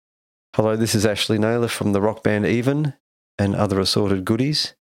Hello, this is Ashley Naylor from the rock band Even and other assorted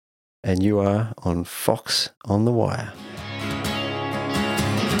goodies, and you are on Fox on the Wire.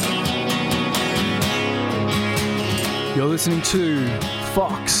 You're listening to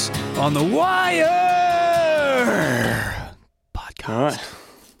Fox on the Wire podcast. All right.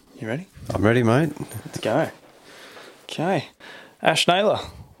 You ready? I'm ready, mate. Let's go. Okay. Ash Naylor,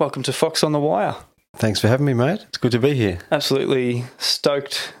 welcome to Fox on the Wire. Thanks for having me, mate. It's good to be here. Absolutely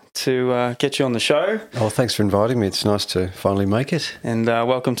stoked to get you on the show. Oh, thanks for inviting me. It's nice to finally make it. And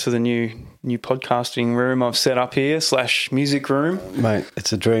welcome to the new podcasting room I've set up here / music room. Mate,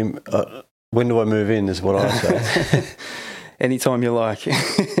 it's a dream. When do I move in is what I say. Anytime you like.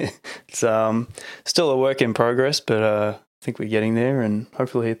 It's still a work in progress, but I think we're getting there, and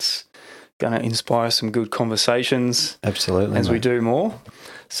hopefully it's going to inspire some good conversations. Absolutely, as mate. we do more.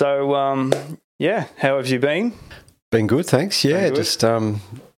 So, yeah, how have you been? Been good, thanks. Yeah, Been good. just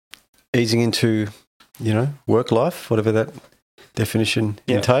easing into, work life, whatever that definition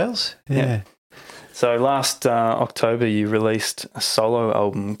entails. Yeah. So last October you released a solo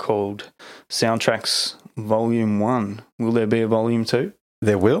album called Soundtracks Volume 1. Will there be a Volume 2?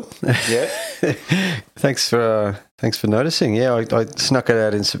 There will. Yeah. Thanks for noticing. Yeah, I snuck it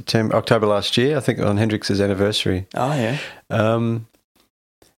out in October last year, I think on Hendrix's anniversary. Oh, yeah.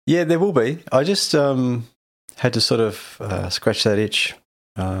 Yeah, there will be. I just had to sort of scratch that itch,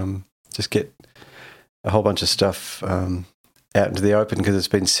 just get a whole bunch of stuff out into the open because it's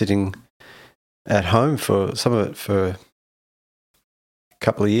been sitting at home for some of it for a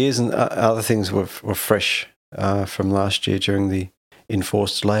couple of years, and other things were fresh from last year during the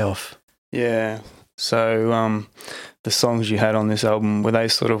enforced layoff. Yeah. So the songs you had on this album, were they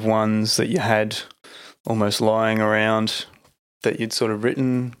sort of ones that you had almost lying around that you'd sort of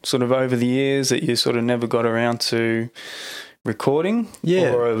written sort of over the years that you sort of never got around to recording?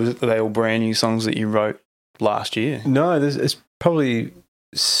 Yeah. Or were they all brand new songs that you wrote last year? No, it's probably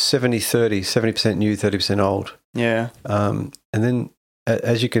 70-30, 70% new, 30% old. Yeah. And then,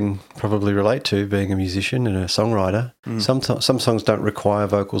 as you can probably relate to, being a musician and a songwriter, some songs don't require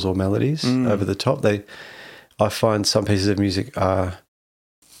vocals or melodies over the top. I find some pieces of music are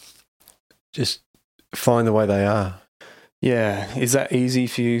just fine the way they are. Yeah. Is that easy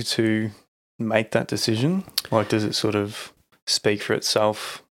for you to make that decision? Like, does it sort of speak for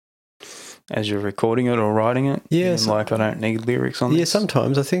itself as you're recording it or writing it? Yeah. Like, I don't need lyrics on this? Yeah,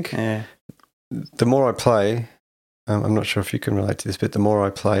 sometimes I think the more I play, I'm not sure if you can relate to this, but the more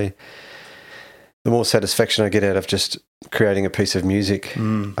I play, the more satisfaction I get out of just creating a piece of music.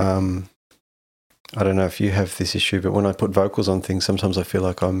 I don't know if you have this issue, but when I put vocals on things, sometimes I feel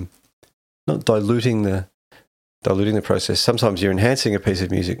like I'm not diluting the process. Sometimes you're enhancing a piece of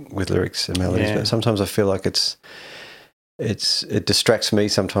music with lyrics and melodies, but sometimes I feel like it distracts me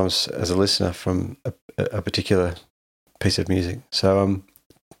sometimes as a listener from a particular piece of music. So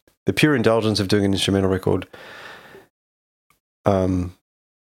the pure indulgence of doing an instrumental record,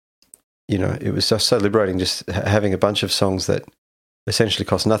 it was just so liberating, just having a bunch of songs that essentially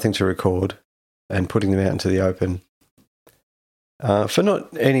cost nothing to record and putting them out into the open for not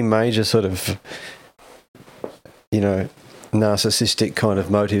any major sort of narcissistic kind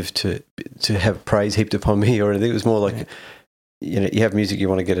of motive to have praise heaped upon me or anything. It was more like, you have music, you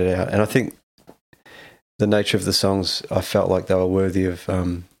want to get it out. And I think the nature of the songs, I felt like they were worthy of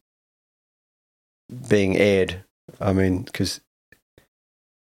being aired. I mean, because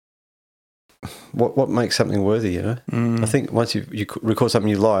what makes something worthy, I think once you record something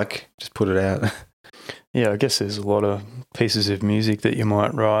you like, just put it out. Yeah, I guess there's a lot of pieces of music that you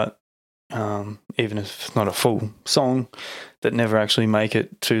might write, even if it's not a full song, that never actually make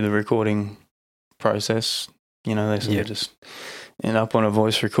it to the recording process. They sort of just end up on a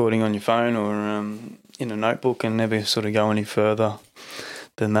voice recording on your phone or in a notebook and never sort of go any further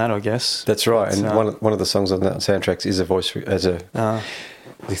than that, I guess. That's right. And one of the songs on that soundtracks is a voice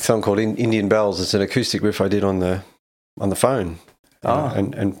the song called Indian Bells. It's an acoustic riff I did on the phone.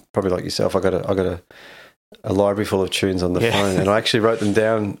 And probably like yourself, I got a library full of tunes on the phone, and I actually wrote them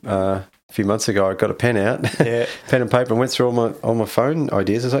down a few months ago. I got a pen out, pen and paper, and went through all my phone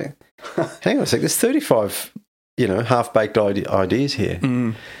ideas. I was like, hang on a sec, there's 35, half-baked ideas here.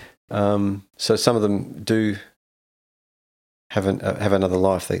 So some of them do have another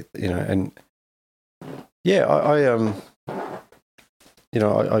life. I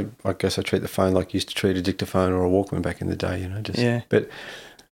guess I treat the phone like I used to treat a dictaphone or a Walkman back in the day, But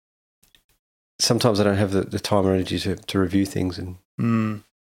sometimes I don't have the time or energy to review things and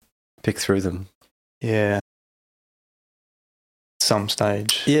pick through them. Yeah. Some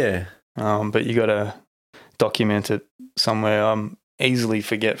stage. Yeah. But you got to document it somewhere. easily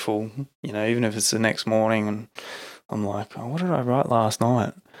forgetful, you know, even if it's the next morning and I'm like, oh, what did I write last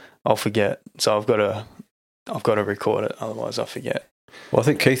night? I'll forget. So I've got to record it, otherwise I forget. Well, I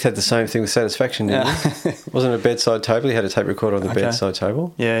think Keith had the same thing with Satisfaction, didn't he? Wasn't it a bedside table? He had a tape recorder on the bedside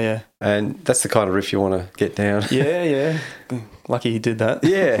table. Yeah. And that's the kind of riff you want to get down. Yeah. Lucky he did that.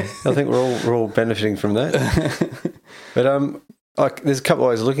 Yeah, I think we're all benefiting from that. But like, there's a couple of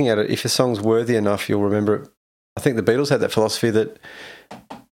ways of looking at it. If a song's worthy enough, you'll remember it. I think the Beatles had that philosophy that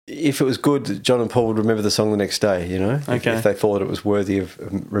if it was good, John and Paul would remember the song the next day, you know, if they thought it was worthy of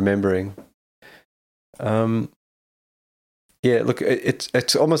remembering. Yeah, look,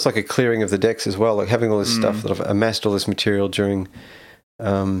 it's almost like a clearing of the decks as well, like having all this stuff that I've amassed, all this material during,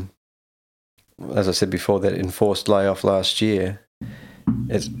 as I said before, that enforced layoff last year.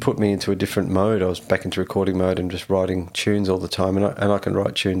 It's put me into a different mode. I was back into recording mode and just writing tunes all the time, and I can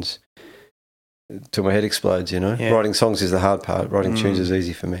write tunes till my head explodes, you know. Yeah. Writing songs is the hard part. Writing tunes is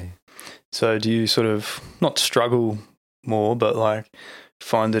easy for me. So do you sort of not struggle more, but like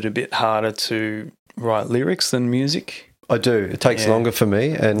find it a bit harder to write lyrics than music? I do. It takes longer for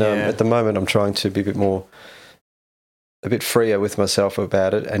me, and at the moment I'm trying to be a bit freer with myself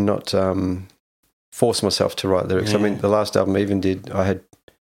about it, and not force myself to write lyrics. I mean, the last album I had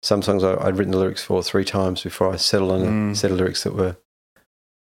some songs I'd written the lyrics for 3 times before I settled on a set of lyrics that were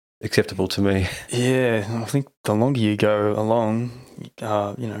acceptable to me. Yeah, I think the longer you go along,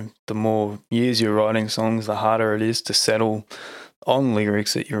 you know, the more years you're writing songs, the harder it is to settle on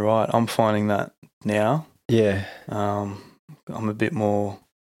lyrics that you write. I'm finding that now. Yeah. I'm a bit more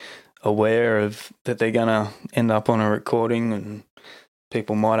aware of that they're going to end up on a recording and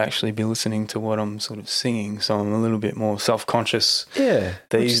people might actually be listening to what I'm sort of singing. So I'm a little bit more self-conscious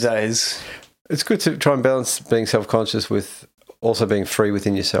these days. It's good to try and balance being self-conscious with also being free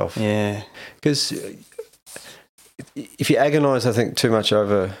within yourself. Yeah. Because if you agonise, I think, too much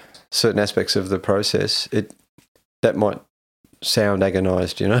over certain aspects of the process, that might sound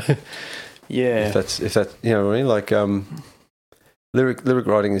agonised, you know? Yeah. If that you know what I mean? Like lyric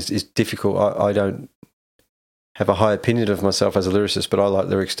writing is difficult. I don't have a high opinion of myself as a lyricist, but I like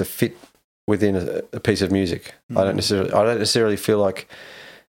lyrics to fit within a piece of music. I don't necessarily feel like,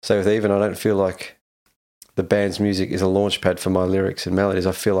 say with Even, I don't feel like the band's music is a launch pad for my lyrics and melodies.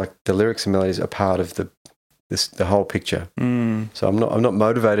 I feel like the lyrics and melodies are part of the whole picture. So I'm not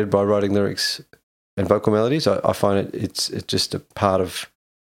motivated by writing lyrics and vocal melodies. I find it's just a part of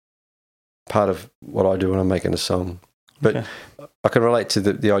what I do when I'm making a song. But I can relate to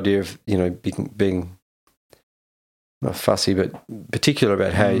the idea of, you know, being not fussy, but particular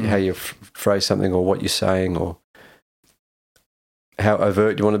about how you phrase something or what you're saying, or how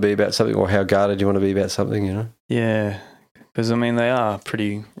overt you want to be about something, or how guarded you want to be about something, you know? Yeah, because, I mean, they are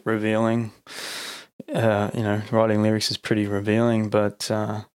pretty revealing. You know, writing lyrics is pretty revealing, but,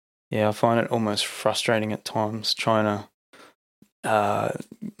 I find it almost frustrating at times trying to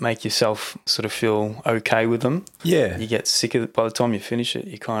make yourself sort of feel okay with them. Yeah. You get sick of it. By the time you finish it,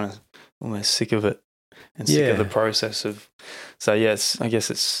 you're kind of almost sick of it and sick of the process of. So, yes, I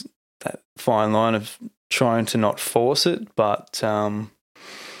guess it's that fine line of trying to not force it, but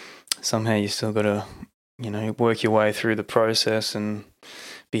somehow you still got to, you know, work your way through the process and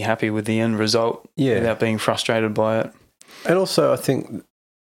be happy with the end result without being frustrated by it. And also, I think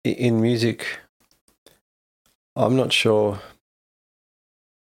in music, I'm not sure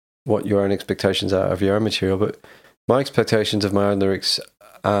what your own expectations are of your own material, but my expectations of my own lyrics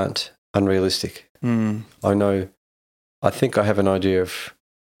aren't unrealistic. I think I have an idea of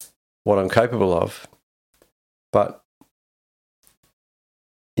what I'm capable of, but,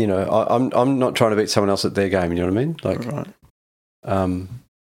 you know, I'm not trying to beat someone else at their game, you know what I mean? Like,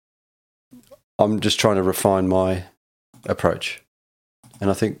 I'm just trying to refine my approach. And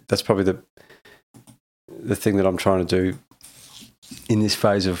I think that's probably the thing that I'm trying to do in this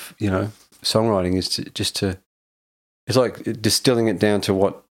phase of, you know, songwriting, is it's like distilling it down to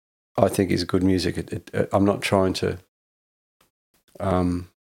what I think is good music. I'm not trying to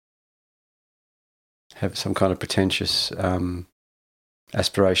have some kind of pretentious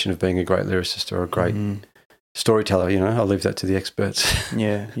aspiration of being a great lyricist or a great storyteller. You know, I'll leave that to the experts.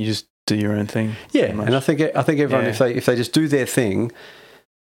 Yeah, you just do your own thing. Yeah, and I think everyone, if they just do their thing,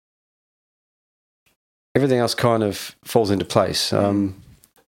 everything else kind of falls into place. I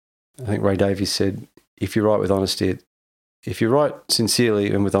think Ray Davies said, if you write with honesty, if you write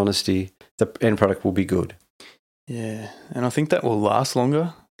sincerely and with honesty, the end product will be good. Yeah, and I think that will last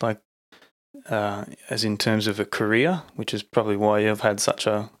longer, like as in terms of a career, which is probably why you've had such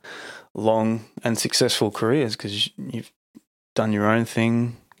a long and successful career, is because you've done your own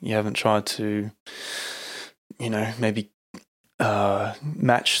thing. You haven't tried to, you know, maybe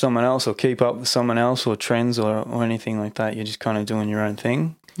match someone else or keep up with someone else or trends or anything like that. You're just kind of doing your own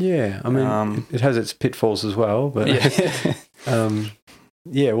thing. Yeah, I mean, it has its pitfalls as well, but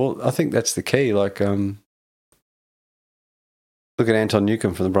yeah, well, I think that's the key. Like, look at Anton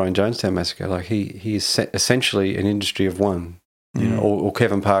Newcombe from the Brian Jonestown Massacre. Like, he is essentially an industry of one, you know, or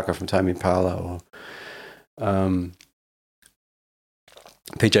Kevin Parker from Tame Impala, or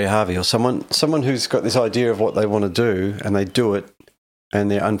PJ Harvey, or someone who's got this idea of what they want to do, and they do it,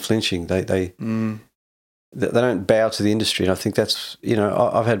 and they're unflinching. They don't bow to the industry, and I think that's, you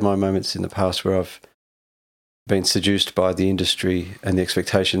know, I've had my moments in the past where I've been seduced by the industry and the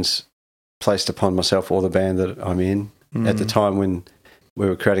expectations placed upon myself or the band that I'm in. At the time when we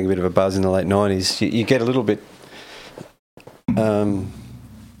were creating a bit of a buzz in the late 90s, you get a little bit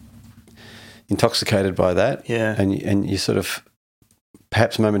intoxicated by that, and you sort of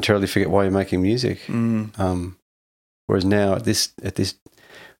perhaps momentarily forget why you're making music. Whereas now at this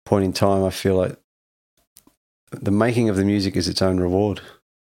point in time, I feel like the making of the music is its own reward.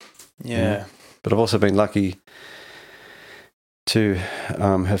 Yeah. But I've also been lucky to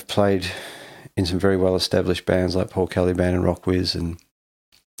have played in some very well-established bands like Paul Kelly Band and Rock Wiz and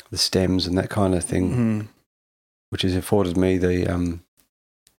the Stems and that kind of thing, which has afforded me the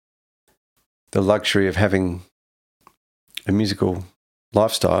luxury of having a musical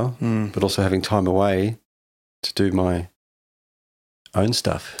lifestyle, but also having time away to do my own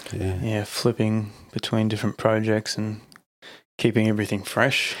stuff. Yeah, flipping between different projects and keeping everything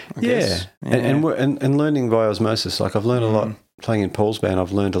fresh, I guess. And learning by osmosis. Like, I've learned a lot playing in Paul's band.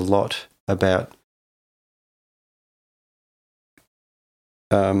 I've learned a lot about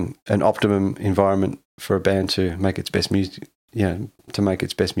an optimum environment for a band to make its best music, you know, to make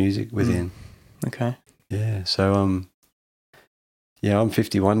its best music within. Okay. Yeah. So, I'm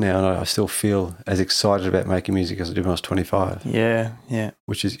 51 now, and I still feel as excited about making music as I did when I was 25. Yeah, yeah.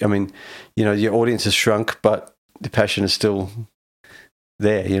 Which is, I mean, you know, your audience has shrunk, but the passion is still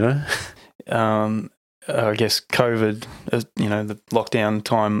there, you know? I guess COVID, you know, the lockdown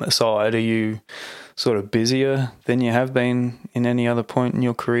time aside, are you sort of busier than you have been in any other point in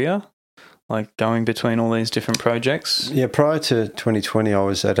your career? Like going between all these different projects? Yeah, prior to 2020, I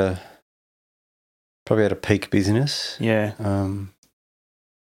was probably at a peak business. Yeah. And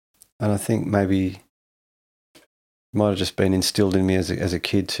I think maybe it might have just been instilled in me as a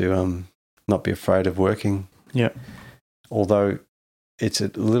kid to not be afraid of working. Yeah. Although it's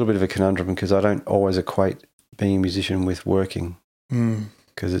a little bit of a conundrum because I don't always equate being a musician with working,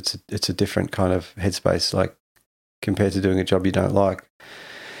 because it's a different kind of headspace, like compared to doing a job you don't like.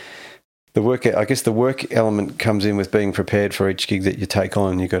 The work element comes in with being prepared for each gig that you take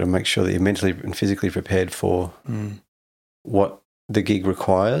on. You've got to make sure that you're mentally and physically prepared for what the gig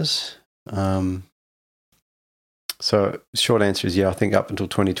requires. So short answer is, I think up until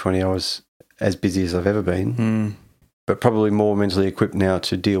 2020 I was as busy as I've ever been, but probably more mentally equipped now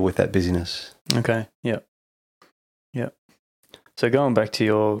to deal with that busyness. Okay, yeah. So going back to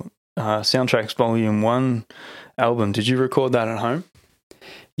your Soundtracks Volume 1 album, did you record that at home?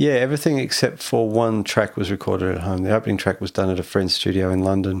 Yeah, everything except for one track was recorded at home. The opening track was done at a friend's studio in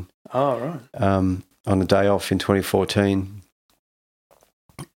London. Oh, right. On a day off in 2014.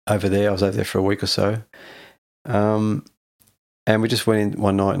 I was over there for a week or so. And we just went in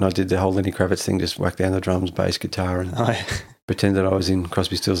one night and I did the whole Lenny Kravitz thing, just whacked down the drums, bass, guitar, and pretended I was in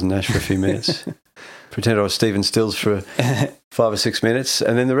Crosby, Stills and Nash for a few minutes. Pretended I was Stephen Stills for 5 or 6 minutes.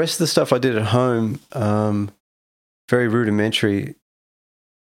 And then the rest of the stuff I did at home, very rudimentary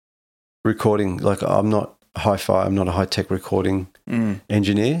recording. Like, I'm not hi-fi, I'm not a high-tech recording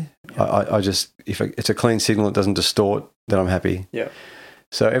engineer. I just, if it's a clean signal, it doesn't distort, then I'm happy. Yeah.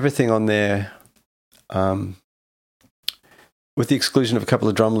 So everything on there, with the exclusion of a couple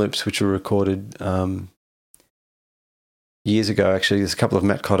of drum loops which were recorded years ago, actually. There's a couple of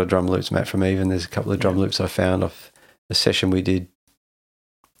Matt Cotter drum loops, Matt from Even. There's a couple of drum loops I found off a session we did,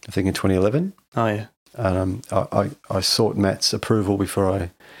 I think in 2011. Oh, yeah. I sought Matt's approval before I...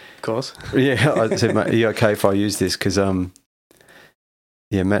 Of course. Yeah, I said, Matt, are you okay if I use this? Because,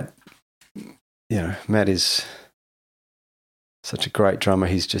 Matt is such a great drummer.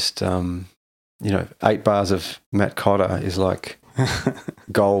 He's just, 8 bars of Matt Cotter is like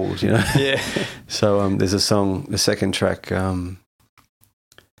gold, you know? Yeah. So there's a song, the second track, I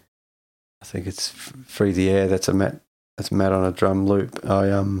think it's Free the Air. That's Matt on a drum loop.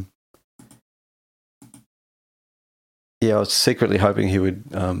 I was secretly hoping he would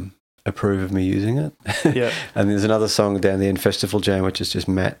approve of me using it. Yeah. And there's another song down the end, Festival Jam, which is just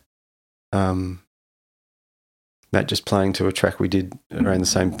Matt just playing to a track we did around the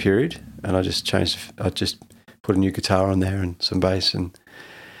same period, and I just put a new guitar on there and some bass, and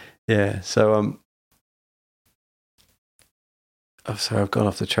yeah. So oh, sorry, I've gone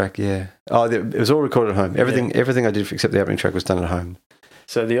off the track. Yeah. Oh, it was all recorded at home. Everything I did except the opening track was done at home.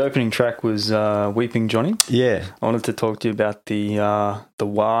 So the opening track was Weeping Johnny. Yeah. I wanted to talk to you about the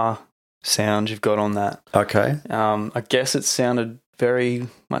wah sound you've got on that. Okay. I guess it sounded very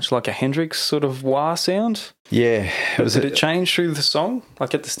much like a Hendrix sort of wah sound. Yeah. Did it change through the song?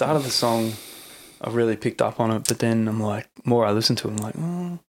 Like at the start of the song, I really picked up on it, but then I'm like, more I listen to it, I'm like,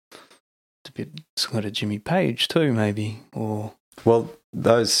 it's a bit sort of Jimmy Page too, maybe. Or well,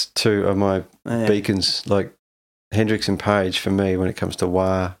 those two are my beacons. Like Hendrix and Page for me, when it comes to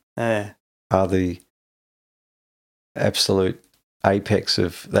wah, are the absolute apex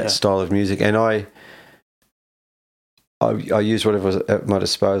of that style of music. And I used whatever was at my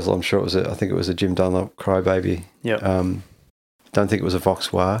disposal. I'm sure it was I think it was a Jim Dunlop Crybaby. Yep. Don't think it was a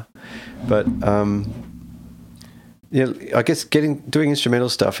Vox wah, but yeah, I guess doing instrumental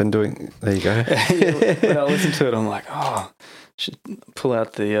stuff and doing, there you go. When I listen to it, I'm like, should pull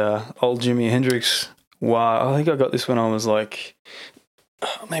out the old Jimi Hendrix wah. I think I got this when I was like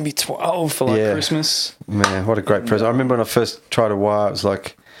maybe 12 for Christmas. Man, what a great present. I remember when I first tried a wah, it was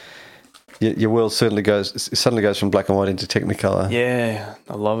like your world suddenly goes from black and white into Technicolor. Yeah,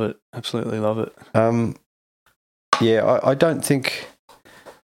 I love it. Absolutely love it. Yeah, I don't think,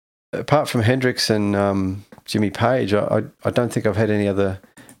 apart from Hendrix and Jimmy Page, I don't think I've had any other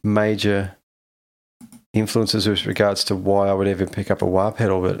major influences with regards to why I would ever pick up a wah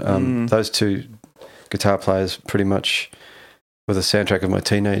pedal. But those two guitar players pretty much were the soundtrack of my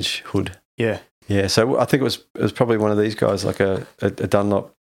teenagehood. Yeah. Yeah, so I think it was probably one of these guys, like a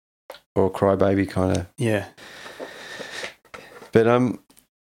Dunlop or a Crybaby kind of. Yeah. But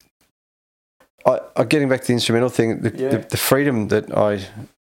I getting back to the instrumental thing, the freedom that I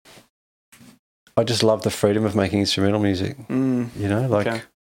just love the freedom of making instrumental music. You know, like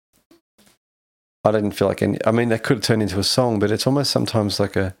I didn't feel like that could have turned into a song, but it's almost sometimes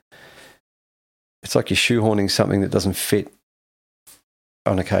like it's like you're shoehorning something that doesn't fit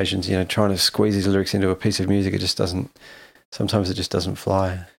on occasions, you know, trying to squeeze these lyrics into a piece of music. Sometimes it just doesn't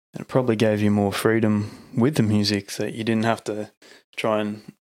fly. It probably gave you more freedom with the music that you didn't have to try and,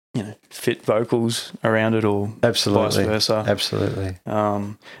 you know, fit vocals around it or vice versa. Absolutely.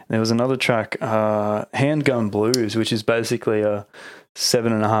 There was another track, Handgun Blues, which is basically a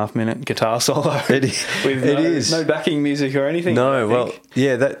 7.5 minute guitar solo. It is. No backing music or anything. No, well,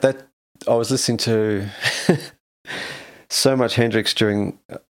 yeah, that I was listening to so much Hendrix during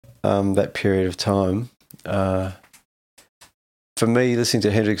that period of time. For me, listening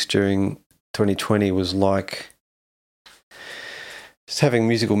to Hendrix during 2020 was like just having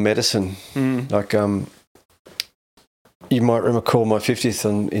musical medicine. Like you might recall my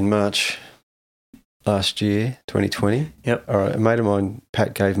 50th in March last year, 2020. Yep. All right, a mate of mine,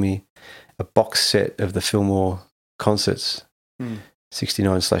 Pat, gave me a box set of the Fillmore concerts,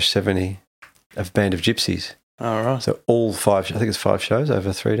 69/70, of Band of Gypsies. All right. So all 5, I think it's 5 shows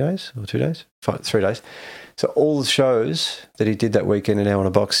over 3 days or 2 days? 3 days. So all the shows that he did that weekend are now on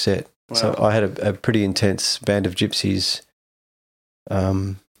a box set. Wow. So I had a pretty intense Band of Gypsies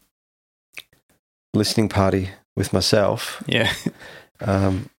listening party with myself. Yeah.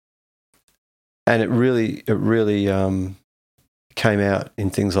 And it really came out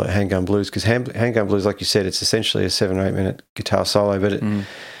in things like Handgun Blues, because Handgun Blues, like you said, it's essentially a 7 or 8 minute guitar solo, but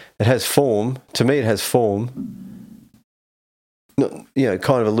it has form. To me, it has form. Not, you know,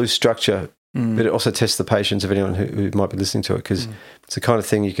 kind of a loose structure, but it also tests the patience of anyone who might be listening to it, because it's the kind of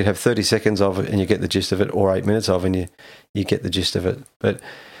thing you could have 30 seconds of it and you get the gist of it, or 8 minutes of and you get the gist of it. But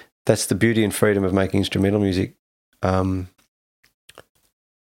that's the beauty and freedom of making instrumental music. Isn't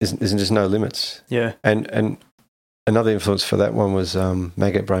just no limits. Yeah. And another influence for that one was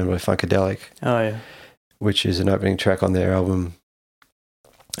Maggot Brain by Funkadelic. Oh, yeah. Which is an opening track on their album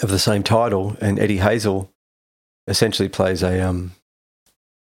of the same title, and Eddie Hazel essentially plays a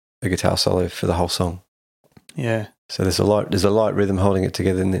guitar solo for the whole song. Yeah. So there's a light rhythm holding it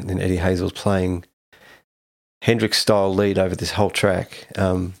together, and then Eddie Hazel's playing Hendrix style lead over this whole track.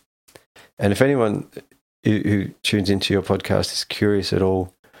 And if anyone who tunes into your podcast is curious at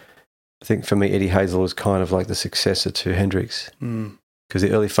all, I think for me Eddie Hazel is kind of like the successor to Hendrix, because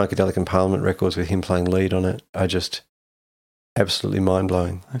the early Funkadelic and Parliament records with him playing lead on it are just absolutely mind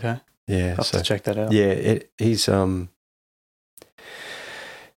blowing. Okay. Yeah. I'll have to check that out. Yeah, he's the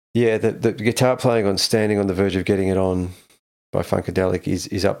guitar playing on Standing on the Verge of Getting It On by Funkadelic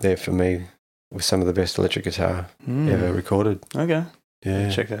is up there for me with some of the best electric guitar ever recorded. Okay. Yeah.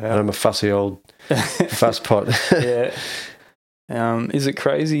 Check that out. And I'm a fussy old fuss pot. Yeah. Is it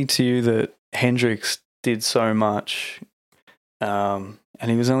crazy to you that Hendrix did so much, and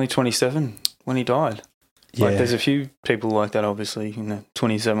he was only 27 when he died. Yeah. Like, there's a few people like that, obviously, in the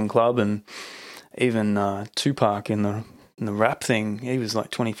 27 Club, and even Tupac in the rap thing, he was like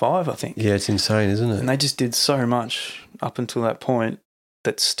 25, I think. Yeah, it's insane, isn't it? And they just did so much up until that point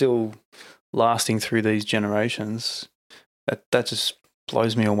that's still lasting through these generations. That just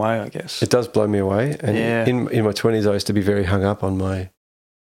blows me away, I guess. It does blow me away. And Yeah. in my 20s, I used to be very hung up on my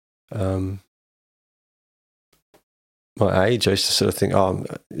my age. I used to sort of think, oh,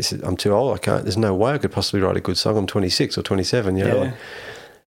 I'm too old. I can't. There's no way I could possibly write a good song. I'm 26 or 27. You know, Yeah. like,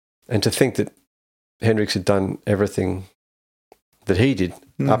 and to think that Hendrix had done everything that he did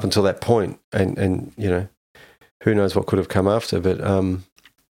up until that point, and you know, who knows what could have come after. But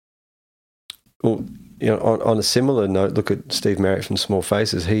well, you know, on a similar note, look at Steve Marriott from Small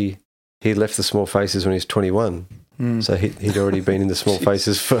Faces. He left the Small Faces when he was 21, so he'd already been in the Small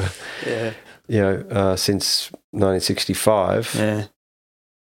Faces for since 1965. Yeah.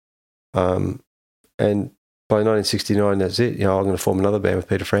 And by 1969, that's it. You know, I'm going to form another band with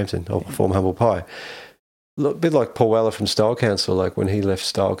Peter Frampton. I'll form Humble Pie. A bit like Paul Weller from Style Council. Like when he left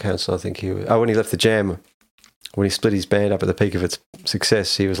Style Council, I think when he left the Jam, when he split his band up at the peak of its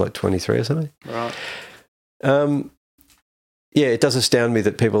success, he was like 23 or something. Right. Yeah, it does astound me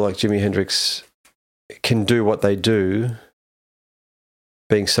that people like Jimi Hendrix can do what they do,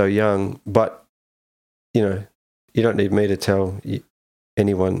 being so young. But you know, you don't need me to tell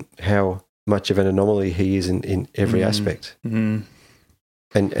anyone how much of an anomaly he is in every aspect.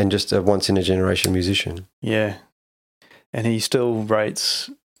 And just a once in a generation musician. Yeah. And he still rates,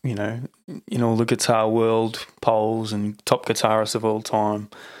 you know, in all the guitar world polls and top guitarists of all time,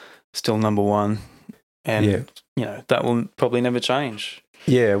 still number one. And you know, that will probably never change.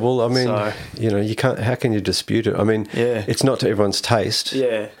 Yeah, well, I mean, you know, you can't. How can you dispute it? I mean, it's not to everyone's taste.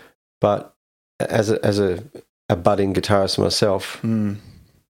 Yeah. But as a budding guitarist myself,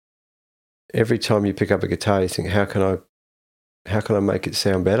 every time you pick up a guitar, you think, how can I make it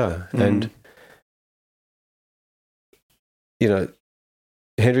sound better? And you know,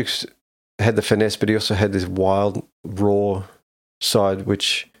 Hendrix had the finesse, but he also had this wild, raw side,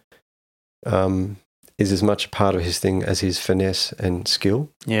 which is as much a part of his thing as his finesse and skill.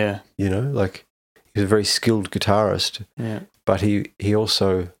 Yeah. You know, like he was a very skilled guitarist. Yeah. But he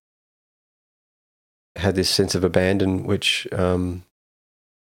also had this sense of abandon, which you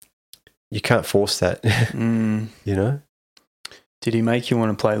can't force that. You know? Did he make you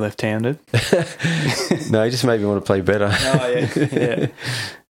want to play left-handed? No, he just made me want to play better. Oh, yeah.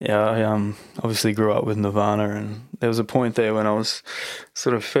 Yeah, I obviously grew up with Nirvana, and there was a point there when I was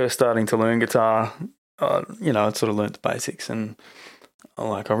sort of first starting to learn guitar. You know, I'd sort of learnt the basics, and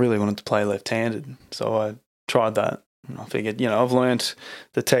I really wanted to play left-handed, so I tried that. And I figured, you know, I've learnt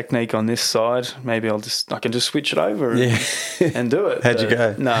the technique on this side. Maybe I can just switch it over and do it. How'd you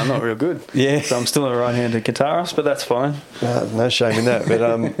go? No, I'm not real good. Yeah. So I'm still a right-handed guitarist, but that's fine. No shame in that.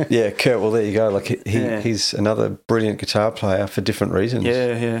 But yeah, Kurt, well, there you go. Like he's another brilliant guitar player for different reasons.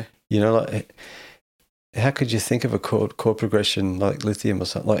 Yeah. You know, like how could you think of a chord progression like Lithium or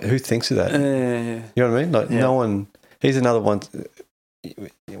something? Like who thinks of that? You know what I mean? Like no one. He's another one.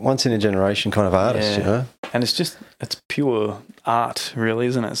 Once in a generation kind of artist, you know? And it's pure art, really,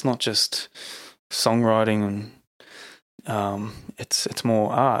 isn't it? It's not just songwriting, and it's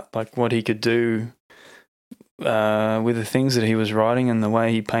more art. Like what he could do with the things that he was writing and the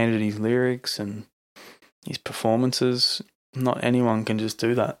way he painted his lyrics and his performances. Not anyone can just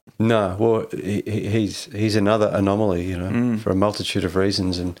do that. No, well, he's another anomaly, you know, for a multitude of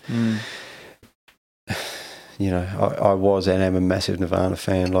reasons. And you know, I was and am a massive Nirvana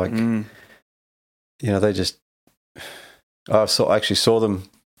fan. Like, you know, they just... I actually saw them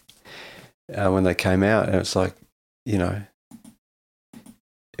when they came out, and it's like, you know,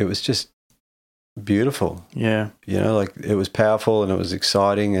 it was just beautiful. Yeah. You know, like it was powerful and it was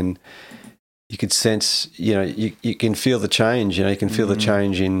exciting, and you could sense, you know, you can feel the change, you know, you can feel the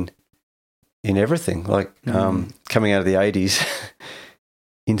change in everything. Like coming out of the 80s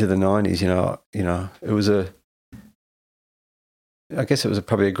into the 90s, you know, it was I guess it was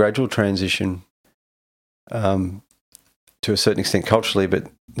probably a gradual transition to a certain extent culturally, but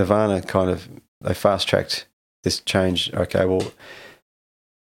Nirvana they fast-tracked this change. Okay, well,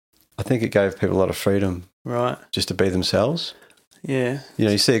 I think it gave people a lot of freedom. Right. Just to be themselves. Yeah. You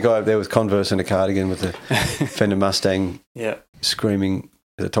know, you see a guy up there with Converse and a cardigan with a Fender Mustang screaming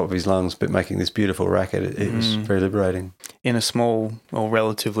at the top of his lungs, but making this beautiful racket. It was very liberating. In a small or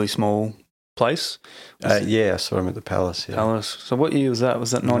relatively small place? Yeah, I saw him at the Palace. Yeah. Palace. So what year was that?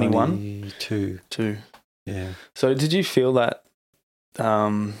 Was that 91? 92. Yeah. So did you feel that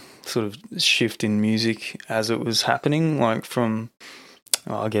sort of shift in music as it was happening, like from,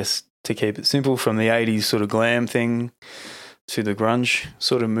 I guess, to keep it simple, from the 80s sort of glam thing to the grunge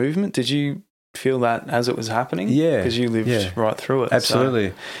sort of movement? Did you feel that as it was happening? Yeah. Because you lived right through it.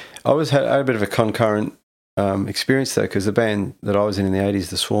 Absolutely. So. I had a bit of a concurrent experience there, because the band that I was in the 80s,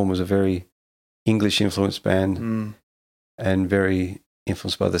 The Swarm, was a very English-influenced band and very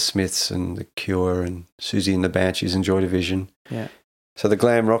influenced by the Smiths and The Cure and Susie and the Banshees and Joy Division. Yeah. So the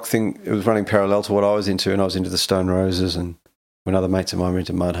glam rock thing, it was running parallel to what I was into, and I was into the Stone Roses, and when other mates of mine were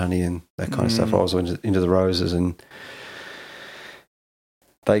into Mudhoney and that kind of stuff, I was into the Roses, and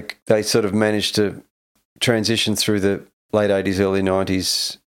they sort of managed to transition through the late 80s, early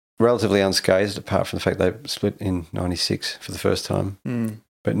 90s relatively unscathed, apart from the fact they split in 96 for the first time.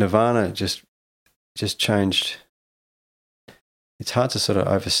 But Nirvana just changed. It's hard to sort of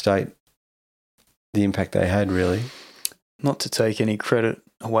overstate the impact they had, really. Not to take any credit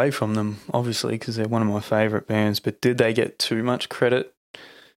away from them, obviously, because they're one of my favourite bands, but did they get too much credit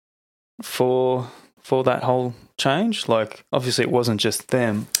for that whole change? Like, obviously it wasn't just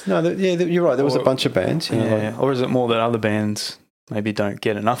them. No, you're right. There was a bunch of bands. Or is it more that other bands maybe don't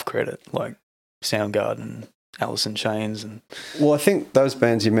get enough credit, like Soundgarden, Alice in Chains? Well, I think those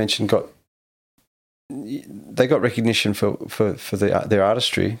bands you mentioned got recognition for their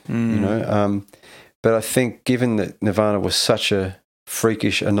artistry, but I think given that Nirvana was such a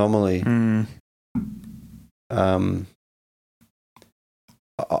freakish anomaly, I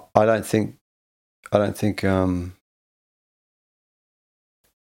don't think in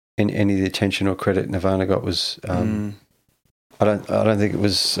any of the attention or credit Nirvana got was. I don't think it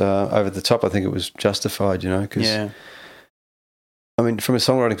was over the top. I think it was justified, because I mean, from a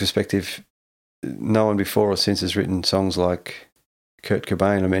songwriting perspective, no one before or since has written songs like Kurt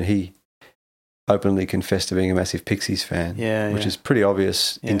Cobain. I mean, he openly confessed to being a massive Pixies fan, which is pretty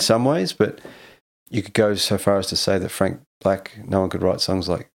obvious in some ways, but you could go so far as to say that Frank Black, no one could write songs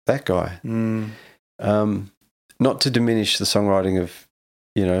like that guy. Not to diminish the songwriting of,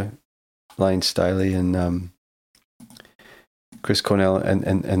 Lane Staley and Chris Cornell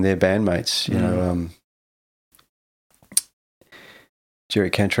and their bandmates, Jerry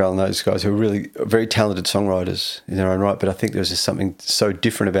Cantrell and those guys, who are really very talented songwriters in their own right. But I think there was just something so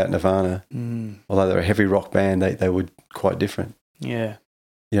different about Nirvana. Although they're a heavy rock band, they were quite different. Yeah.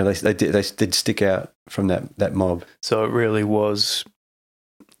 They did stick out from that mob. So it really was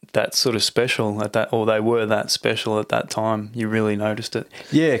that sort of special at that, or they were that special at that time. You really noticed it.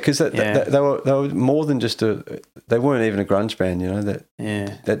 Yeah, because they were more than just they weren't even a grunge band,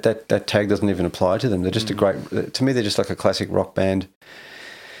 that tag doesn't even apply to them. They're just to me, they're just like a classic rock band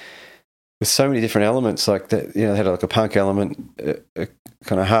with so many different elements, like that. They had like a punk element, a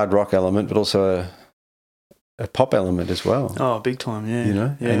kind of hard rock element, but also a pop element as well. Oh, big time,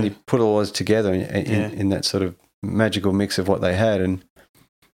 yeah. And you put all those together in that sort of magical mix of what they had. And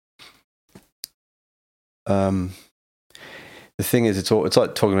the thing is, it's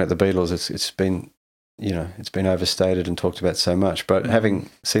like talking about the Beatles. It's been overstated and talked about so much. But having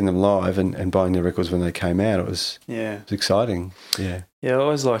seen them live and buying their records when they came out, it was exciting. Yeah. Yeah, I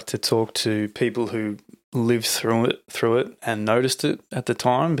always like to talk to people who lived through it and noticed it at the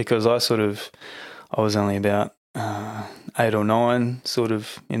time, because I was only about 8 or 9, sort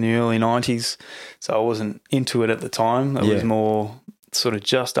of in the early 90s, so I wasn't into it at the time. It was more sort of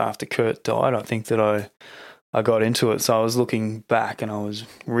just after Kurt died, I think, that I got into it. So I was looking back and I was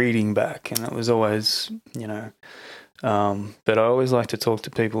reading back, and it was always, but I always like to talk to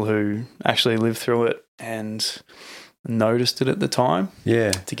people who actually lived through it and noticed it at the time. Yeah.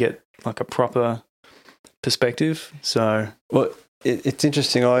 To get like a proper perspective. So, well, it's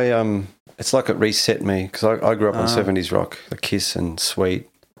interesting. It's like it reset me, because I grew up on 70s rock, the Kiss and Sweet,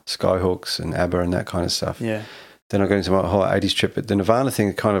 Skyhooks and ABBA and that kind of stuff. Yeah. Then I got into my whole 80s trip, but the Nirvana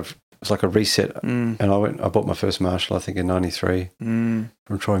thing kind of was like a reset. And I bought my first Marshall, I think, in 93 from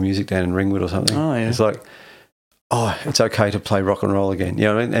Troy Music down in Ringwood or something. Oh, yeah. It's like, it's okay to play rock and roll again.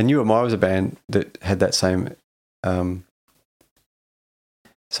 And You Am I was a band that had that same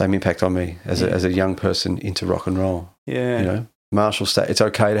impact on me as a young person into rock and roll. Yeah. Marshall stack. It's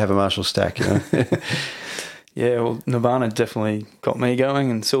okay to have a Marshall stack, Yeah, well, Nirvana definitely got me going,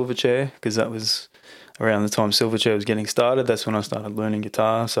 and Silverchair, because that was around the time Silverchair was getting started. That's when I started learning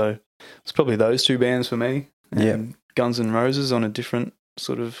guitar. So it's probably those two bands for me. Yeah. Guns N' Roses on a different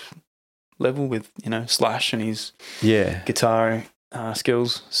sort of level with, Slash and his guitar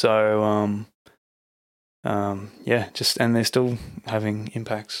skills. So, and they're still having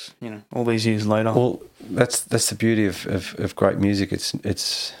impacts, all these years later. Well, that's the beauty of great music. It's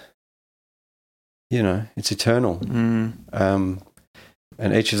it's eternal. And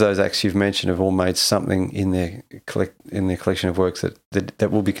And each of those acts you've mentioned have all made something in their collection of works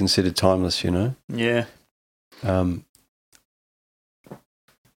that will be considered timeless, you know? Yeah.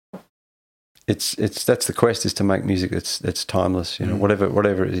 It's that's the quest, is to make music that's timeless, you know,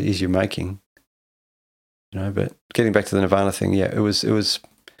 whatever it is you're making. You know, but getting back to the Nirvana thing, yeah, it was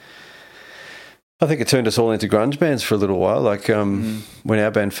I think it turned us all into grunge bands for a little while. Like when our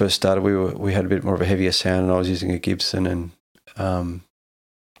band first started, we had a bit more of a heavier sound, and I was using a Gibson, and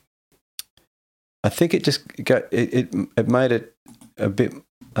I think it just it made it a bit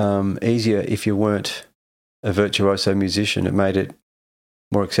easier if you weren't a virtuoso musician. It made it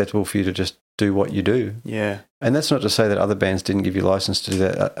more acceptable for you to just do what you do. Yeah. And that's not to say that other bands didn't give you license to do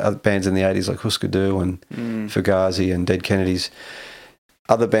that. Other bands in the 80s like Husker Du and Fugazi and Dead Kennedys,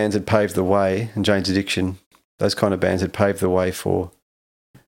 other bands had paved the way, and Jane's Addiction, those kind of bands had paved the way for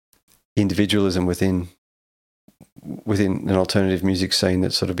individualism within an alternative music scene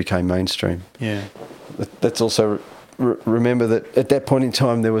that sort of became mainstream. Yeah. That's also, remember that at that point in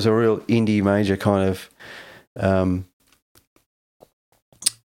time there was a real indie major kind of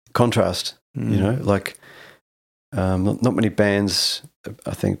contrast, you know, like not many bands,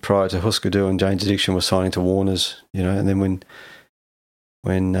 I think, prior to Husker Du and Jane's Addiction were signing to Warner's, you know, and then when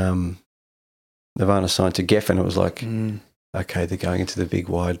Nirvana signed to Geffen, it was like, okay, they're going into the big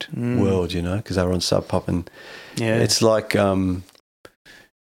wide world, you know, because they were on Sub Pop, and it's like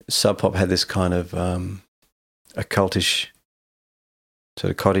Sub Pop had this kind of occultish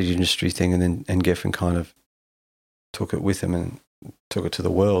sort of cottage industry thing, and Geffen kind of took it with him and took it to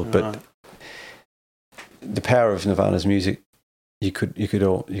the world. But the power of Nirvana's music, you could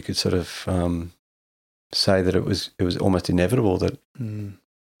sort of say that it was almost inevitable that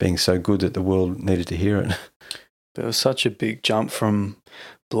being so good that the world needed to hear it. But it was such a big jump from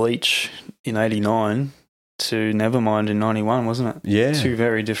Bleach in 89 to Nevermind in 91, wasn't it? Yeah. Two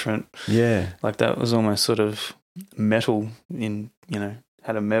very different. Yeah. Like that was almost sort of metal in, you know,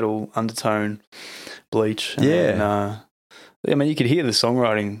 had a metal undertone, Bleach. And then, I mean, you could hear the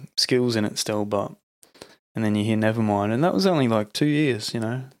songwriting skills in it still, and then you hear Nevermind, and that was only like 2 years, you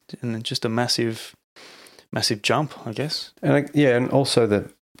know, and then just a massive jump, I guess. And and also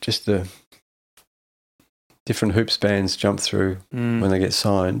the different hoops bands jump through when they get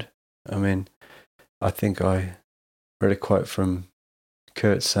signed. I mean, I think I read a quote from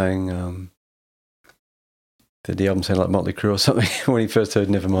Kurt saying that the album sounded like Motley Crue or something when he first heard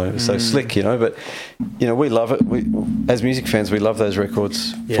Nevermind. It was so slick, you know, but, you know, we love it. We, as music fans, we love those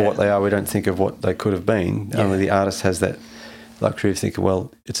records for what they are. We don't think of what they could have been. Yeah. Only the artist has that luxury of thinking,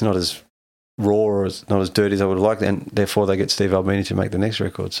 well, it's not as raw or it's not as dirty as I would have liked, and therefore they get Steve Albini to make the next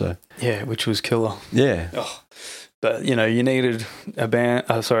record. So yeah, which was killer. Yeah. Oh. But, you know, you needed an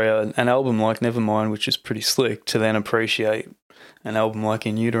album like Nevermind, which is pretty slick, to then appreciate an album like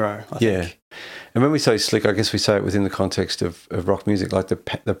In Utero, I think. And when we say slick, I guess we say it within the context of rock music. Like the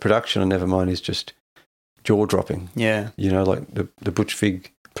production on Nevermind is just jaw-dropping. Yeah. You know, like the Butch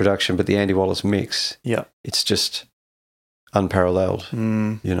Vig production, but the Andy Wallace mix, it's just unparalleled,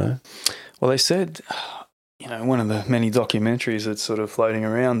 you know? Well, they said, you know, one of the many documentaries that's sort of floating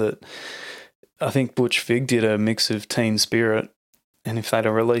around, that I think Butch Vig did a mix of Teen Spirit, and if they'd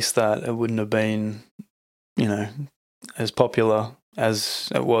have released that, it wouldn't have been, you know, as popular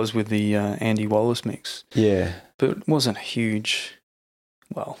as it was with the Andy Wallace mix. Yeah. But it wasn't huge.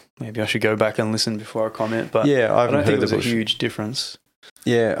 Well, maybe I should go back and listen before I comment, but I don't think it was a huge difference.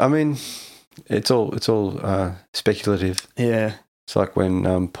 Yeah, I mean, it's all speculative. Yeah. It's like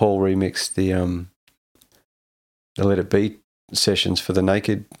when Paul remixed the Let It Be sessions for the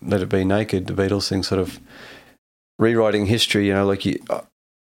Naked, Let It Be Naked, the Beatles thing, sort of rewriting history, you know, like you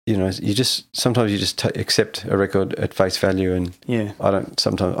know, sometimes you just accept a record at face value, and I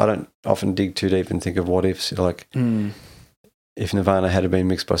don't often dig too deep and think of what ifs, like if Nirvana had been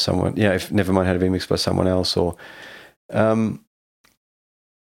mixed by someone, you know, if Nevermind had been mixed by someone else, or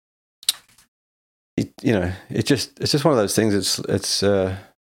you know, it's just one of those things. It's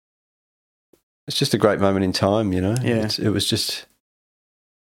just a great moment in time, you know. Yeah. It was just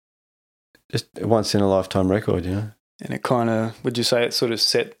a once in a lifetime record, you know. And it kind of, would you say it sort of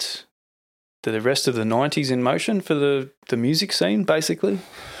set the rest of the 90s in motion for the music scene, basically?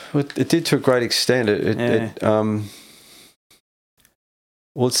 Well, it did to a great extent. It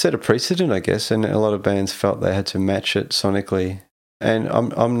set a precedent, I guess, and a lot of bands felt they had to match it sonically. And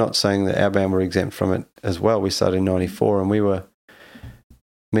I'm not saying that our band were exempt from it as well. We started in 94, and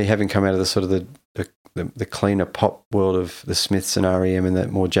me having come out of the sort of the cleaner pop world of the Smiths and R.E.M. and that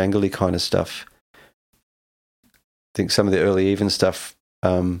more jangly kind of stuff. I think some of the early Even stuff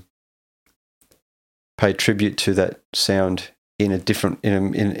paid tribute to that sound in a different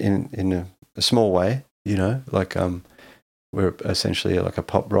in a small way, you know, like we're essentially like a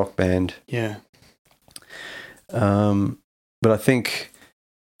pop rock band. Yeah. But I think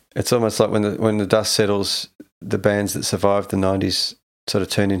it's almost like when the dust settles, the bands that survived the 90s sort of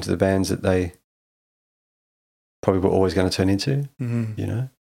turn into the bands that they probably were always going to turn into, you know,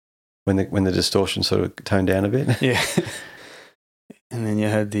 when the distortion sort of toned down a bit. Yeah. And then you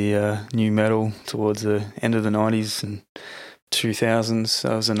had the new metal towards the end of the 90s and 2000s.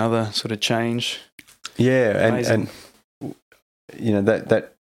 That was another sort of change. Yeah, and you know,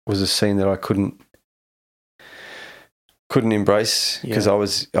 that was a scene that I couldn't embrace because I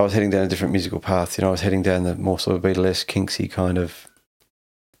was heading down a different musical path. You know, I was heading down the more sort of Beatlesque, Kinksy kind of,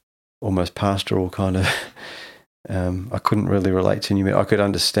 almost pastoral kind of. I couldn't really relate to new metal. I could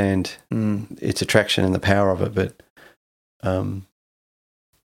understand its attraction and the power of it, but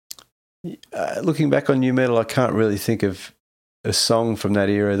looking back on new metal, I can't really think of a song from that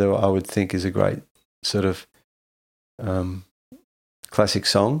era that I would think is a great sort of classic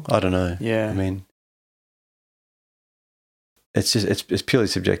song. I don't know. Yeah. I mean, it's just it's purely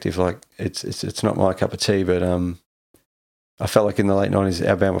subjective. Like it's not my cup of tea, but I felt like in the late 90s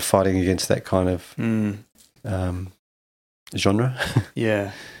our band were fighting against that kind of genre.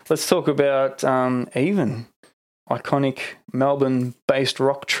 Yeah. Let's talk about Even, iconic Melbourne-based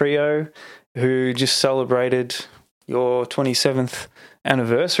rock trio who just celebrated your 27th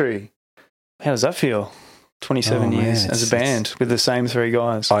anniversary. How does that feel? 27 years as a band with the same three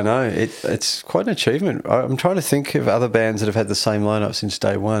guys. I know. It's quite an achievement. I'm trying to think of other bands that have had the same lineup since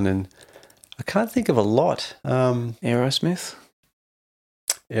day one, and I can't think of a lot. Aerosmith,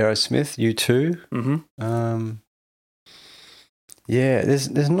 U2. Mm-hmm. Yeah,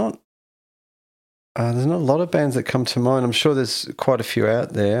 there's not a lot of bands that come to mind. I'm sure there's quite a few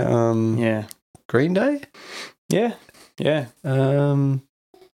out there. Yeah. Green Day? Yeah.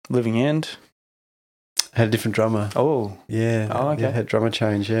 Living End. Had a different drummer. Oh. Yeah. Oh, okay. Yeah, had drummer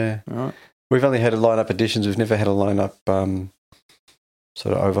change, yeah. All right. We've only had a lineup additions. We've never had a lineup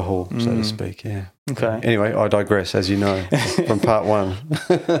sort of overhaul, so to speak, yeah. Okay. Anyway, I digress, as you know, from part one.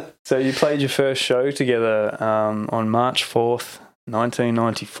 So you played your first show together on March 4th,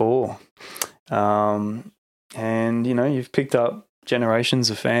 1994. And, you know, you've picked up generations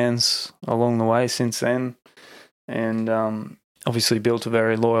of fans along the way since then and obviously built a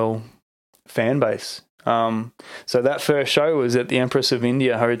very loyal fan base. So that first show was at the Empress of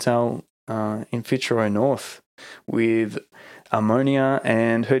India Hotel in Fitzroy North with Ammonia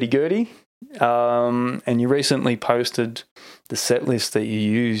and Hurdy Gurdy. And you recently posted the set list that you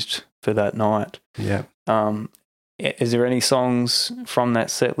used for that night. Yeah. Is there any songs from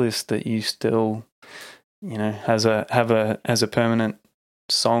that set list that you still, you know, have as a permanent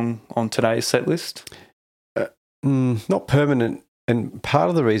song on today's set list? Not permanent. And part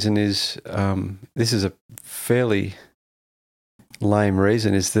of the reason is, this is a fairly lame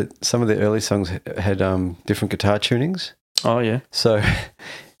reason, is that some of the early songs had different guitar tunings. Oh, yeah. So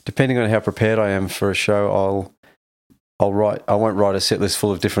depending on how prepared I am for a show, I won't write a set list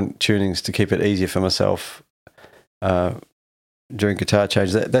full of different tunings to keep it easier for myself during guitar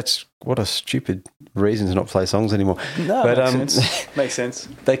change. That's what a stupid reason to not play songs anymore. No, but, makes sense. Makes sense.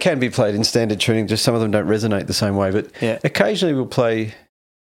 They can be played in standard tuning, just some of them don't resonate the same way. But occasionally we'll play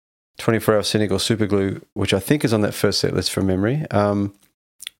 24 Hour Cynic or Superglue, which I think is on that first set list from memory,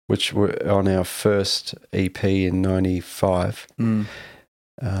 which were on our first EP in 95.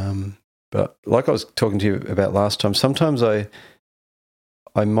 But like I was talking to you about last time, sometimes I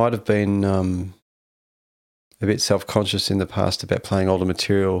might have been a bit self-conscious in the past about playing older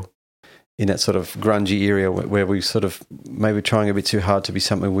material in that sort of grungy area where we sort of maybe trying a bit too hard to be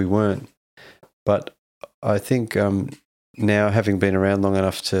something we weren't. But I think now, having been around long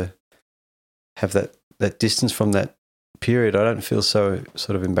enough to have that distance from that period, I don't feel so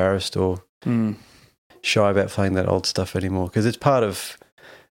sort of embarrassed or shy about playing that old stuff anymore, because it's part of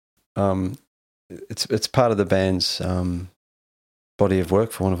it's part of the band's body of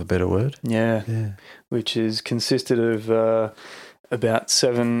work, for want of a better word. Yeah. Which is consisted of about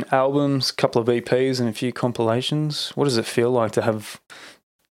 7 albums, a couple of EPs and a few compilations. What does it feel like to have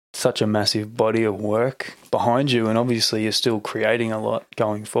such a massive body of work behind you? And obviously you're still creating a lot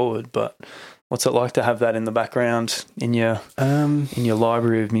going forward, but what's it like to have that in the background in your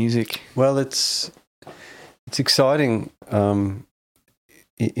library of music? Well, it's exciting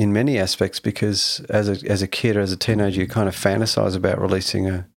in many aspects, because as a kid or as a teenager, you kind of fantasize about releasing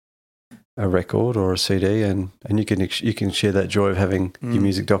a record or a CD, and you can share that joy of having your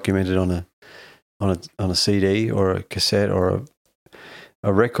music documented on a CD or a cassette or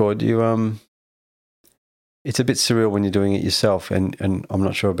a record. it's a bit surreal when you're doing it yourself, and I'm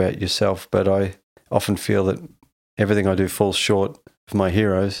not sure about yourself, but I often feel that everything I do falls short of my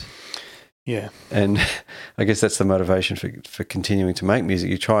heroes. Yeah. And I guess that's the motivation for continuing to make music.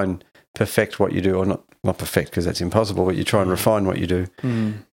 You try and perfect what you do, or not perfect because that's impossible, but you try and refine what you do.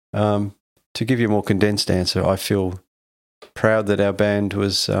 To give you a more condensed answer, I feel proud that our band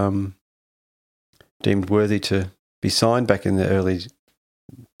was deemed worthy to be signed back in the early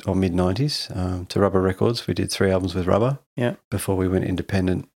or mid-90s to Rubber Records. We did 3 albums with Rubber before we went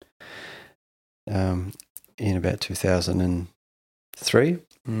independent in about 2003.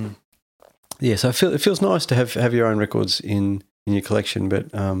 Yeah, so it feels nice to have your own records in your collection,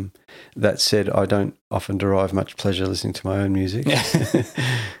 but that said, I don't often derive much pleasure listening to my own music.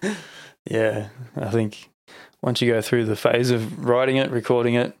 Yeah, I think once you go through the phase of writing it,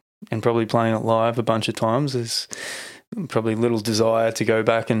 recording it, and probably playing it live a bunch of times, there's probably little desire to go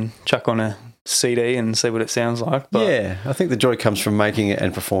back and chuck on a CD and see what it sounds like. But yeah, I think the joy comes from making it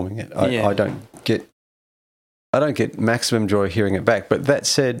and performing it. I don't get maximum joy hearing it back. But that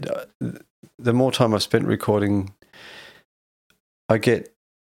said, the more time I've spent recording, I get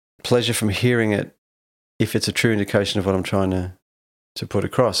pleasure from hearing it if it's a true indication of what I'm trying to put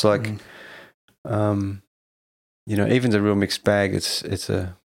across. Like, even the real mixed bag, it's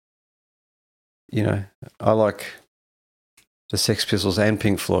a, I like the Sex Pistols and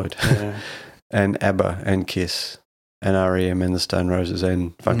Pink Floyd and ABBA and Kiss and R.E.M. and the Stone Roses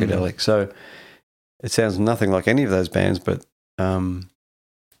and Funkadelic. So it sounds nothing like any of those bands, but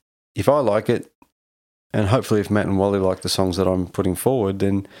if I like it, and hopefully if Matt and Wally like the songs that I'm putting forward,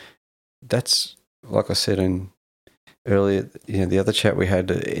 then that's, like I said earlier, the other chat we had,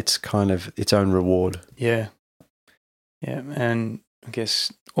 it's kind of its own reward. Yeah. Yeah, and I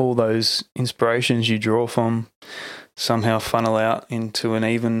guess all those inspirations you draw from somehow funnel out into an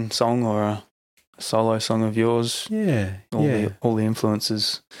even song or a solo song of yours. Yeah, all the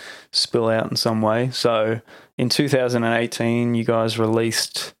influences spill out in some way. So in 2018, you guys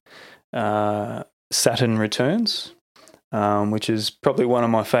released Saturn Returns, which is probably one of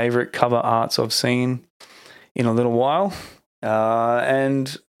my favourite cover arts I've seen in a little while.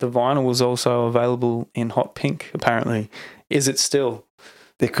 And the vinyl was also available in hot pink, apparently. Is it still?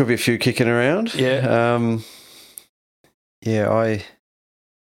 There could be a few kicking around. Yeah.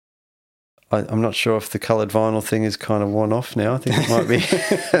 I'm not sure if the coloured vinyl thing is kind of worn off now. I think it might be.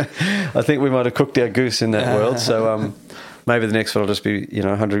 I think we might have cooked our goose in that world. So maybe the next one will just be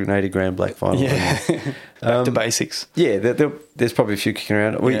 180 gram black vinyl. Yeah. Back to basics. Yeah, there's probably a few kicking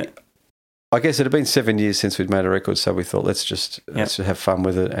around. I guess it had been 7 years since we'd made a record, so we thought let's just have fun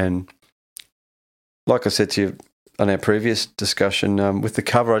with it. And like I said to you on our previous discussion, with the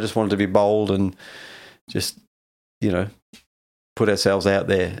cover, I just wanted to be bold and just put ourselves out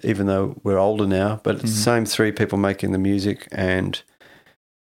there, even though we're older now. But it's the same 3 people making the music, and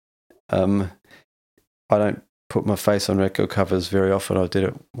I don't put my face on record covers very often. I did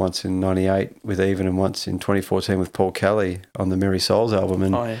it once in 98 with Even and once in 2014 with Paul Kelly on the Merry Souls album.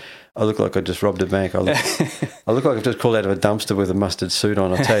 And I look like I just robbed a bank. I look like I've just crawled out of a dumpster with a mustard suit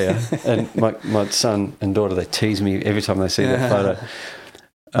on, I tell you. And my son and daughter, they tease me every time they see that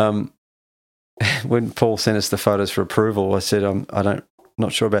photo. When Paul sent us the photos for approval, I said,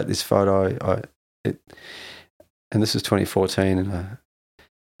 not sure about this photo. And this was 2014, and I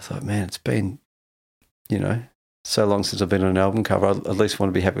thought, man, it's been, so long since I've been on an album cover. I at least want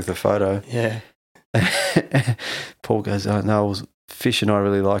to be happy with the photo. Yeah. Paul goes, no, Fish and I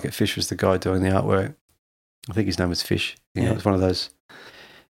really like it. Fish was the guy doing the artwork. I think his name was Fish. It was one of those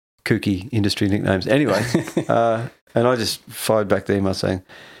kooky industry nicknames. Anyway, and I just fired back the email saying,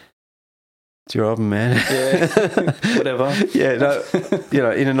 it's your album, man. Yeah, whatever. Yeah, no,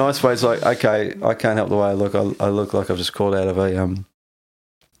 in a nice way, it's like, okay, I can't help the way I look. I look like I've just crawled out of a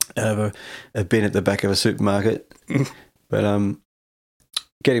bin at the back of a supermarket. But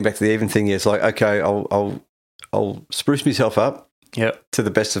getting back to the Even thing, it's like, okay, I'll spruce myself up to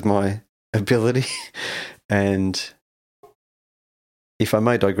the best of my ability. And if I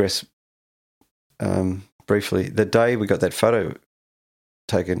may digress briefly, the day we got that photo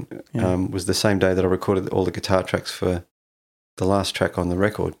taken was the same day that I recorded all the guitar tracks for the last track on the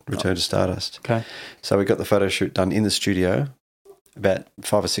record, Return to Stardust. Okay. So we got the photo shoot done in the studio about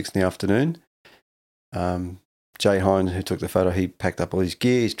 5 or 6 in the afternoon. Jay Hine, who took the photo, he packed up all his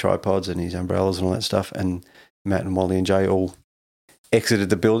gear, his tripods and his umbrellas and all that stuff, and Matt and Wally and Jay all exited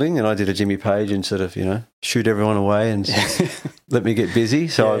the building, and I did a Jimmy Page and sort of, shoot everyone away and let me get busy.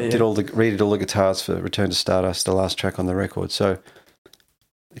 So I redid all the guitars for Return to Stardust, the last track on the record. So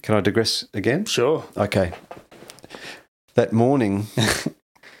can I digress again? Sure. Okay. That morning,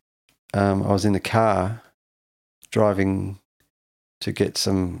 I was in the car driving to get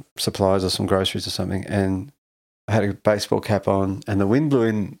some supplies or some groceries or something, and I had a baseball cap on, and the wind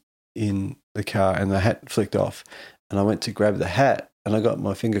blew in the car, and the hat flicked off, and I went to grab the hat, and I got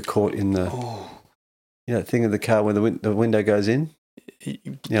my finger caught in the that thing of the car where the window goes in.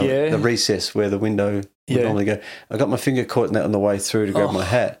 The recess where the window would normally go. I got my finger caught in that on the way through to grab my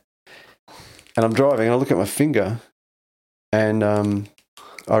hat. And I'm driving, and I look at my finger, and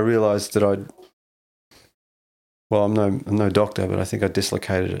I realised that I'm no doctor, but I think I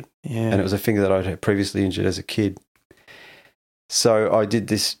dislocated it. Yeah. And it was a finger that I'd had previously injured as a kid. So I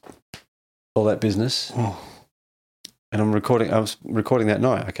did all that business. And I was recording that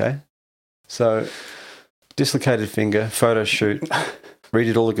night, okay? So dislocated finger, photo shoot,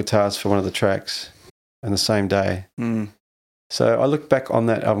 redid all the guitars for one of the tracks on the same day. So I look back on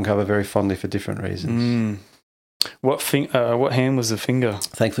that album cover very fondly for different reasons. What hand was the finger?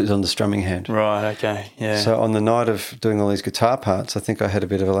 Thankfully, it was on the strumming hand. Right, okay, yeah. So on the night of doing all these guitar parts, I think I had a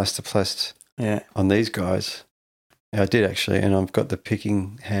bit of elastoplast on these guys. Yeah, I did actually, and I've got the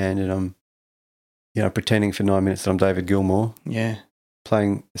picking hand, and I'm, pretending for 9 minutes that I'm David Gilmour. Yeah.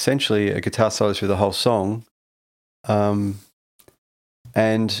 Playing essentially a guitar solo through the whole song.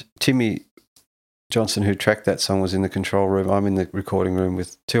 And Timmy Johnson, who tracked that song, was in the control room. I'm in the recording room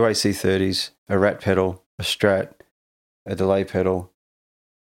with 2 AC30s, a Rat pedal, a Strat, a delay pedal,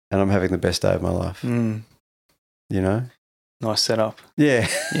 and I'm having the best day of my life. Nice setup. Yeah.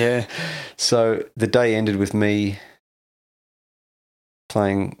 Yeah. So the day ended with me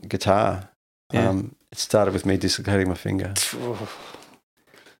playing guitar. It started with me dislocating my finger.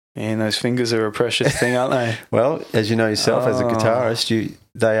 Man, those fingers are a precious thing, aren't they? Well, as you know yourself, as a guitarist,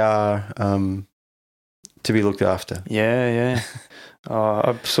 they are to be looked after. Yeah.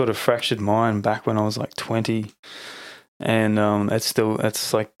 I sort of fractured mine back when I was like 20, and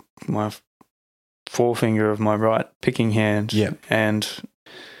that's like my forefinger of my right picking hand. Yeah. And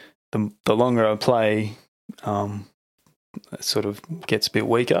the longer I play, it sort of gets a bit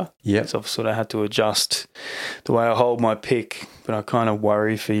weaker. Yeah. So I've sort of had to adjust the way I hold my pick, but I kind of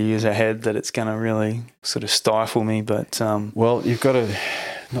worry for years ahead that it's going to really sort of stifle me. But well, you've got to.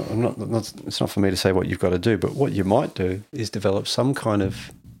 It's not for me to say what you've got to do, but what you might do is develop some kind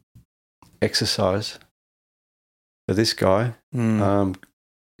of exercise for this guy. I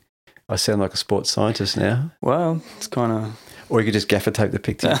sound like a sports scientist now. Well, it's kind of. Or you could just gaffer tape the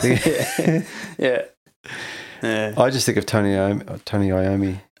pick to your thing. Yeah. I just think of Tony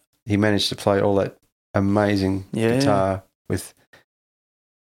Iommi. He managed to play all that amazing guitar with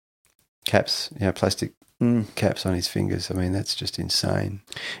caps, plastic caps on his fingers. I mean, that's just insane.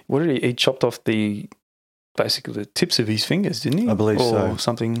 What did he chopped off basically the tips of his fingers, didn't he? I believe so. Or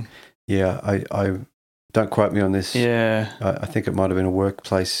something. Yeah, I don't quote me on this. Yeah. I think it might have been a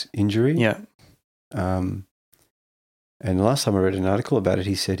workplace injury. Yeah. And the last time I read an article about it,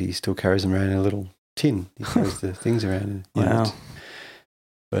 he said he still carries them around in a little tin. He carries the things around. Wow.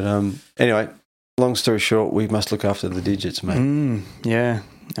 But anyway, long story short, we must look after the digits, mate. Yeah.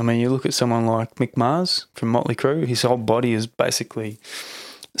 I mean, you look at someone like Mick Mars from Motley Crue, his whole body is basically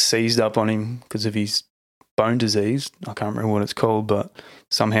seized up on him because of his bone disease. I can't remember what it's called, but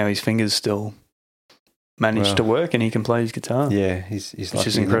somehow his fingers still manage to work and he can play his guitar. Yeah, he's which lucky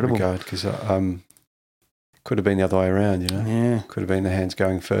is incredible. Because could have been the other way around, Yeah. Could have been the hands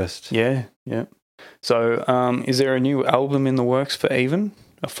going first. Yeah. So is there a new album in the works for Even?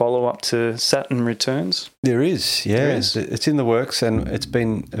 A follow-up to Saturn Returns? There is, yeah. There is. It's in the works, and it's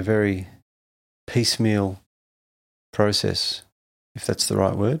been a very piecemeal process, if that's the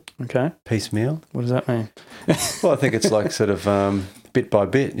right word. Okay. Piecemeal. What does that mean? Well, I think it's like sort of bit by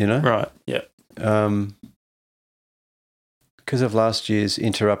bit, Right, yeah. Because of last year's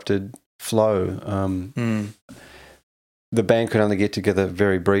interrupted flow, the band could only get together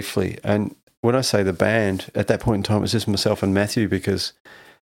very briefly. And when I say the band, at that point in time, it was just myself and Matthew, because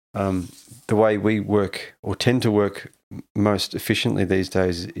the way we work or tend to work most efficiently these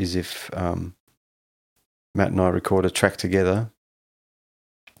days is if Matt and I record a track together,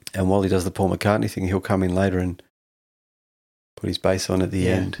 and while he does the Paul McCartney thing, he'll come in later and put his bass on at the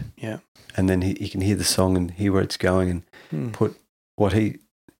end. Yeah. And then he can hear the song and hear where it's going and put what he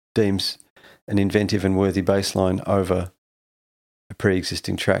deems an inventive and worthy bass line over a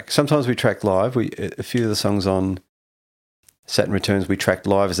pre-existing track. Sometimes we track live. A few of the songs on Saturn Returns we tracked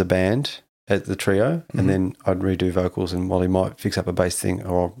live as a band at the trio, and then I'd redo vocals, and Wally might fix up a bass thing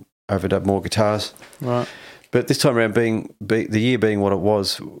or overdub more guitars. Right. But this time around, the year being what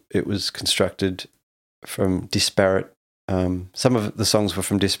it was constructed from disparate. Some of the songs were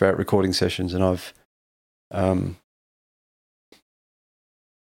from disparate recording sessions, and I've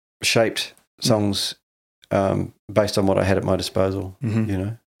shaped songs based on what I had at my disposal, you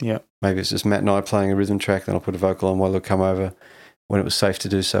know. Yeah. Maybe it's just Matt and I playing a rhythm track, then I'll put a vocal on while they'll come over when it was safe to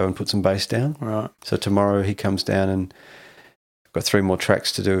do so and put some bass down. Right. So tomorrow he comes down and I've got 3 more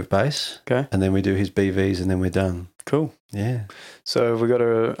tracks to do with bass. Okay. And then we do his BVs and then we're done. Cool. Yeah. So have we got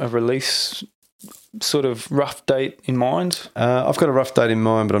a release sort of rough date in mind? I've got a rough date in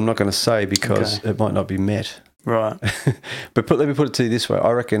mind, but I'm not going to say because it might not be met. Right. But let me put it to you this way.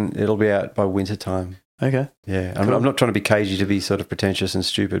 I reckon it'll be out by winter time. Okay. Yeah. I'm not trying to be cagey to be sort of pretentious and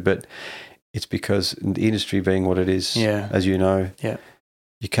stupid, but it's because the industry being what it is, as you know,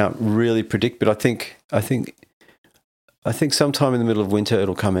 you can't really predict. But I think sometime in the middle of winter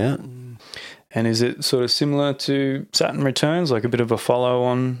it'll come out. And is it sort of similar to Saturn Returns, like a bit of a follow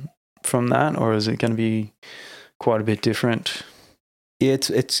on from that, or is it going to be quite a bit different? Yeah,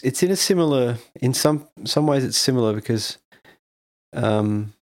 it's in a similar, in some ways it's similar because,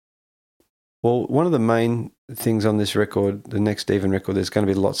 one of the main things on this record, the next Even record, there's going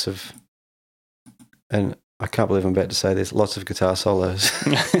to be lots of, and I can't believe I'm about to say this, lots of guitar solos.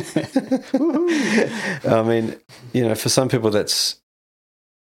 I mean, you know, for some people that's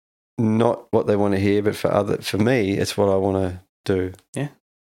not what they want to hear, but for me, it's what I want to do. Yeah.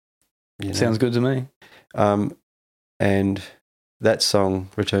 You know? Sounds good to me. And that song,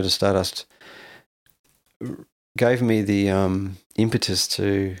 Return to Stardust, gave me the impetus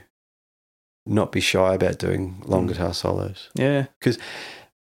to not be shy about doing long guitar solos. Yeah.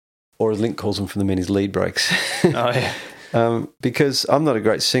 Or as Link calls them from the men, his lead breaks. Oh, yeah. Because I'm not a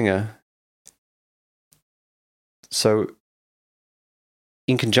great singer. So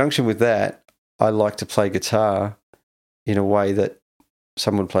in conjunction with that, I like to play guitar in a way that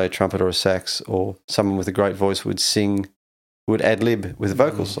someone would play a trumpet or a sax, or someone with a great voice would ad-lib with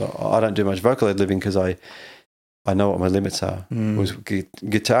vocals. I don't do much vocal ad-libbing because I know what my limits are. With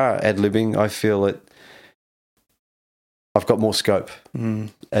guitar ad-libbing, I feel that I've got more scope.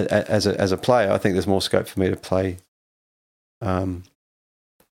 As a player, I think there's more scope for me to play, kind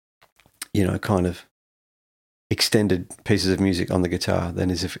of extended pieces of music on the guitar than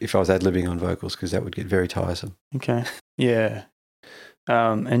as if I was ad-libbing on vocals, because that would get very tiresome. Okay. Yeah.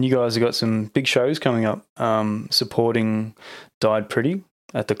 And you guys have got some big shows coming up, supporting Died Pretty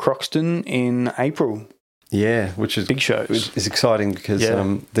at the Croxton in April. Yeah, which is big shows. It's exciting because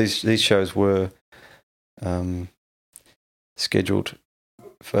these shows were scheduled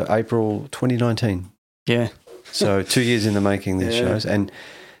for April 2019. Yeah. So 2 years in the making, these shows. And,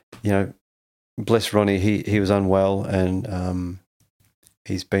 you know, bless Ronnie, he was unwell and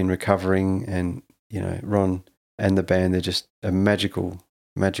he's been recovering, and, you know, Ron and the band, they're just a magical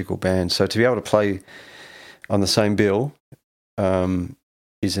band. So to be able to play on the same bill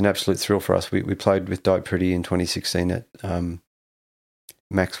is an absolute thrill for us. We played with Died Pretty in 2016 at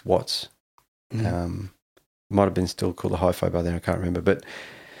Max Watts. Might have been still called the Hi-Fi by then, I can't remember. But,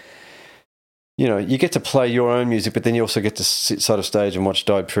 you know, you get to play your own music, but then you also get to sit side of stage and watch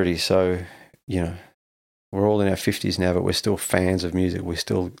Died Pretty. So, you know, we're all in our 50s now, but we're still fans of music. We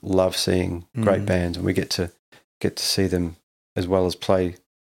still love seeing great bands, and we get to see them as well as play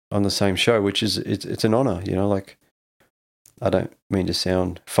on the same show, which is it's an honour, you know. Like, I don't mean to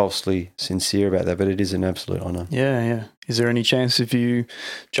sound falsely sincere about that, but it is an absolute honour. Yeah, yeah. Is there any chance of you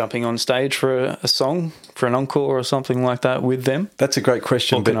jumping on stage for a song, for an encore or something like that with them? That's a great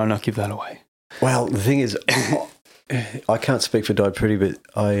question. Or can I not give that away? Well, the thing is, I can't speak for Died Pretty, but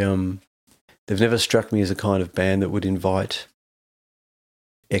they've never struck me as a kind of band that would invite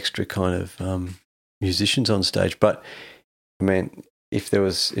extra kind of musicians on stage. But I mean, if there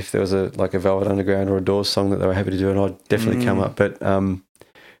was a Velvet Underground or a Doors song that they were happy to do, and I'd definitely come up. But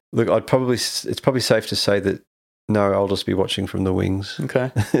look, it's probably safe to say that no, I'll just be watching from the wings. Okay,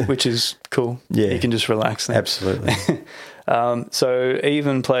 which is cool. Yeah, you can just relax then. Absolutely. So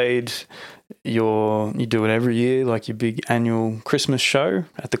Even played you do it every year, like your big annual Christmas show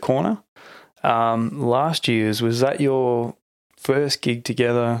at the Corner. Last year's, was that your first gig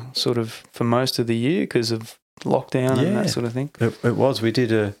together sort of for most of the year because of lockdown and that sort of thing? It was. We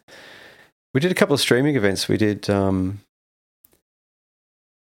did a couple of streaming events. We did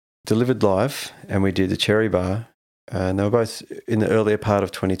Delivered Live, and we did the Cherry Bar, and they were both in the earlier part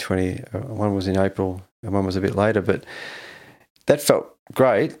of 2020. One was in April and one was a bit later, but that felt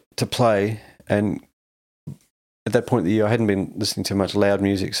great to play. And at that point in the year, I hadn't been listening to much loud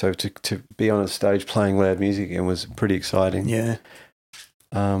music, so to be on a stage playing loud music again was pretty exciting. Yeah.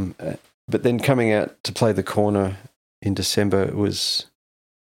 But then coming out to play the Corner in December was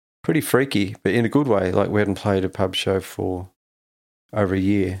pretty freaky, but in a good way. Like, we hadn't played a pub show for over a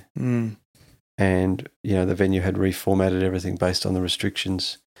year. And, you know, the venue had reformatted everything based on the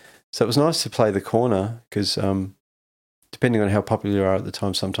restrictions So it was nice to play the corner because depending on how popular you are at the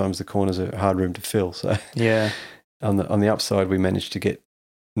time, sometimes the corner's a hard room to fill. So Yeah. on the upside, we managed to get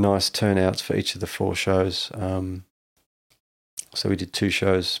nice turnouts for each of the 4 shows. So we did 2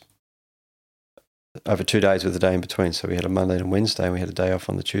 shows over 2 days with a day in between. So we had a Monday and Wednesday, and we had a day off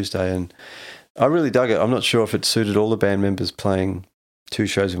on the Tuesday. And I really dug it. I'm not sure if it suited all the band members playing 2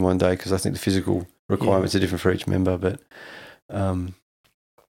 shows in one day because I think the physical requirements are different for each member. But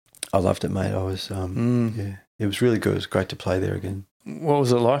I loved it, mate. I was, yeah, it was really good. It was great to play there again. What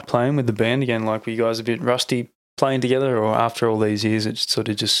was it like playing with the band again? Like, were you guys a bit rusty playing together, or after all these years, it sort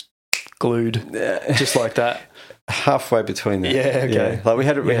of just glued just like that? Halfway between that. Yeah, okay. Yeah. Like we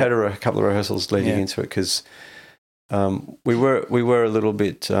had a couple of rehearsals leading into it because we were a little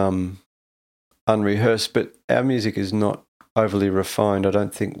bit unrehearsed, but our music is not overly refined. I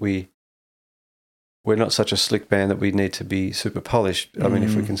don't think we're not such a slick band that we need to be super polished. I mean,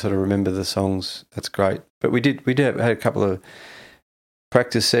 if we can sort of remember the songs, that's great. But we had a couple of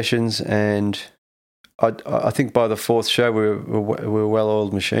practice sessions, and I think by the 4th show we were a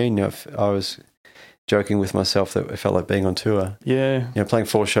well-oiled machine. You know, I was joking with myself that it felt like being on tour. Yeah. You know, playing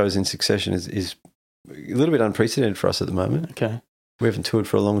 4 shows in succession is a little bit unprecedented for us at the moment. Okay. We haven't toured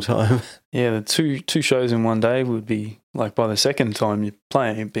for a long time. Yeah, the two shows in one day would be like by the second time you're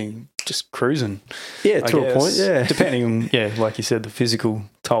playing, it'd be just cruising. Yeah, to a point, yeah. Depending on, like you said, the physical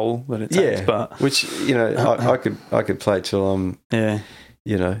toll that it takes. Yeah, but which, you know, I could play till I'm,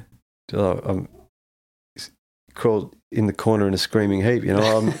 you know, till I'm crawled in the corner in a screaming heap. You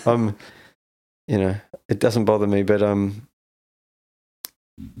know, I'm you know, it doesn't bother me, but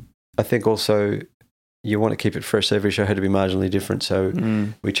I think also you want to keep it fresh. Every show had to be marginally different, so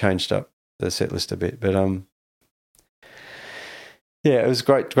we changed up the set list a bit. But yeah, it was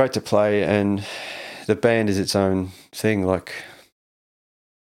great to play, and the band is its own thing. Like,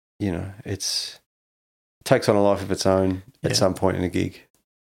 you know, it takes on a life of its own at some point in a gig.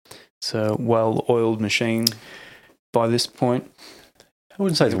 So well-oiled machine by this point. I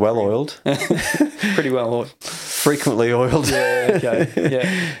wouldn't say it's well-oiled. Pretty well-oiled. Frequently oiled. Yeah,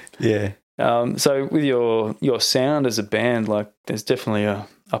 okay. Yeah. So with your sound as a band, like there's definitely a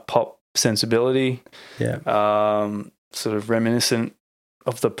pop sensibility. Yeah. Sort of reminiscent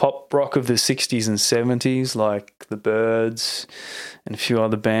of the pop rock of the 60s and 70s, like the Byrds and a few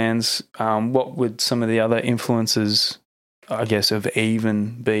other bands. What would some of the other influences, I guess, of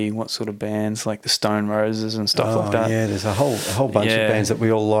Even be? What sort of bands, like the Stone Roses and stuff like that? Yeah, there's a whole bunch of bands that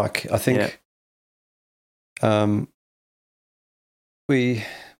we all like. I think when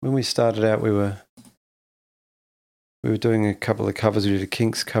we started out, we were doing a couple of covers. We did a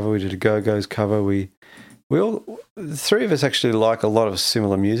Kinks cover, we did a Go-Go's cover. The 3 of us actually like a lot of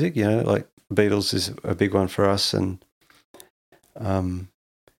similar music, you know, like Beatles is a big one for us, and the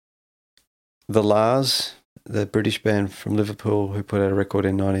Lars, the British band from Liverpool who put out a record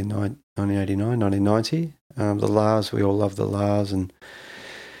in 1989, 1990. The Lars, we all love the Lars, and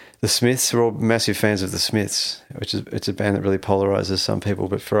the Smiths, we're all massive fans of the Smiths, it's a band that really polarizes some people,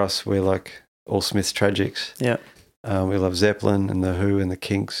 but for us, we're like all Smiths tragics. Yeah. We love Zeppelin and the Who and the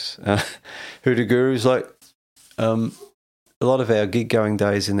Kinks. Hoodoo Gurus, like a lot of our gig going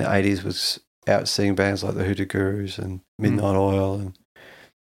days in the 80s was out seeing bands like the Hoodoo Gurus and Midnight Oil, and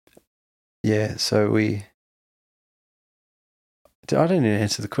so I didn't even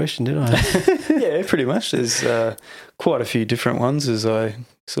answer the question, did I? Yeah, pretty much. There's quite a few different ones, as I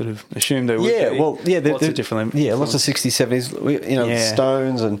sort of assumed there would be. Lots of different. Lots of 60s, 70s.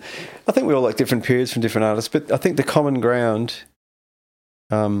 Stones, and I think we all like different periods from different artists. But I think the common ground,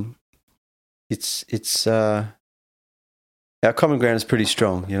 it's our common ground is pretty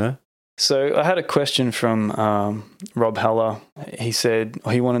strong, you know. So I had a question from Rob Heller. He said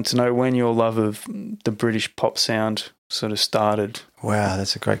he wanted to know when your love of the British pop sound sort of started. Wow,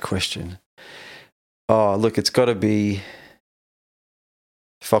 that's a great question. Oh, look, it's got to be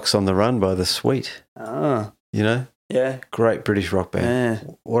Fox on the Run by The Sweet. Ah. You know? Yeah. Great British rock band.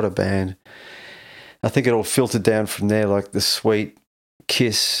 Yeah. What a band. I think it all filtered down from there, like The Sweet,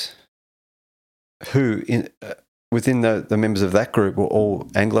 Kiss, Who, within the members of that group were all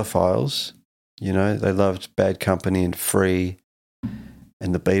Anglophiles. You know, they loved Bad Company and Free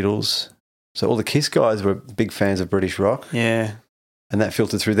and the Beatles. So all the Kiss guys were big fans of British rock. Yeah. And that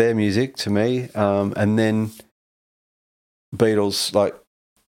filtered through their music to me. And then Beatles, like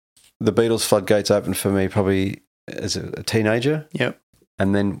the Beatles floodgates opened for me probably as a teenager. Yep.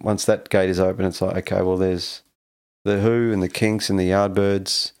 And then once that gate is open, it's like, okay, well, there's the Who and the Kinks and the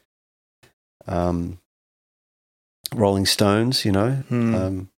Yardbirds, Rolling Stones, you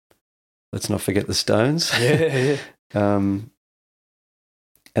know. Let's not forget the Stones. Yeah.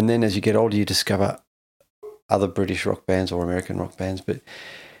 and then as you get older, you discover other British rock bands or American rock bands. But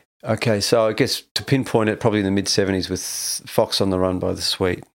okay, so I guess to pinpoint it, probably in the mid-70s with Fox on the Run by The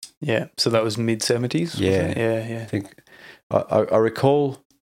Sweet. Yeah, so that was mid-70s? Yeah. Yeah. I think I recall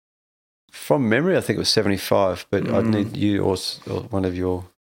from memory, I think it was 75, but I'd need you or one of your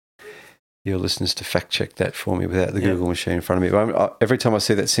listeners to fact check that for me without the Google machine in front of me. Every time I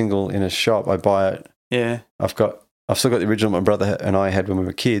see that single in a shop, I buy it. Yeah. I've still got the original my brother and I had when we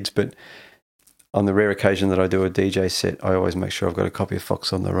were kids, but on the rare occasion that I do a DJ set, I always make sure I've got a copy of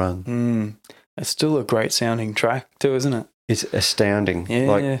Fox on the Run. It's still a great sounding track too, isn't it? It's astounding.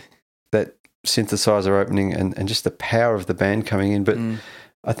 Yeah. Like that synthesizer opening and just the power of the band coming in. But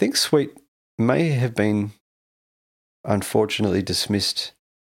I think Sweet may have been unfortunately dismissed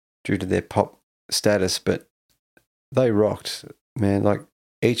due to their pop status, but they rocked, man. Like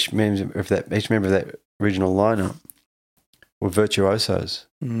each member of that original lineup were virtuosos.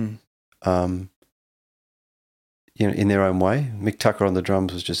 You know, in their own way. Mick Tucker on the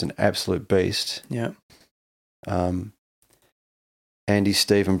drums was just an absolute beast. Yeah. Andy,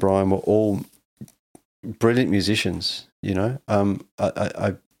 Steve, and Brian were all brilliant musicians. You know,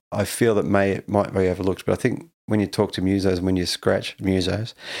 I feel that might be overlooked, but I think when you talk to musos and when you scratch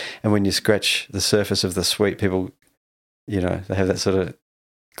the surface of The Sweet, people, you know, they have that sort of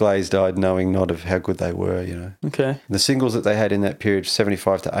glazed-eyed knowing nod of how good they were. You know. Okay. The singles that they had in that period,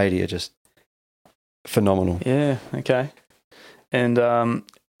 75 to 80, are just phenomenal. Yeah, okay. And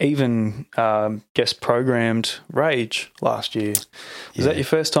even guest programmed Rage last year. Was that your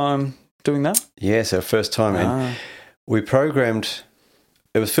first time doing that? Yes, our first time. And we programmed,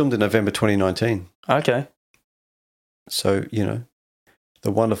 it was filmed in November 2019. Okay. So, you know,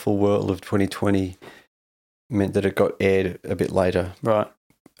 the wonderful world of 2020 meant that it got aired a bit later. Right.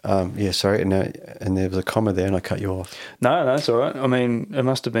 Yeah, sorry. And there was a comma there and I cut you off. No, that's all right. I mean, it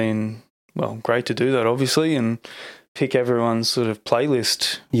must have been... Well, great to do that, obviously, and pick everyone's sort of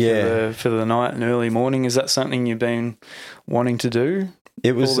playlist for the night and early morning. Is that something you've been wanting to do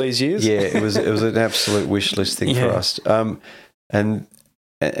all these years? Yeah, it was an absolute wish list thing for us. And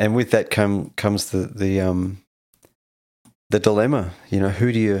with that comes the dilemma. You know,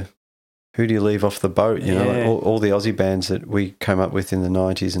 who do you leave off the boat? You know, like all the Aussie bands that we came up with in the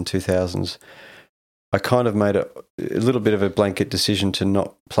 90s and 2000s. I kind of made a little bit of a blanket decision to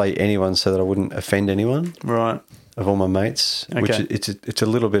not play anyone so that I wouldn't offend anyone. Right. Of all my mates, which it's a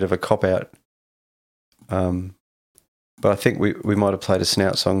little bit of a cop out. But I think we might have played a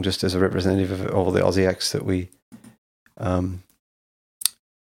Snout song just as a representative of all the Aussie acts that we, not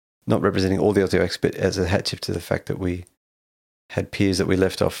representing all the Aussie acts, but as a hat tip to the fact that we had peers that we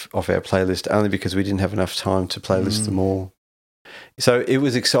left off our playlist only because we didn't have enough time to playlist them all. So it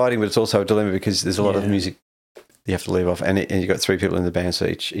was exciting, but it's also a dilemma because there's a lot of music you have to leave off, and you've got three people in the band, so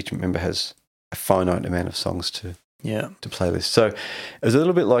each member has a finite amount of songs to playlist. So it was a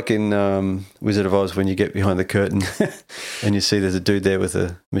little bit like in Wizard of Oz when you get behind the curtain and you see there's a dude there with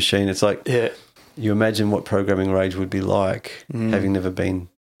a machine. It's like you imagine what programming Rage would be like, having never been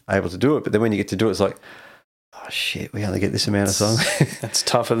able to do it, but then when you get to do it, it's like, oh shit, we only get this amount of songs. That's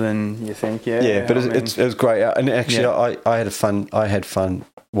tougher than you think. Yeah, but it was great. And actually, I had fun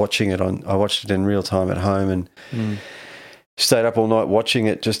watching it I watched it in real time at home and stayed up all night watching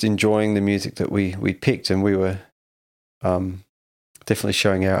it, just enjoying the music that we picked, and we were definitely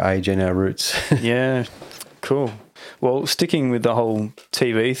showing our age and our roots. Yeah, cool. Well, sticking with the whole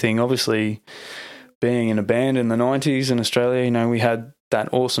TV thing, obviously being in a band in the 90s in Australia, you know, we had that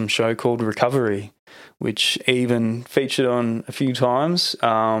awesome show called Recovery, which even featured on a few times.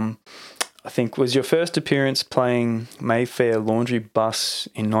 I think was your first appearance playing Mayfair Laundry Bus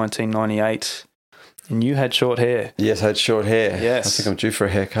in 1998, and you had short hair. Yes, I had short hair. Yes. I think I'm due for a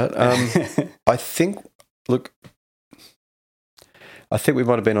haircut. I think we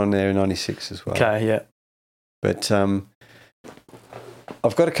might have been on there in 96 as well. Okay, yeah. But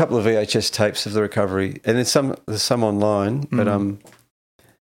I've got a couple of VHS tapes of the Recovery, and there's some online, but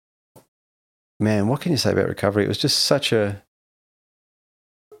man, what can you say about Recovery? It was just such a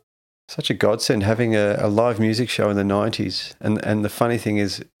godsend having a live music show in the 90s. And the funny thing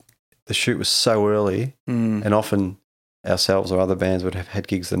is the shoot was so early and often ourselves or other bands would have had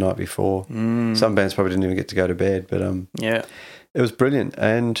gigs the night before. Some bands probably didn't even get to go to bed, but it was brilliant.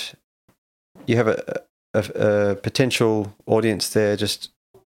 And you have a potential audience there, just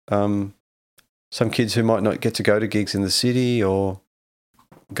some kids who might not get to go to gigs in the city or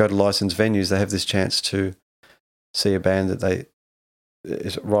go to licensed venues. They have this chance to see a band that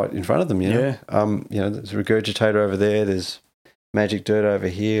is right in front of them, you know. You know, there's Regurgitator over there, there's Magic Dirt over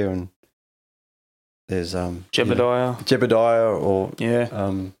here, and there's Jebediah, or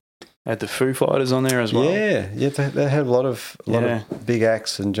had the Foo Fighters on there as well. Yeah, they had a lot of big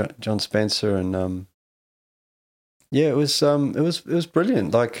acts, and John Spencer, and it was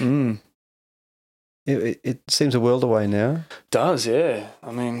brilliant. Like it seems a world away now. It does, yeah.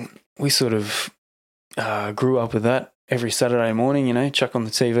 I mean, we sort of grew up with that every Saturday morning. You know, chuck on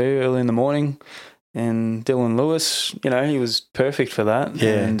the TV early in the morning, and Dylan Lewis, you know, he was perfect for that.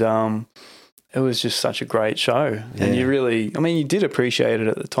 Yeah, and it was just such a great show. Yeah. And you did appreciate it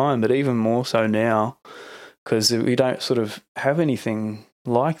at the time, but even more so now, because we don't sort of have anything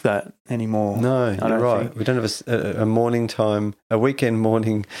like that anymore. No, you're right. We don't have a weekend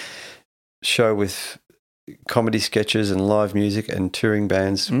morning show with comedy sketches and live music and touring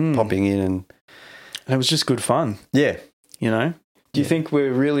bands popping in. And it was just good fun. Yeah. You know? Do you think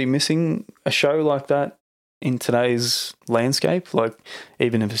we're really missing a show like that in today's landscape? Like,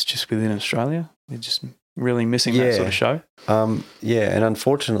 even if it's just within Australia, we're just really missing that sort of show. And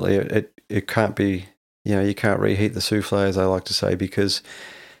unfortunately, it can't be. You know, you can't reheat the souffle, as I like to say, because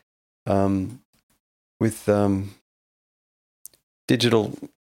with digital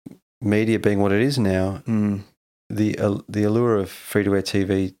media being what it is now, the allure of free to air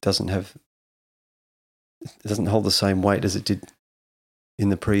TV doesn't hold the same weight as it did in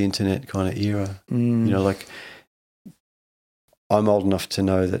the pre-internet kind of era. You know, like, I'm old enough to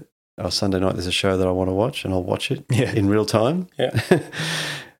know that Sunday night there's a show that I want to watch, and I'll watch it in real time. Yeah.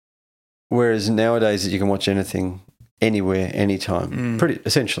 Whereas nowadays you can watch anything, anywhere, anytime, pretty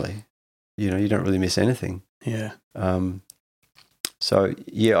essentially. You know, you don't really miss anything. Yeah. So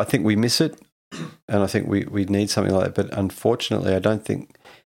I think we miss it, and I think we need something like that. But unfortunately, I don't think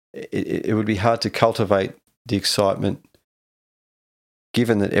it would be hard to cultivate the excitement,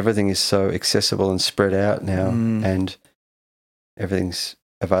 given that everything is so accessible and spread out now, and everything's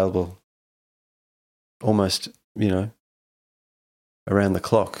available almost, you know, around the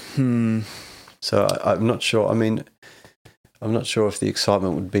clock. So I'm not sure. I mean, I'm not sure if the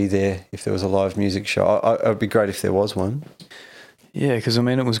excitement would be there if there was a live music show. It would be great if there was one. Yeah, because I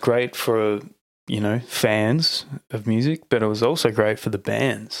mean, it was great for, you know, fans of music, but it was also great for the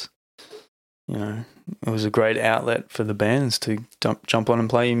bands. You know, it was a great outlet for the bands to jump on and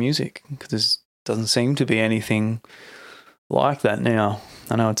play your music, because there doesn't seem to be anything like that now.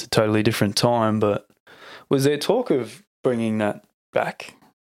 I know it's a totally different time, but was there talk of bringing that back?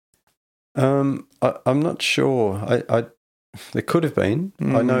 I'm not sure. There could have been.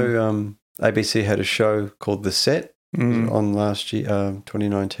 I know ABC had a show called The Set on last year,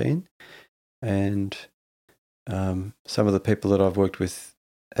 2019, and some of the people that I've worked with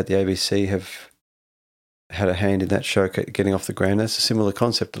at the ABC have had a hand in that show getting off the ground. That's a similar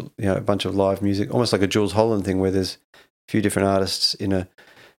concept, you know, a bunch of live music, almost like a Jules Holland thing, where there's a few different artists in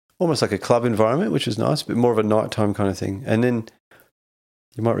almost like a club environment, which was nice, but more of a nighttime kind of thing. And then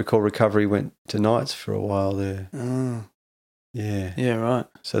you might recall Recovery went to nights for a while there. Yeah. Yeah, right.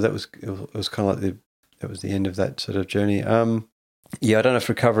 So it was kind of like that was the end of that sort of journey. I don't know if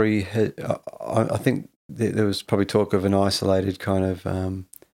Recovery had, I think there was probably talk of an isolated kind of,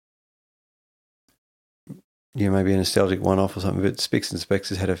 maybe a nostalgic one-off or something, but Spicks and Specs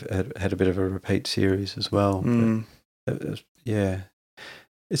has had a bit of a repeat series as well. It's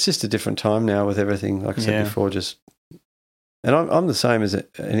just a different time now with everything, like I said before, and I'm the same as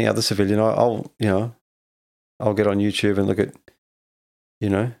any other civilian. I'll get on YouTube and look at, you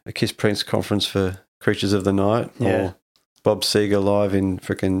know, a Kiss Prince conference for Creatures of the Night, or Bob Seger live in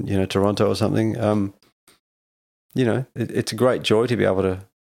frickin', you know, Toronto or something. You know, it's a great joy to be able to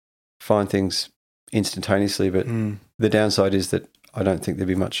find things instantaneously, but the downside is that I don't think there'd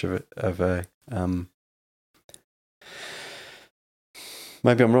be much of a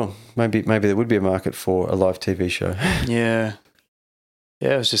maybe I'm wrong. Maybe there would be a market for a live TV show. Yeah,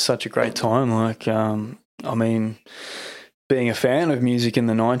 it was just such a great time. Like, I mean, being a fan of music in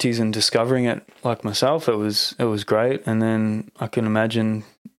the 90s and discovering it like myself, it was great. And then I can imagine,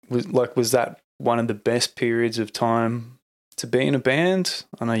 was that one of the best periods of time to be in a band?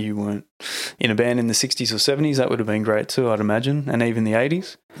 I know you weren't in a band in the 60s or 70s. That would have been great too, I'd imagine, and even the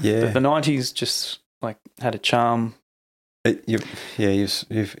 80s. Yeah. But the 90s just like had a charm. You've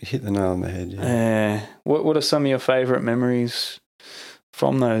hit the nail on the head. Yeah. What are some of your favourite memories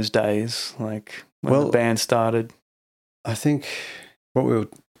from those days, like when the band started? I think what we were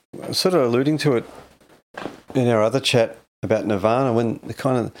sort of alluding to it in our other chat about Nirvana, when the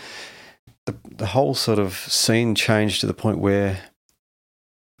kind of the whole sort of scene changed to the point where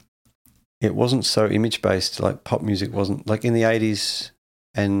it wasn't so image-based, like pop music wasn't. Like in the 80s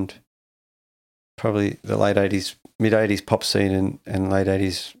and probably the late 80s, mid-80s pop scene and late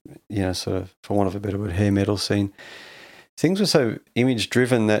 80s, sort of, for want of a better word, hair metal scene, things were so image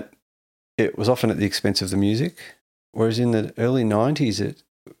driven that it was often at the expense of the music. Whereas in the early 90s, it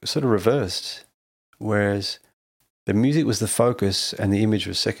sort of reversed. Whereas the music was the focus and the image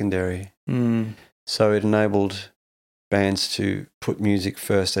was secondary. Mm. So it enabled bands to put music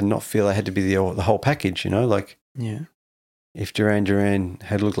first and not feel they had to be the whole package, like if Duran Duran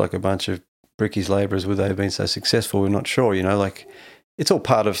had looked like a bunch of brickies labourers, would they have been so successful? We're not sure, like it's all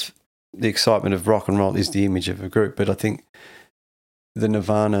part of the excitement of rock and roll is the image of a group. But I think the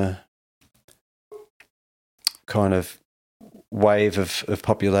Nirvana kind of wave of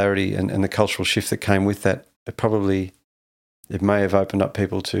popularity and the cultural shift that came with that, it may have opened up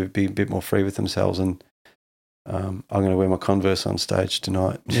people to be a bit more free with themselves. And I'm going to wear my Converse on stage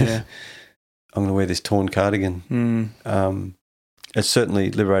tonight. Yeah. I'm going to wear this torn cardigan. It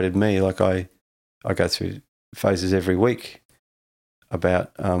certainly liberated me. Like I go through phases every week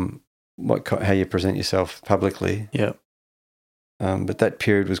about how you present yourself publicly. Yeah. But that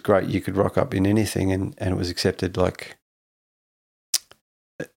period was great. You could rock up in anything and it was accepted, like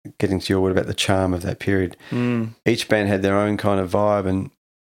getting to your word about the charm of that period. Each band had their own kind of vibe, and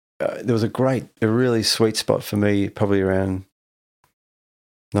there was a really sweet spot for me probably around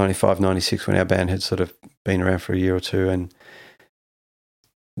 95, 96 when our band had sort of been around for a year or two, and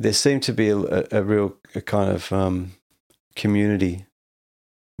there seemed to be a real kind of community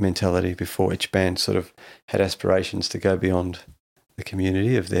mentality before each band sort of had aspirations to go beyond the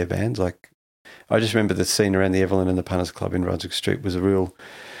community of their bands. Like I just remember the scene around the Evelyn and the Punters Club in Brunswick Street was a real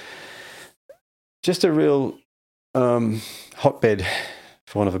hotbed,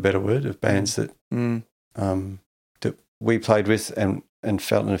 for want of a better word, of bands that that we played with and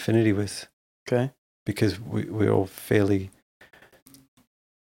felt an affinity with. Okay. Because we're all fairly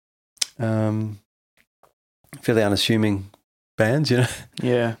unassuming bands,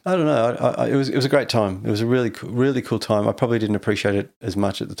 Yeah. I don't know. It was a great time. It was a really cool time. I probably didn't appreciate it as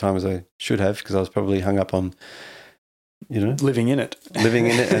much at the time as I should have, because I was probably hung up on, living in it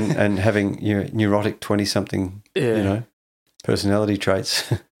and having neurotic 20-something, personality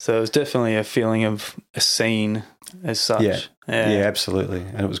traits. So it was definitely a feeling of a scene as such. Yeah, absolutely,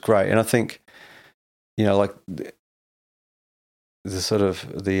 and it was great. And I think, like the sort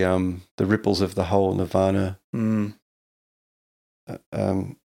of the ripples of the whole Nirvana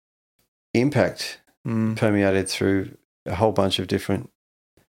impact permeated through a whole bunch of different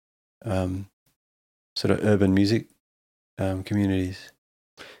sort of urban music communities.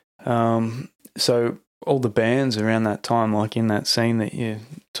 So all the bands around that time, like in that scene that you're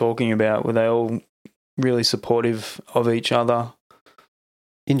talking about, were they all really supportive of each other?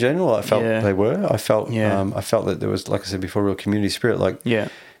 In general, I felt they were. I felt that there was, like I said before, real community spirit. Like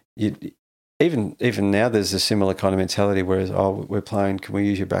even now, there's a similar kind of mentality. Whereas, we're playing. Can we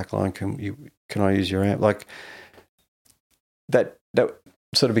use your backline? Can I use your amp? Like that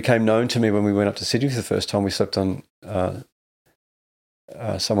sort of became known to me when we went up to Sydney for the first time. We slept on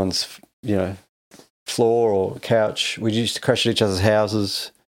someone's floor or couch. We used to crash at each other's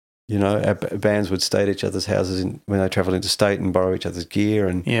houses. Our bands would stay at each other's houses when they travelled interstate and borrow each other's gear,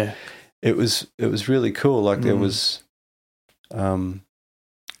 and it was really cool. Like there was,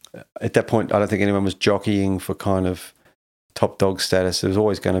 at that point, I don't think anyone was jockeying for kind of top dog status. There was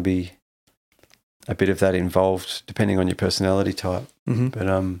always going to be a bit of that involved, depending on your personality type.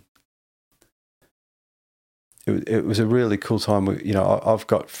 But it was a really cool time. I've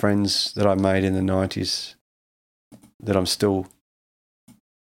got friends that I made in the 90s that I'm still,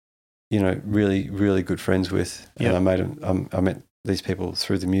 really, really good friends with. And I met these people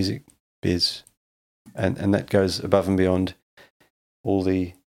through the music biz, and that goes above and beyond all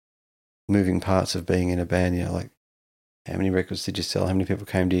the moving parts of being in a band. Like how many records did you sell? How many people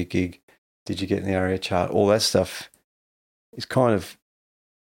came to your gig? Did you get in the ARIA chart? All that stuff is kind of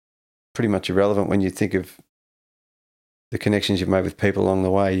pretty much irrelevant when you think of the connections you've made with people along the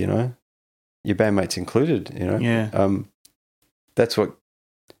way, your bandmates included, that's what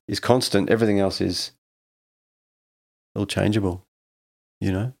is constant. Everything else is all changeable,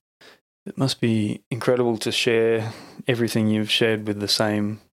 It must be incredible to share everything you've shared with the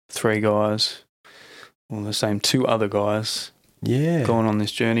same 3 guys or the same 2 other guys. Yeah. Going on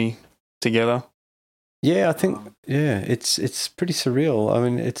this journey together. Yeah, I think, it's pretty surreal. I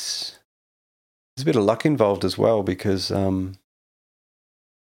mean, there's a bit of luck involved as well because,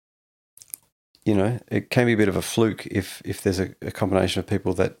 it can be a bit of a fluke if there's a combination of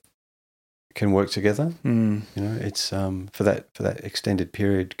people that can work together. It's for that extended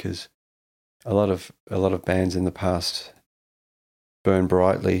period, because a lot of bands in the past burn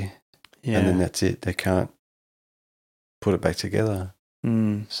brightly and then that's it. They can't put it back together.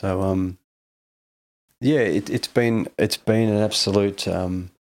 So yeah, it's been an absolute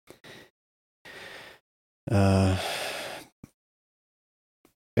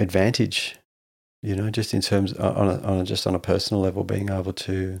advantage, you know, just in terms on a personal level, being able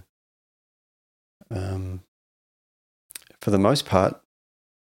to, for the most part,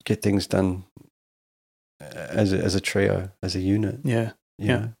 get things done as a trio, as a unit. Yeah. You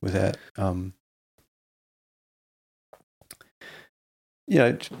know, without you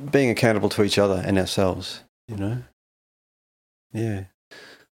know, being accountable to each other and ourselves, you know. Yeah.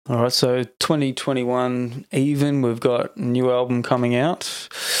 All right, so 2021 even, we've got a new album coming out.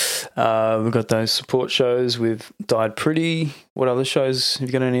 We've got those support shows with Died Pretty. What other shows? Have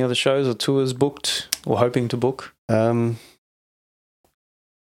you got any other shows or tours booked or hoping to book? Well,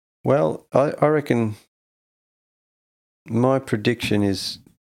 I reckon my prediction is,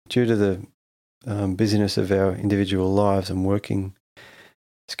 due to the busyness of our individual lives and working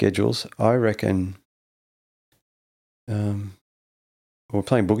schedules, I reckon we're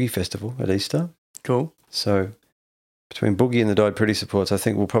playing Boogie Festival at Easter. Cool. So between Boogie and the Died Pretty supports, I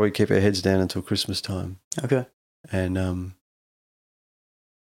think we'll probably keep our heads down until Christmas time. Okay. And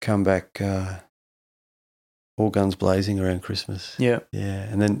come back all guns blazing around Christmas. Yeah. Yeah.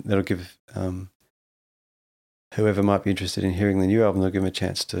 And then that'll give whoever might be interested in hearing the new album, they'll give them a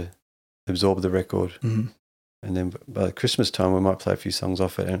chance to absorb the record. Mm-hmm. And then by Christmas time, we might play a few songs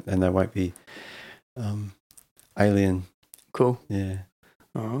off it, and they won't be alien. Cool. Yeah.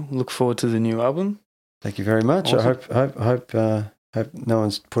 All right. Look forward to the new album. Thank you very much. Awesome. I hope no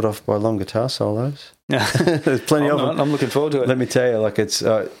one's put off by long guitar solos. There's plenty of them. I'm looking forward to it. Let me tell you, like, it's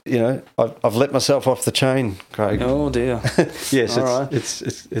you know, I've let myself off the chain, Craig. Oh dear. Yes. All right.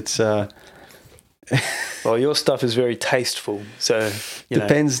 It's Well, your stuff is very tasteful, so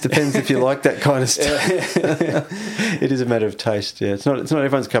depends if you like that kind of stuff. It is a matter of taste. Yeah, it's not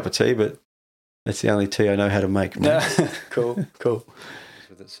everyone's cup of tea, but that's the only tea I know how to make. Cool.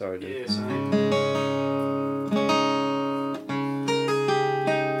 Sorry, dude. Yeah, same.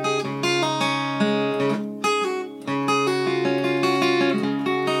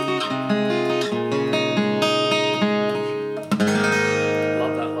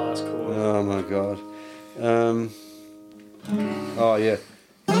 God. Oh yeah.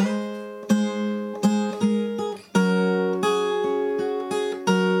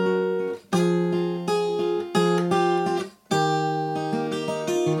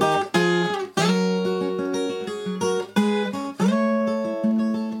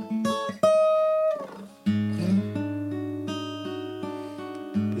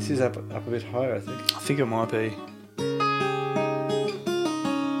 This is up a bit higher, I think. I think it might be.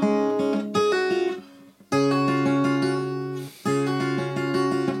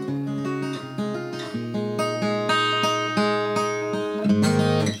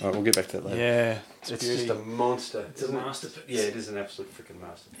 We'll get back to that later. Yeah, it's just a monster. It's a masterpiece. Yeah, it is an absolute freaking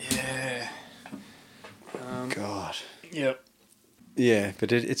masterpiece. Yeah. God. Yep. Yeah,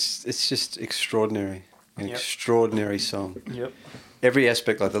 but it's just extraordinary. An extraordinary song. Yep. Every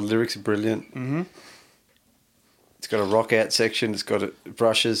aspect, like the lyrics are brilliant. Mm-hmm. It's got a rock out section. It's got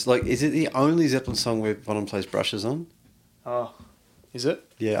brushes. Like, is it the only Zeppelin song where Bonham plays brushes on? Oh, is it?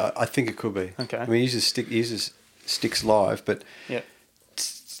 Yeah, I think it could be. Okay. I mean, he uses sticks live, but yeah,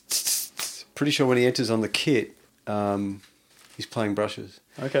 pretty sure when he enters on the kit, he's playing brushes.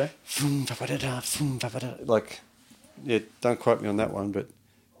 Okay. Like, yeah, don't quote me on that one, but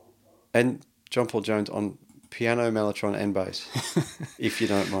and John Paul Jones on piano, mellotron, and bass, if you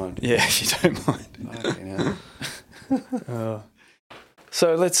don't mind. Yeah, if you don't mind.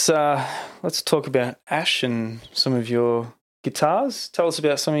 So let's talk about Ash and some of your guitars. Tell us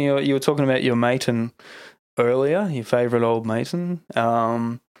about some of you were talking about your Maton earlier, your favourite old Maton.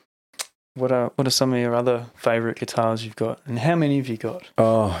 What are some of your other favourite guitars you've got, and how many have you got?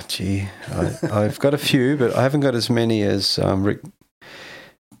 Oh, gee, I've got a few, but I haven't got as many as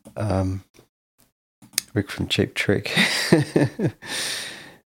Rick from Cheap Trick.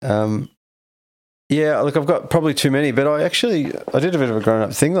 Yeah, look, I've got probably too many, but I did a bit of a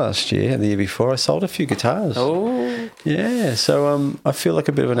grown-up thing last year and the year before. I sold a few guitars. Oh. Yeah, so I feel like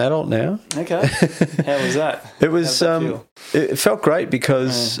a bit of an adult now. Okay. How was that? It was it felt great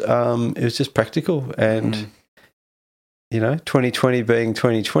because it was just practical, and 2020 being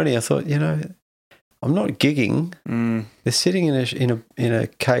 2020, I thought, I'm not gigging. They're sitting in a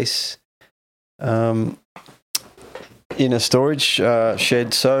case in a storage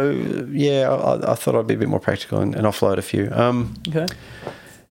shed, so yeah, I thought I'd be a bit more practical and offload a few. Okay.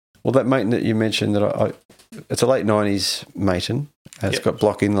 Well, that Maton that you mentioned, it's a late 90s Maton. It's got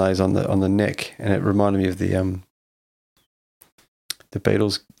block inlays on the neck, and it reminded me of the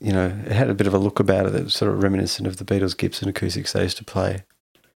Beatles, you know, it had a bit of a look about it that was sort of reminiscent of the Beatles Gibson acoustics they used to play.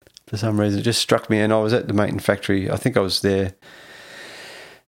 For some reason, it just struck me, and I was at the Maton factory. I think I was there.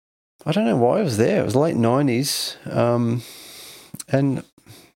 I don't know why I was there. It was late 90s, and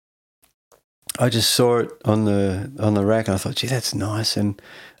I just saw it on the rack, and I thought, gee, that's nice. And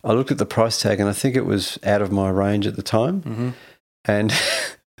I looked at the price tag, and I think it was out of my range at the time. Mm-hmm. And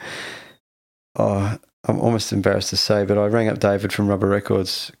I'm almost embarrassed to say, but I rang up David from Rubber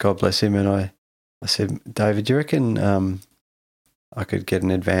Records, God bless him, and I said, David, do you reckon I could get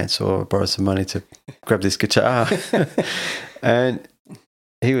an advance or borrow some money to grab this guitar? And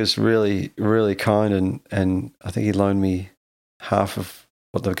he was really, really kind, and I think he loaned me half of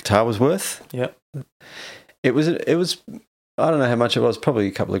what the guitar was worth. Yep. It was I don't know how much it was, probably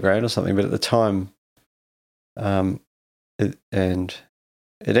a couple of grand or something, but at the time, and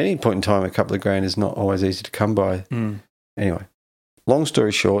at any point in time, a couple of grand is not always easy to come by. Mm. Anyway, long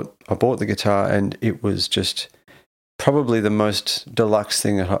story short, I bought the guitar, and it was just probably the most deluxe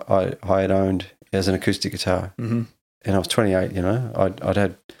thing that I had owned as an acoustic guitar. Mm-hmm. And I was 28, you know. I'd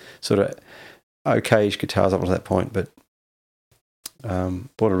had sort of okay-ish guitars up to that point, but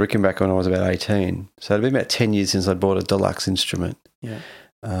bought a Rickenbacker when I was about 18. So it'd been about 10 years since I'd bought a deluxe instrument. Yeah.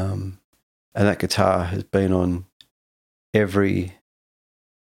 And that guitar has been on every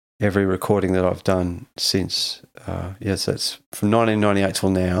recording that I've done since. Yes, that's from 1998 till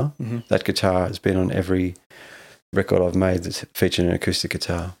now. Mm-hmm. That guitar has been on every record I've made that's featured an acoustic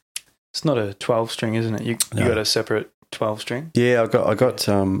guitar. It's not a 12-string, isn't it? You got a separate 12-string? Yeah, I got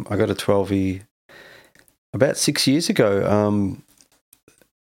a 12E about 6 years ago.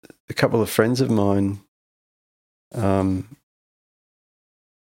 A couple of friends of mine, Julian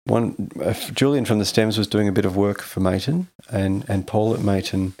from the Stems was doing a bit of work for Maton, and Paul at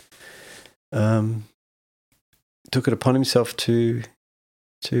Maton took it upon himself to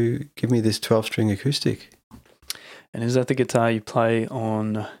give me this 12-string acoustic. And is that the guitar you play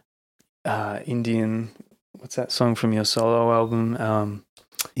on Indian? What's that song from your solo album?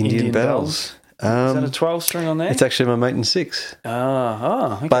 Indian Bells. Is that a 12-string on there? It's actually my Maton 6.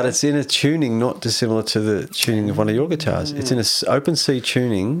 Okay. But it's in a tuning not dissimilar to the tuning of one of your guitars. It's in an open C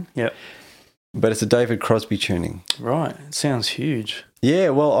tuning. Yep. But it's a David Crosby tuning. Right. It sounds huge. Yeah,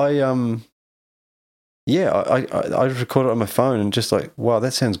 well, I recorded it on my phone and just like, wow,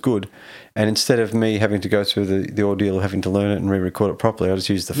 that sounds good. And instead of me having to go through the ordeal of having to learn it and re-record it properly, I just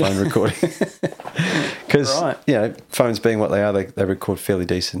used the phone recording. Because, right. you know, phones being what they are, they record fairly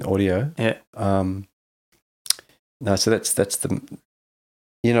decent audio. Yeah. No, so that's the...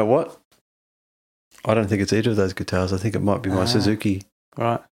 You know what? I don't think it's either of those guitars. I think it might be my Suzuki.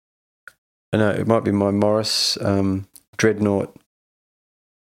 Right. No, it might be my Morris Dreadnought.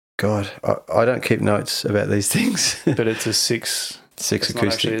 God, I don't keep notes about these things. But it's a 6. It's acoustic.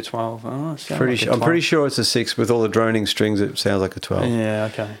 Not actually a 12. Oh, I'm pretty sure it's a 6 with all the droning strings. It sounds like a 12. Yeah.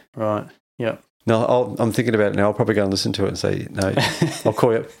 Okay. Right. Yep. No, I'm thinking about it now. I'll probably go and listen to it and say, no, I'll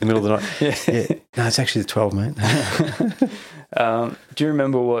call you up in the middle of the night. Yeah. No, it's actually the 12, mate. Do you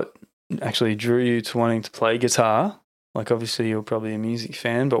remember what actually drew you to wanting to play guitar? Like, obviously, you're probably a music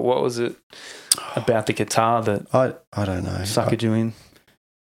fan, but what was it about the guitar that I don't know. suckered you in?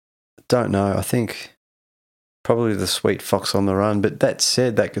 Don't know. I think probably the Sweet Fox on the Run. But that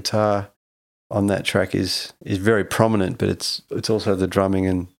said, that guitar on that track is very prominent, but it's also the drumming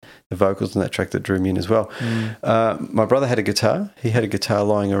and the vocals on that track that drew me in as well. My brother had a guitar. He had a guitar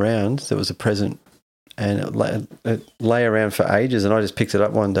lying around that was a present, and it lay around for ages, and I just picked it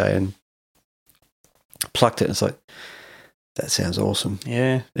up one day and plucked it, and it's like, that sounds awesome.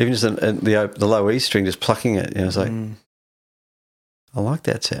 Yeah. Even just the low E string, just plucking it, you know, it's like, I like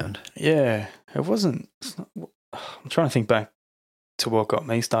that sound. Yeah. I'm trying to think back to what got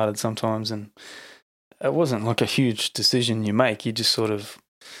me started sometimes, and it wasn't like a huge decision you make. You just sort of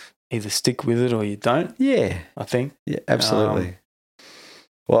either stick with it or you don't. Yeah. I think. Yeah, absolutely.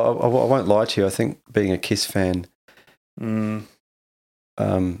 Well, I won't lie to you. I think being a Kiss fan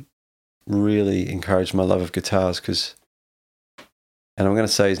really encouraged my love of guitars because, and I'm going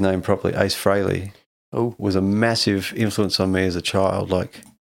to say his name properly, Ace Frehley was a massive influence on me as a child. Like,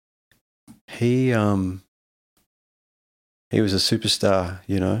 he was a superstar,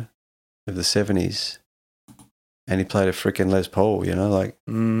 you know, of the 70s, and he played a freaking Les Paul, you know, like,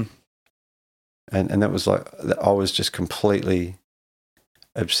 and that was like, I was just completely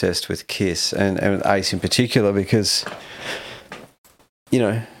obsessed with Kiss and with Ace in particular because, you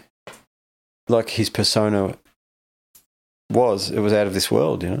know, like his persona it was out of this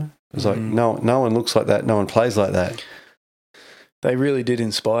world, you know. It was like, no one looks like that, no one plays like that. They really did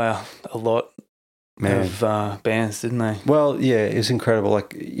inspire a lot of bands, didn't they? Well, yeah, it was incredible.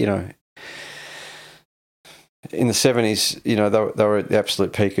 Like, you know, in the 70s, you know, they were at the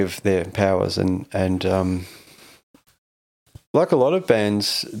absolute peak of their powers, and like a lot of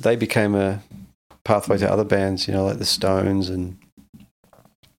bands, they became a pathway to other bands, you know, like the Stones, and,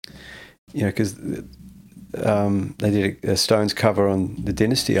 you know, because they did a Stones cover on the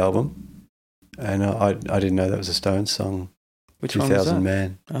Dynasty album, and I didn't know that was a Stones song. Which 2000 one was that?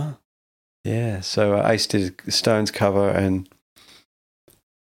 Man. Oh. Yeah, so Ace did a Stones cover, and,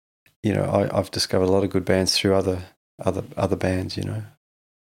 you know, I've discovered a lot of good bands through other bands, you know.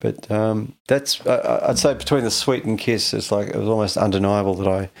 But that's, I'd say between the Sweet and Kiss, it was almost undeniable that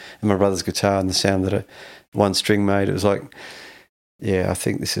and my brother's guitar and the sound that one string made. It was like, yeah, I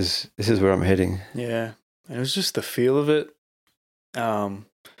think this is where I'm heading. Yeah, and it was just the feel of it. And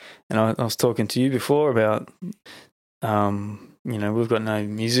I was talking to you before about, you know, we've got no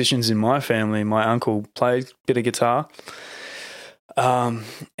musicians in my family. My uncle played a bit of guitar,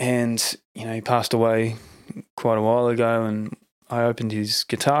 and, you know, he passed away quite a while ago, and I opened his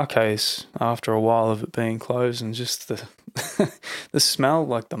guitar case after a while of it being closed, and just the the smell,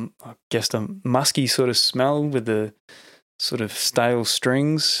 like the musky sort of smell with the sort of stale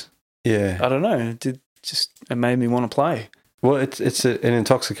strings. Yeah, I don't know. It made me want to play. Well, it's an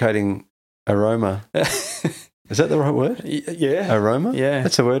intoxicating aroma. Is that the right word? Yeah, aroma. Yeah,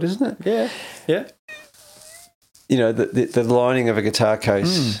 that's a word, isn't it? Yeah, yeah. You know, the lining of a guitar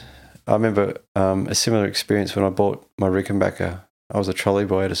case. I remember a similar experience when I bought my Rickenbacker. I was a trolley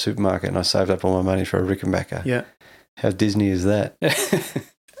boy at a supermarket, and I saved up all my money for a Rickenbacker. Yeah. How Disney is that?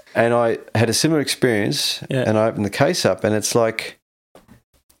 And I had a similar experience, and I opened the case up, and it's like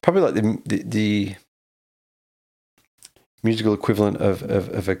probably like the musical equivalent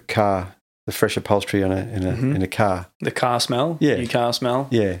of a car, the fresh upholstery in a car. The car smell? Yeah. New car smell?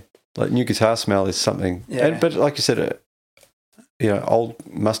 Yeah. Like new guitar smell is something. Yeah. But like you said, you know, old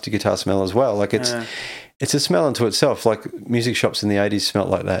musty guitar smell as well. Like it's a smell unto itself. Like music shops in the 80s smelt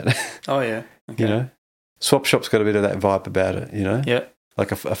like that. Oh, yeah. Okay. You know? Swap Shop's got a bit of that vibe about it, you know? Yeah.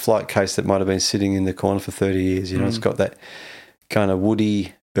 Like a flight case that might have been sitting in the corner for 30 years, you know? It's got that kind of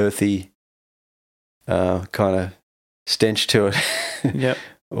woody, earthy kind of stench to it. Yep.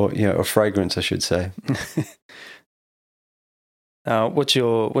 Or, you know, a fragrance, I should say. What's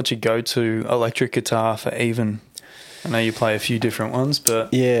your go-to electric guitar for even? I know you play a few different ones,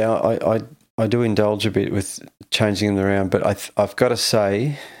 but yeah, I do indulge a bit with changing them around. But I've got to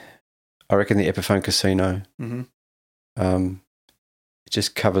say, I reckon the Epiphone Casino. Mm-hmm. It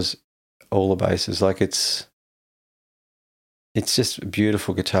just covers all the bases. Like it's just a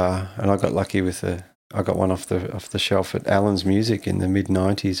beautiful guitar, and I got lucky with I got one off the shelf at Allen's Music in the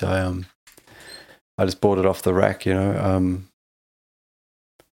mid-90s. I just bought it off the rack, you know.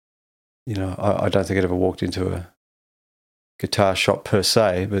 You know, I don't think I'd ever walked into a guitar shop per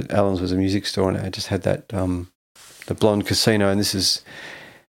se, but Allen's was a music store, and it just had that the blonde Casino, and this is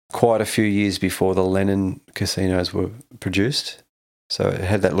quite a few years before the Lennon Casinos were produced. So it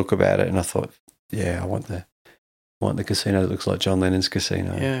had that look about it, and I thought, yeah, I want the casino that looks like John Lennon's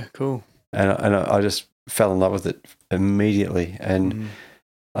Casino. Yeah, cool. And I just fell in love with it immediately, and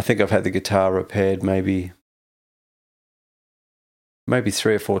I think I've had the guitar repaired maybe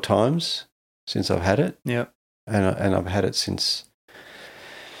 3 or 4 times since I've had it. Yeah. And I've had it since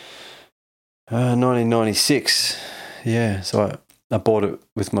 1996. Yeah, so I bought it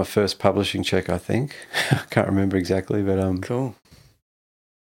with my first publishing check, I think. I can't remember exactly, but cool.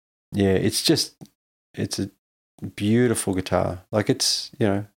 Yeah, it's a beautiful guitar. Like it's, you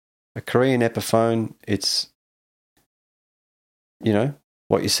know, a Korean Epiphone. It's, you know,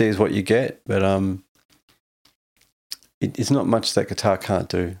 what you see is what you get, but it's not much that guitar can't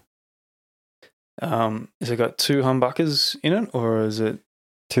do. Has it got 2 humbuckers in it, or is it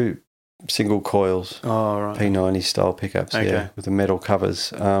 2 single coils? Oh, right. P90 style pickups, Okay. yeah, with the metal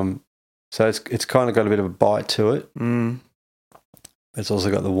covers. So it's kind of got a bit of a bite to it. It's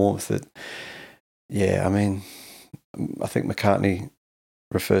also got the warmth that, yeah, I mean, I think McCartney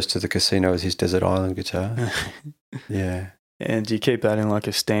refers to the Casino as his desert island guitar. Yeah. And do you keep that in like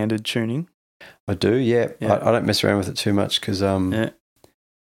a standard tuning? I do, yeah. Yeah. I don't mess around with it too much because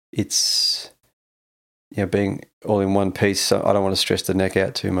it's, you know, being all in one piece, so I don't want to stress the neck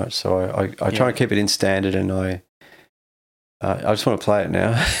out too much. So I try and keep it in standard, and I just want to play it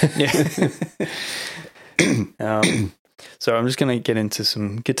now. Yeah. So I'm just going to get into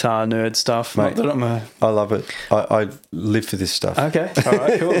some guitar nerd stuff. Mate, Not that I love it. I live for this stuff. Okay, all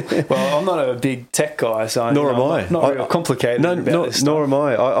right, cool. Well, I'm not a big tech guy, so Nor am I. I'm not real complicated about this stuff. Nor am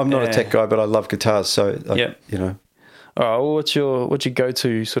I. I'm not a tech guy, but I love guitars. So, you know. All right, well, what's your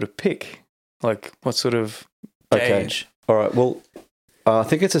go-to sort of pick Like what sort of Okay. gauge? All right. Well, I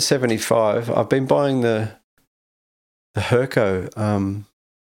think it's a 75. I've been buying the Herco,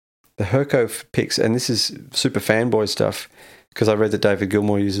 picks, and this is super fanboy stuff because I read that David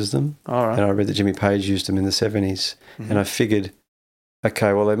Gilmour uses them, All right. and I read that Jimmy Page used them in the 70s, and I figured,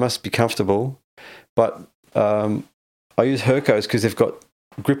 okay, well, they must be comfortable, but I use Hercos because they've got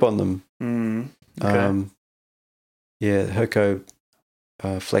grip on them. Okay. Yeah, Herco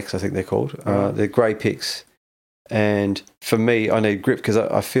Flex, I think they're called. They're grey picks. And for me, I need grip because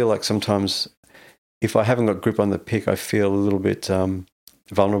I feel like sometimes if I haven't got grip on the pick, I feel a little bit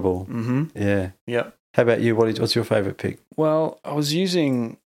vulnerable. Mm-hmm. Yeah. Yep. How about you? What's your favourite pick? Well, I've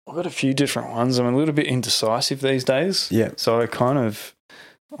got a few different ones. I'm a little bit indecisive these days. Yeah. So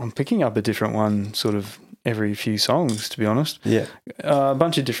I'm picking up a different one sort of every few songs, to be honest. Yeah. A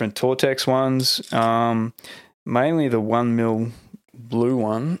bunch of different Tortex ones, mainly the 1mm blue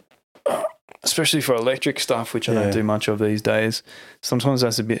one, especially for electric stuff, which I don't do much of these days. Sometimes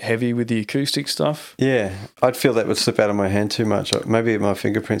that's a bit heavy with the acoustic stuff. Yeah, I'd feel that would slip out of my hand too much. Maybe my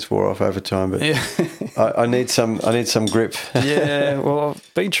fingerprints wore off over time, but Yeah. I need some grip. Yeah, well,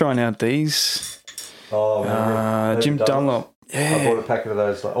 I've been trying out these. Oh, Jim Dunlop. Yeah. I bought a packet of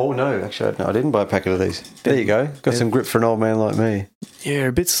those. Actually, I didn't buy a packet of these. There you go. Got some grip for an old man like me. Yeah,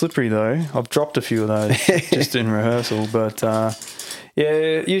 a bit slippery though. I've dropped a few of those just in rehearsal, but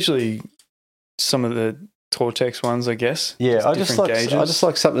usually some of the Tortex ones, I guess. Yeah, I just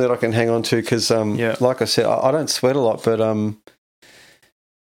like something that I can hang on to because, like I said, I don't sweat a lot, but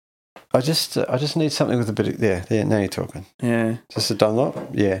I just need something with a bit of now you're talking. Yeah. Just a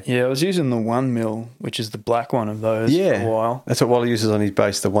Dunlop? Yeah. Yeah, I was using the 1mm, which is the black one of those for a while. That's what Wally uses on his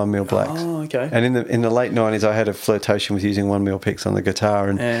bass, the 1mm blacks. Oh, okay. And in the late 90s, I had a flirtation with using 1mm picks on the guitar,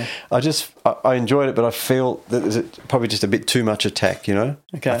 and I enjoyed it, but I feel that there's probably just a bit too much attack, you know?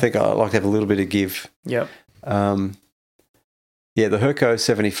 Okay. I think I like to have a little bit of give. Yep. The Herco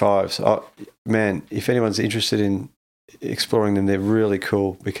 75s, man, if anyone's interested in exploring them, they're really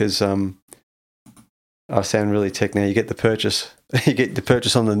cool because I sound really tech now. You get the purchase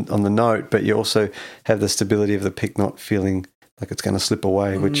on the note, but you also have the stability of the pick not feeling like it's going to slip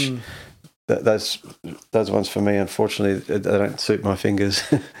away, which those ones for me, unfortunately, they don't suit my fingers.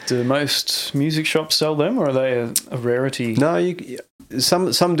 Do most music shops sell them, or are they a rarity? No,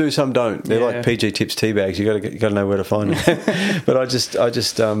 some do, some don't. They're like PG Tips tea bags. You got to know where to find them. But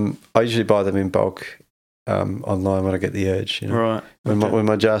I usually buy them in bulk. Online when I get the urge, you know? Right. When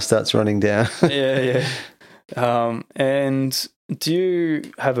my jar starts running down. Yeah. And do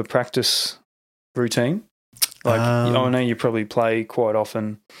you have a practice routine? Like, I know you probably play quite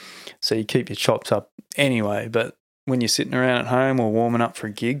often, so you keep your chops up anyway, but when you're sitting around at home or warming up for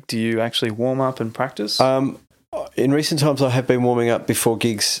a gig, do you actually warm up and practice? In recent times, I have been warming up before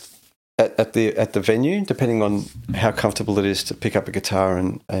gigs at the venue, depending on how comfortable it is to pick up a guitar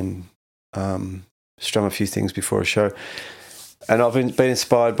and strum a few things before a show. And I've been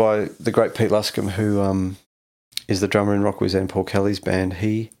inspired by the great Pete Luscombe, who is the drummer in Rockwiz and Paul Kelly's band.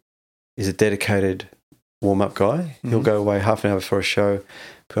 He is a dedicated warm-up guy. Mm-hmm. He'll go away half an hour before a show,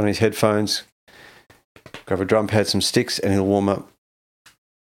 put on his headphones, grab a drum pad, some sticks, and he'll warm up.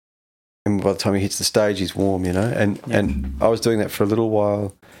 And by the time he hits the stage, he's warm, you know. And I was doing that for a little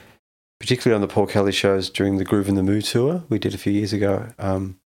while, particularly on the Paul Kelly shows during the Groove in the Mood tour we did a few years ago.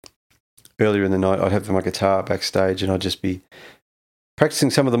 Earlier in the night, I'd have my guitar backstage and I'd just be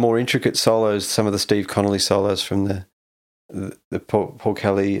practicing some of the more intricate solos, some of the Steve Connolly solos from the Paul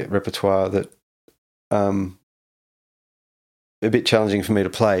Kelly repertoire that a bit challenging for me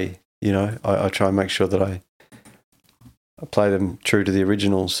to play. You know, I try and make sure that I play them true to the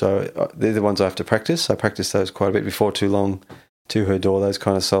originals. So they're the ones I have to practice. I practice those quite a bit before too long. To Her Door, those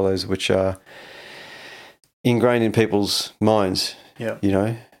kind of solos, which are ingrained in people's minds. Yeah, you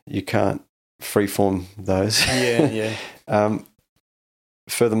know, you can't freeform those. Yeah.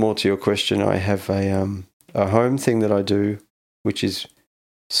 Furthermore, to your question, I have a home thing that I do, which is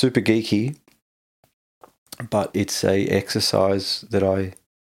super geeky, but it's a exercise that I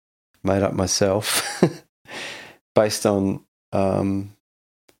made up myself, based on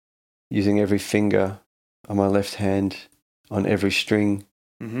using every finger on my left hand on every string,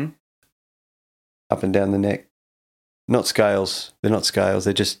 up and down the neck. Not scales. They're not scales.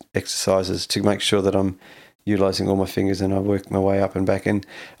 They're just exercises to make sure that I'm utilising all my fingers and I work my way up and back. And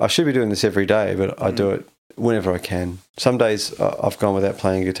I should be doing this every day, but I do it whenever I can. Some days I've gone without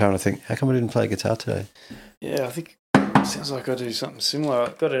playing a guitar and I think, how come I didn't play guitar today? Yeah, I think it sounds like I do something similar. I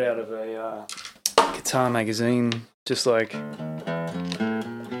got it out of a guitar magazine, just like...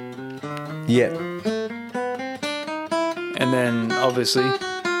 Yeah. And then, obviously,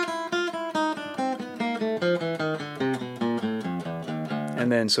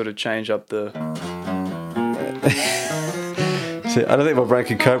 and then sort of change up the. See, I don't think my brain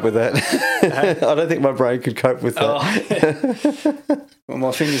could cope with that. I don't think my brain could cope with that. Oh. Well,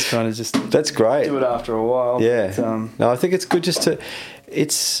 my fingers kind of just. That's great. Do it after a while. Yeah. But, no, I think it's good just to.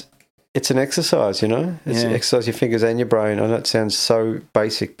 It's an exercise, you know. It's exercise your fingers and your brain. I know it sounds so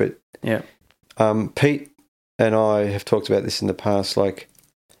basic, but yeah. Pete and I have talked about this in the past. Like,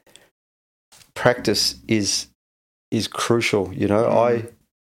 practice is crucial. You know,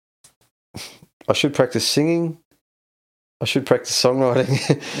 I should practice singing. I should practice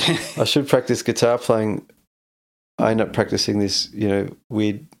songwriting. I should practice guitar playing. I end up practicing this, you know,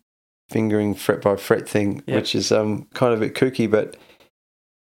 weird fingering fret by fret thing, which is kind of a bit kooky, but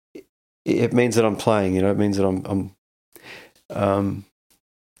it means that I'm playing. You know, it means that I'm.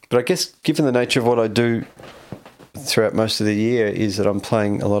 But I guess, given the nature of what I do throughout most of the year, is that I'm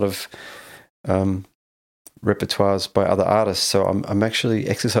playing a lot of repertoires by other artists. So I'm actually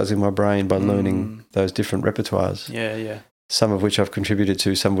exercising my brain by learning those different repertoires. Yeah, yeah. Some of which I've contributed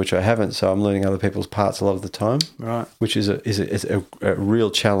to, some of which I haven't. So I'm learning other people's parts a lot of the time, right? Which is a real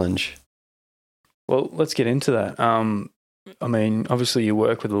challenge. Well, let's get into that. I mean, obviously you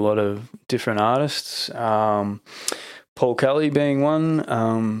work with a lot of different artists. Paul Kelly being one.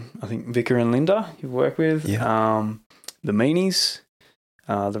 I think Vicar and Linda you've worked with. Yeah. The Meanies,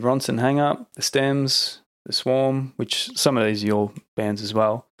 the Ronson Hang Up, the Stems, the Swarm, which some of these are your bands as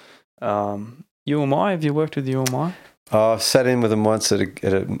well. You Am I? Have you worked with You Am I? I've sat in with them once at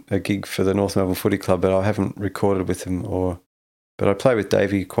a gig for the North Melbourne Footy Club, but I haven't recorded with them. But I play with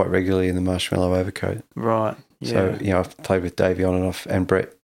Davey quite regularly in the Marshmallow Overcoat. Right. Yeah. So, you know, I've played with Davey on and off, and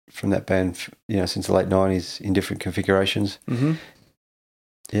Brett from that band, you know, since the late 90s in different configurations. Mm-hmm.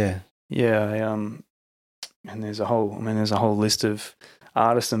 Yeah. Yeah. And there's a whole list of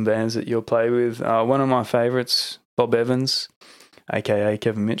artists and bands that you'll play with. One of my favourites, Bob Evans, aka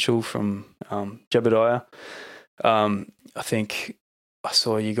Kevin Mitchell from Jebediah. I think I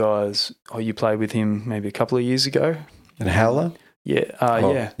saw you guys, or you played with him maybe a couple of years ago. And Howler?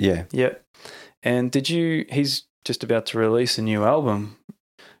 Yeah. Yeah. And he's just about to release a new album,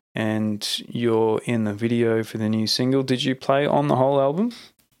 and you're in the video for the new single. Did you play on the whole album?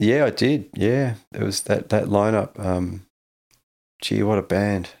 Yeah, I did. Yeah. It was that lineup. Gee, what a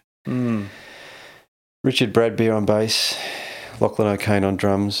band. Richard Bradbeer on bass, Lachlan O'Kane on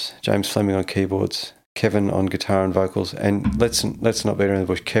drums, James Fleming on keyboards, Kevin on guitar and vocals. And let's not beat around the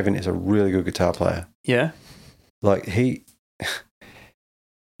bush. Kevin is a really good guitar player. Yeah. Like he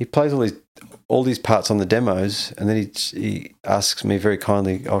plays all these parts on the demos, and then he asks me very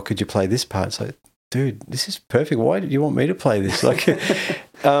kindly, "Oh, could you play this part?" It's like, dude, this is perfect. Why did you want me to play this? Like,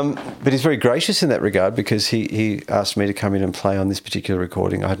 but he's very gracious in that regard, because he asked me to come in and play on this particular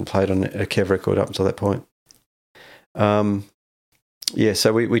recording. I hadn't played on a Kev record up until that point. So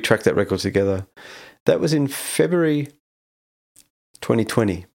we tracked that record together. That was in February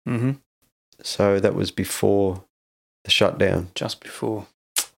 2020. Mm-hmm. So that was before the shutdown. Just before.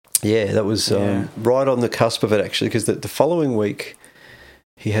 Yeah, that was right on the cusp of it, actually, because the following week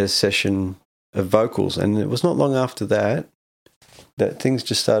he had a session of vocals, and it was not long after that things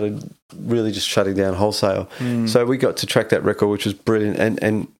just started really just shutting down wholesale. So we got to track that record, which was brilliant,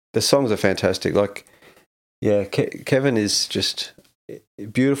 and the songs are fantastic. Like, yeah, Kevin is just a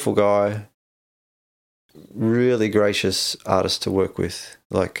beautiful guy, really gracious artist to work with,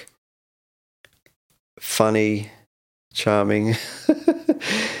 like funny, charming.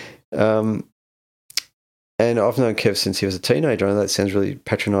 And I've known Kev since he was a teenager. I know that sounds really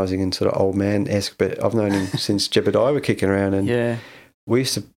patronising and sort of old man-esque, but I've known him since Jebediah were kicking around, and we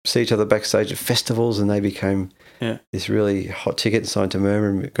used to see each other backstage at festivals, and they became this really hot ticket and signed to Murmur,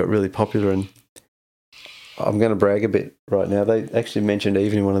 and it got really popular. And I'm going to brag a bit right now. They actually mentioned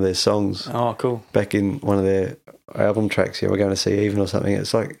Even in one of their songs. Oh, cool. Back in one of their album tracks. Yeah, we're going to see Even or something.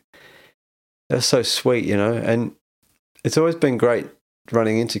 It's like, that's so sweet, you know. And it's always been great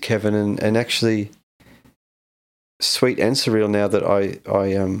running into Kevin, and actually sweet and surreal now that I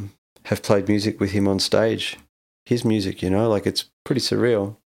have played music with him on stage. His music, you know, like it's pretty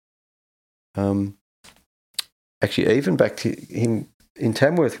surreal. Actually, even back to him in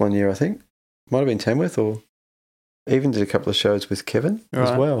Tamworth one year, I think. Might have been Tamworth, or even did a couple of shows with Kevin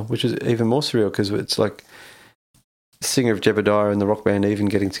as well, which is even more surreal, because it's like the singer of Jebediah and the rock band Even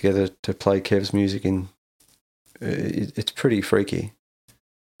getting together to play Kev's music in. It's pretty freaky.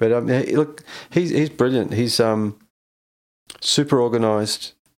 But look, he's brilliant. He's super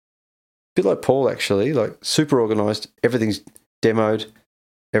organised, a bit like Paul, actually. Like, super organised. Everything's demoed,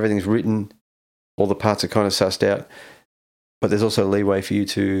 everything's written, all the parts are kind of sussed out. But there's also leeway for you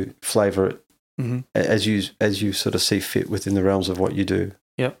to flavour it as you sort of see fit within the realms of what you do.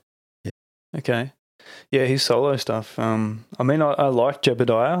 Yep. Yeah. Okay. Yeah, his solo stuff. I mean, I like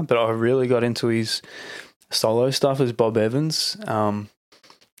Jebediah, but I really got into his solo stuff as Bob Evans.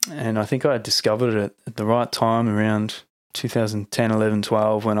 And I think I discovered it at the right time around 2010, 11,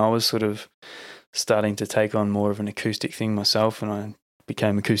 12, when I was sort of starting to take on more of an acoustic thing myself, and I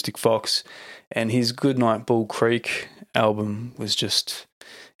became Acoustic Fox. And his Goodnight Bull Creek album was just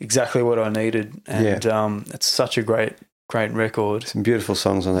exactly what I needed. And it's such a great record. Some beautiful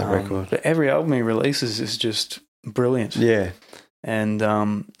songs on that record. But every album he releases is just brilliant. Yeah. And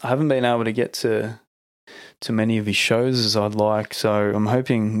I haven't been able to get to many of his shows as I'd like. So I'm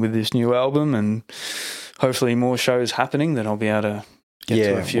hoping with this new album and hopefully more shows happening that I'll be able to get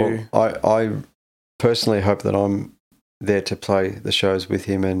to a few. Well, I personally hope that I'm there to play the shows with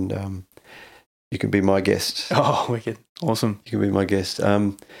him, and you can be my guest. Oh, wicked. Awesome. You can be my guest.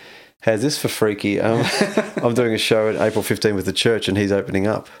 How's this for freaky? I'm doing a show at April 15 with the church, and he's opening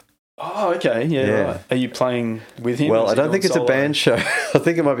up. Oh, okay. Yeah. Right. Are you playing with him? Well, I don't think it's a band show. I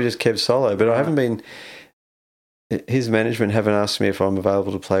think it might be just Kev solo, but I haven't been... His management haven't asked me if I'm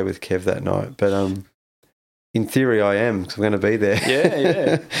available to play with Kev that night, but in theory I am, because I'm going to be there.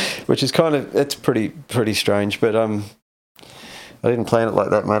 Yeah. Which is it's pretty strange, but I didn't plan it like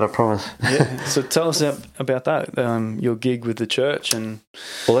that, mate, I promise. Yeah. So tell us about that, your gig with the church. And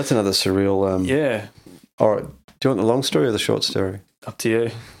well, that's another surreal... yeah. All right. Do you want the long story or the short story? Up to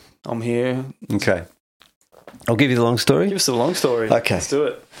you. I'm here. Okay. I'll give you the long story. Give us the long story. Okay. Let's do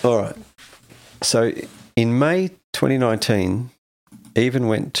it. All right. So in May 2019, Ian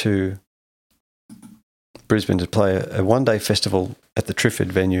went to Brisbane to play a one-day festival at the Triffid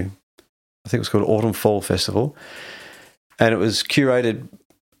venue. I think it was called Autumn Fall Festival. And it was curated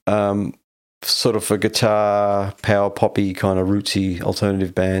sort of for guitar, power poppy, kind of rootsy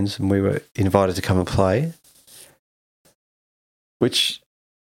alternative bands. And we were invited to come and play, which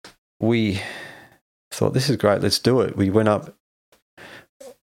we thought, this is great, let's do it. We went up.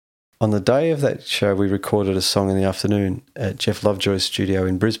 On the day of that show, we recorded a song in the afternoon at Jeff Lovejoy's studio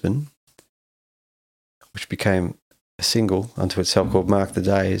in Brisbane, which became a single unto itself called Mark the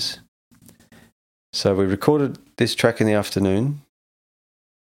Days. So we recorded this track in the afternoon,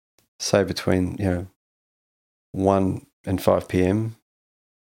 say between 1 and 5 p.m,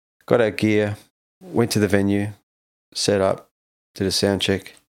 got our gear, went to the venue, set up, did a sound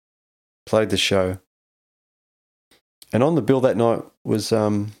check, played the show. And on the bill that night was...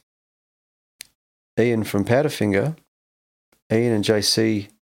 Ian from Powderfinger. Ian and JC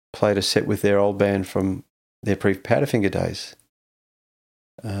played a set with their old band from their pre-Powderfinger days.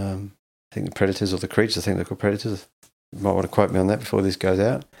 I think the Predators or the Creatures. I think they're called Predators. You might want to quote me on that before this goes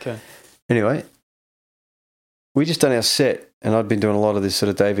out. Okay. Anyway, we just done our set, and I'd been doing a lot of this sort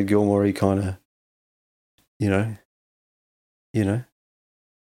of David Gilmour-y kind of,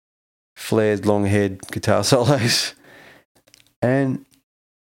 flared, long-haired guitar solos. And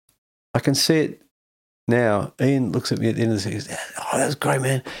I can see it now. Ian looks at me at the end of the and says, "Oh, that was great,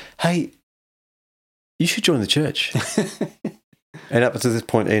 man. Hey, you should join the church." And up to this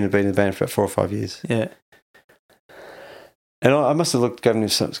point, Ian had been in the band for about 4 or 5 years. Yeah. And I must have given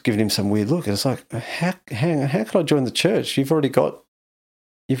him some weird look. And it's like, how could I join the church? You've already got,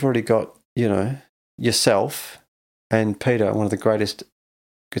 yourself and Peter, one of the greatest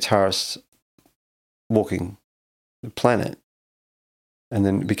guitarists walking the planet. And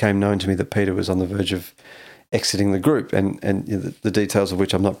then it became known to me that Peter was on the verge of exiting the group, and the details of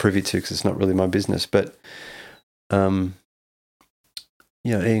which I'm not privy to because it's not really my business. But, Ian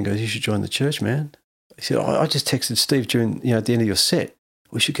goes, "You should join the church, man." He said, "I just texted Steve during, at the end of your set.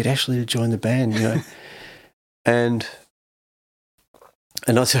 We should get Ashley to join the band, And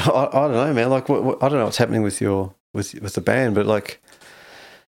I said, I don't know, man. Like, I don't know what's happening with with the band, but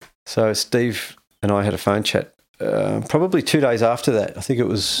so Steve and I had a phone chat. Probably 2 days after that. I think it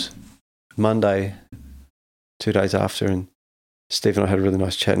was Monday, 2 days after, and Steve and I had a really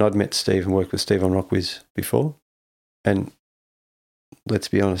nice chat. And I'd met Steve and worked with Steve on Rockwiz before. And let's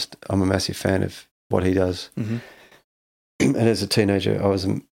be honest, I'm a massive fan of what he does. Mm-hmm. And as a teenager, I was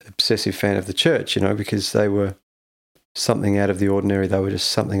an obsessive fan of the church, because they were something out of the ordinary. They were just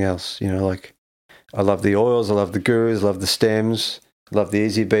something else, I love the Oils, I love the Gurus, I love the Stems, I love the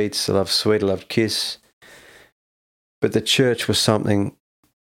Easy Beats, I love Sweet, I love Kiss. But the church was something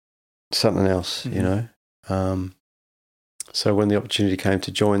else, Mm-hmm. So when the opportunity came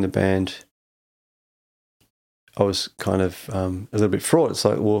to join the band, I was kind of a little bit fraught. It's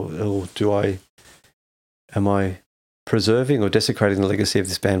like, well, am I preserving or desecrating the legacy of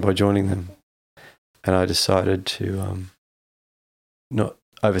this band by joining them? And I decided to not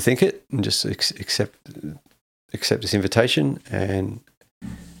overthink it and just accept this invitation and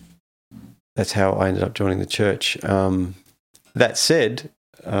that's how I ended up joining the church. That said,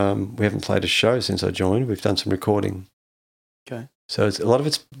 we haven't played a show since I joined. We've done some recording. Okay. So a lot of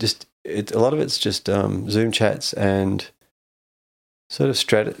it's just Zoom chats and sort of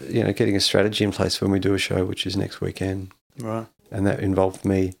getting a strategy in place when we do a show, which is next weekend. Right. And that involved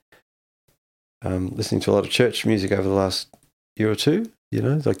me listening to a lot of church music over the last year or two.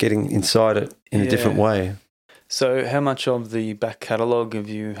 Like getting inside it in a different way. So, how much of the back catalogue have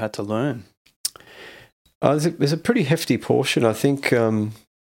you had to learn? There's a pretty hefty portion. I think, at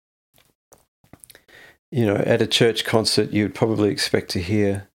a church concert, you'd probably expect to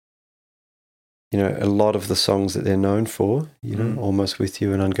hear, a lot of the songs that they're known for, Almost With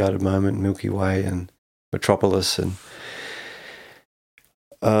You and Unguarded Moment, Milky Way and Metropolis, and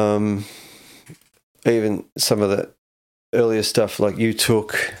even some of the earlier stuff like You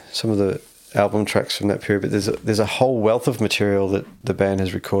Took, some of the album tracks from that period. But there's a whole wealth of material that the band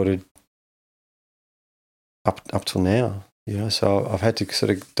has recorded up till now, so I've had to sort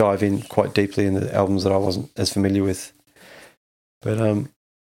of dive in quite deeply in the albums that I wasn't as familiar with. But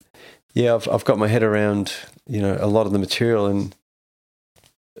I've got my head around a lot of the material, and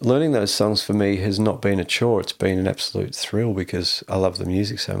learning those songs for me has not been a chore. It's been an absolute thrill because I love the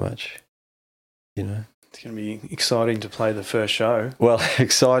music so much. It's going to be exciting to play the first show. Well,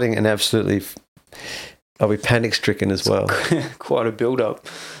 exciting and absolutely. I'll be panic stricken as well. Quite a build up.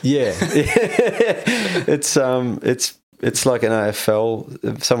 Yeah. It's like an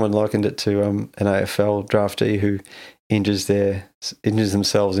AFL. Someone likened it to an AFL draftee who injures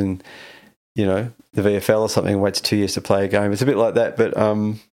themselves in, the VFL or something, and waits 2 years to play a game. It's a bit like that, but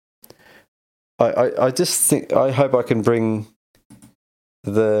I just think, I hope I can bring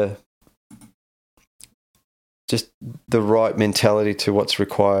the right mentality to what's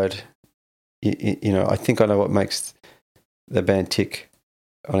required. I think I know what makes the band tick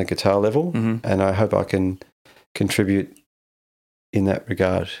on a guitar level, and I hope I can contribute in that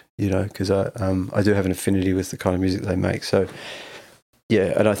regard, because I do have an affinity with the kind of music they make. So,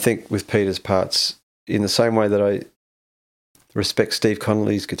 yeah, and I think with Peter's parts, in the same way that I respect Steve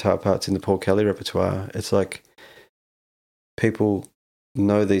Connolly's guitar parts in the Paul Kelly repertoire, it's like people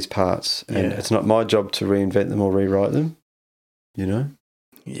know these parts, and it's not my job to reinvent them or rewrite them,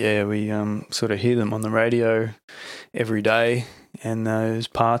 Yeah, we sort of hear them on the radio every day, and those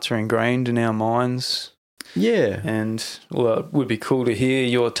parts are ingrained in our minds. Yeah. And, well, it would be cool to hear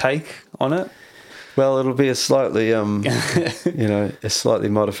your take on it. Well, it'll be a slightly, a slightly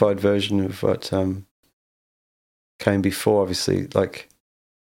modified version of what came before, obviously. Like,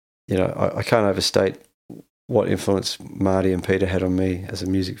 I can't overstate what influence Marty and Peter had on me as a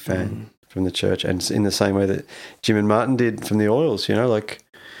music fan from the church, and in the same way that Jim and Martin did from the Oils, like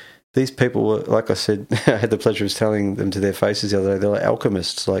these people were, like I said, I had the pleasure of telling them to their faces the other day, they're like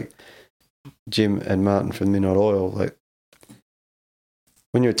alchemists, like Jim and Martin from Midnight Oil. Like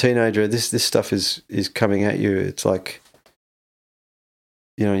when you're a teenager, this stuff is coming at you. It's like,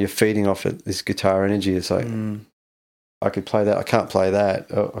 you're feeding off it, this guitar energy. It's like, I could play that, I can't play that.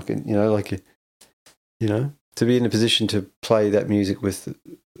 I can, to be in a position to play that music with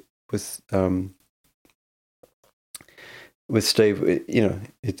Steve,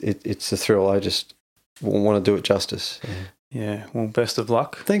 it's a thrill. I just want to do it justice. Yeah. Well, best of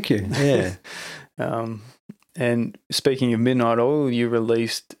luck. Thank you. Yeah. And speaking of Midnight Oil, you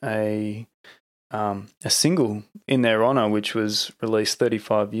released a single in their honour, which was released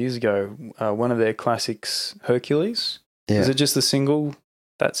 35 years ago. One of their classics, Hercules. Yeah. Is it just that single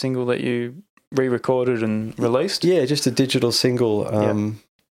that you re-recorded and released? Yeah, just a digital single.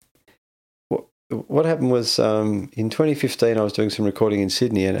 What happened was in 2015 I was doing some recording in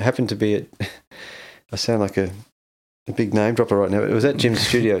Sydney, and it happened to be at I sound like a big name dropper right now, but it was at Jim's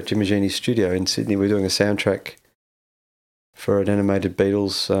studio, Jim Magini's studio in Sydney. We were doing a soundtrack for an animated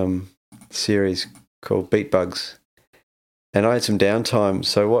Beatles series called Beat Bugs, and I had some downtime,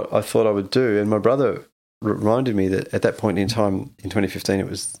 so what I thought I would do, and my brother reminded me that at that point in time in 2015 it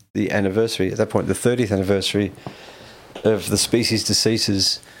was the anniversary, at that point the 30th anniversary of the Species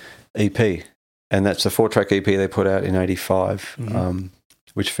Deceases EP. And that's the 4-track EP they put out in 85,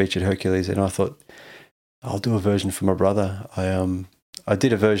 which featured Hercules. And I thought, I'll do a version for my brother. I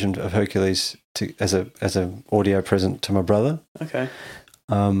did a version of Hercules as an audio present to my brother. Okay.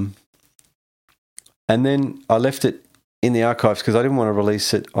 And then I left it in the archives because I didn't want to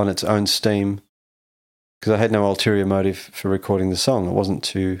release it on its own steam, because I had no ulterior motive for recording the song. It wasn't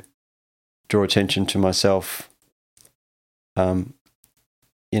to draw attention to myself,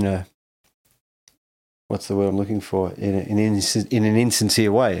 what's the word I'm looking for? In an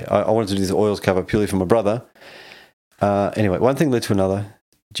insincere way. I wanted to do this Oils cover purely for my brother. Anyway, one thing led to another.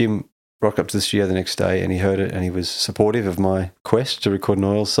 Jim rocked up to the studio the next day and he heard it and he was supportive of my quest to record an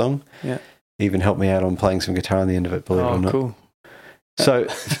Oils song. Yeah. He even helped me out on playing some guitar on the end of it, believe it or not. Cool. So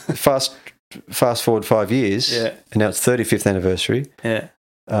fast forward 5 years, and now it's 35th anniversary. Yeah.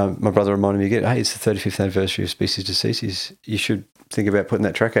 My brother reminded me again, hey, it's the 35th anniversary of Species to Ceases. You should think about putting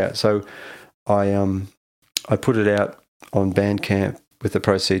that track out. So I put it out on Bandcamp with the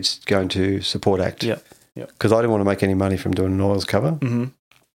proceeds going to Support Act. Yeah. Because I didn't want to make any money from doing an Oils cover. Mm-hmm.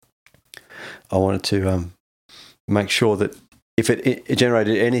 I wanted to make sure that if it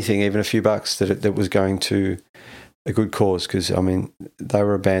generated anything, even a few bucks, that it was going to a good cause. Because, I mean, they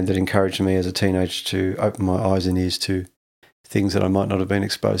were a band that encouraged me as a teenager to open my eyes and ears to things that I might not have been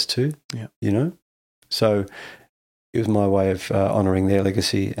exposed to, you know. So it was my way of honouring their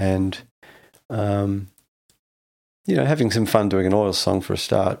legacy and, you know, having some fun doing an Oils song for a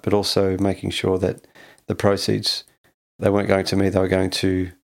start, but also making sure that the proceeds, they weren't going to me, they were going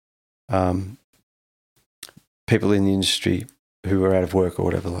to people in the industry who were out of work or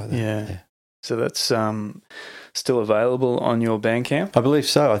whatever like that. Yeah. So that's still available on your Bandcamp? I believe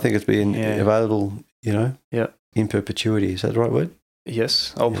so. I think it's been available, you know, in perpetuity. Is that the right word?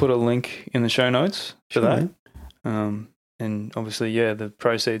 Yes. I'll put a link in the show notes for that. And obviously, the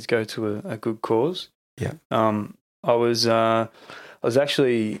proceeds go to a good cause. Yeah. I was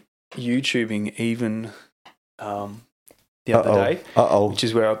actually YouTubing even the other day, which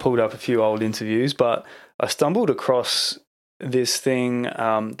is where I pulled up a few old interviews, but I stumbled across this thing,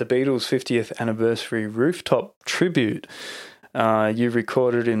 the Beatles' 50th anniversary rooftop tribute. You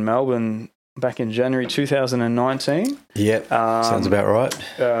recorded in Melbourne back in January 2019. Yep, sounds about right.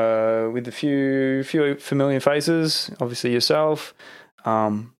 With a few familiar faces, obviously yourself,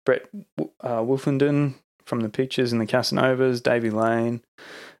 Brett Wolfenden from the Pictures and the Casanovas, Davey Lane,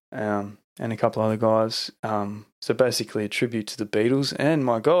 and a couple other guys. So basically a tribute to the Beatles. And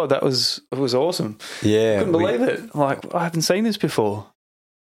my God, it was awesome. Yeah. Couldn't believe it. Like, I haven't seen this before.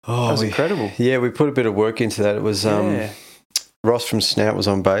 Oh, that was incredible. Yeah, we put a bit of work into that. It was Ross from Snout was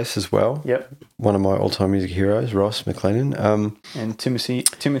on bass as well. Yep. One of my all-time music heroes, Ross McLennan. And Timothy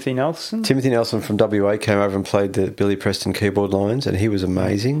Nelson. Timothy Nelson from WA came over and played the Billy Preston keyboard lines, and he was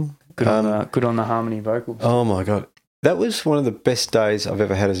amazing. Good on the harmony vocals. Oh, my God. That was one of the best days I've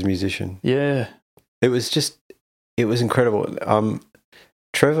ever had as a musician. Yeah. It was incredible.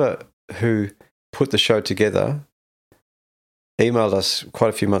 Trevor, who put the show together, emailed us quite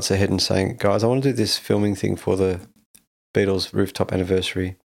a few months ahead and saying, guys, I want to do this filming thing for the Beatles rooftop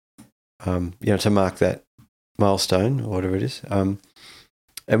anniversary, you know, to mark that milestone or whatever it is. And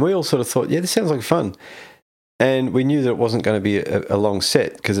we all sort of thought, this sounds like fun. And we knew that it wasn't going to be a long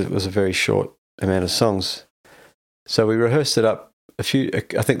set because it was a very short amount of songs. So we rehearsed it up I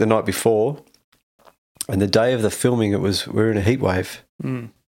think the night before, and the day of the filming, we were in a heat wave.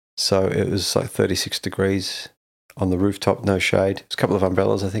 So it was like 36 degrees on the rooftop, no shade. There's a couple of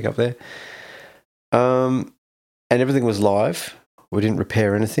umbrellas, I think, up there. And everything was live. We didn't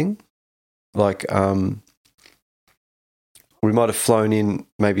repair anything. Like, we might have flown in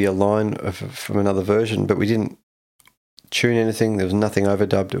maybe a line from another version, but we didn't tune anything. There was nothing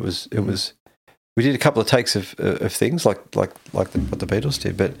overdubbed. It was. We did a couple of takes of things like what the Beatles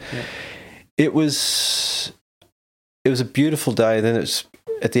did, but it was a beautiful day. Then it's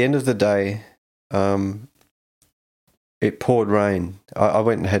at the end of the day, it poured rain. I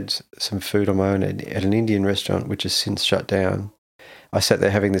went and had some food on my own at an Indian restaurant, which has since shut down. I sat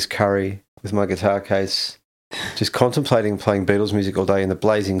there having this curry with my guitar case, just contemplating playing Beatles music all day in the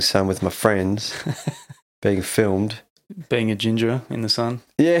blazing sun with my friends, being filmed. Being a ginger in the sun.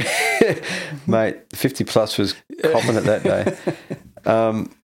 Yeah. Mate, 50 plus was common at that day.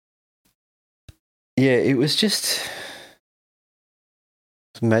 It was just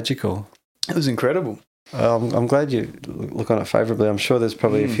magical. It was incredible. I'm glad you look on it favourably. I'm sure there's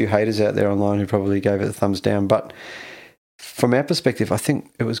probably a few haters out there online who probably gave it a thumbs down. But from our perspective, I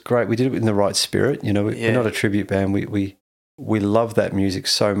think it was great. We did it in the right spirit. You know, we're not a tribute band. We love that music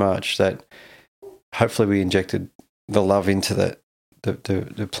so much that hopefully we injected the love into the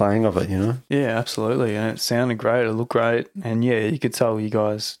playing of it, you know? Yeah, absolutely. And it sounded great. It looked great. And you could tell you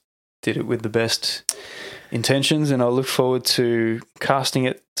guys did it with the best intentions, and I look forward to casting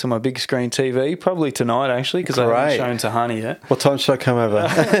it to my big screen TV, probably tonight actually, because I haven't shown to Honey yet. What time should I come over?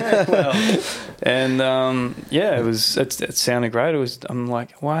 It sounded great. I'm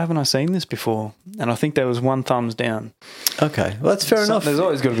like, why haven't I seen this before? And I think there was one thumbs down. Okay, well that's fair enough. There's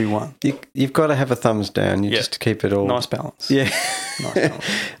always got to be one. You've got to have a thumbs down. Just to keep it all nice balance. Yeah, nice balance.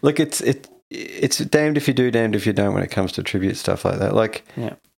 Look, it's damned if you do, damned if you don't when it comes to tribute stuff like that. Like,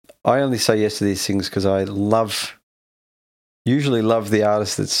 I only say yes to these things because I usually love the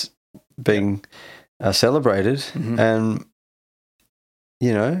artist being celebrated. Mhm. And,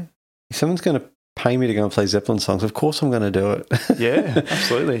 you know, if someone's going to pay me to go and play Zeppelin songs, of course I'm going to do it. Yeah,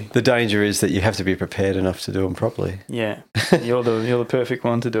 absolutely. The danger is that you have to be prepared enough to do them properly. Yeah, you're the perfect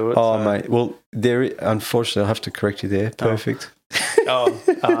one to do it. Oh, so. mate. Well, unfortunately, I'll have to correct you there. Perfect.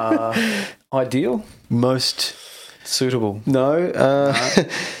 Ideal? Most Suitable? No.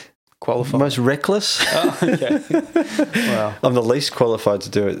 Qualified? Most reckless. Oh, okay. Wow. I'm the least qualified to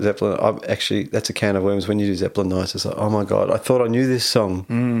do it. Zeppelin. That's a can of worms. When you do Zeppelin nights, it's like, oh my God, I thought I knew this song.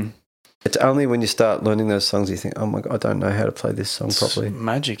 Mm. It's only when you start learning those songs you think, oh my God, I don't know how to play this song properly. It's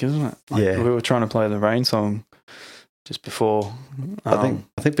magic, isn't it? Yeah. We were trying to play the Rain song just before. I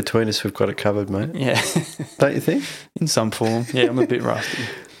think between us we've got it covered, mate. Yeah. Don't you think? In some form. Yeah, I'm a bit rusty.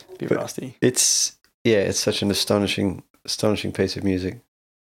 Rusty. It's such an astonishing piece of music.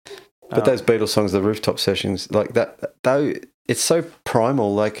 But those Beatles songs, the rooftop sessions, like that, though, it's so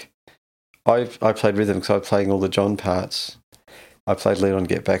primal. Like I played rhythm because I was playing all the John parts. I played lead on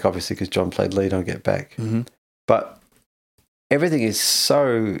Get Back, obviously, because John played lead on Get Back. Mm-hmm. But everything is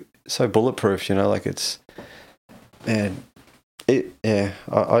so bulletproof, you know. Like it's, man,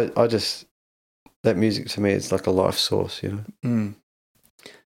 I just, that music to me is like a life source, you know.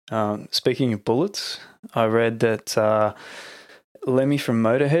 Speaking of bullets, I read that Lemmy from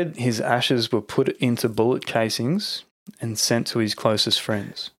Motorhead, his ashes were put into bullet casings and sent to his closest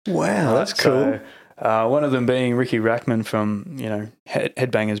friends. Wow, that's cool. So, one of them being Ricky Rackman from,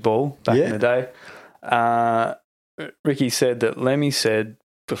 Headbangers Ball back in the day. Ricky said that Lemmy said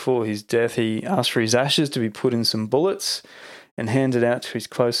before his death he asked for his ashes to be put in some bullets and handed out to his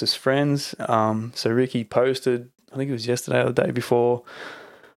closest friends. So Ricky posted, I think it was yesterday or the day before,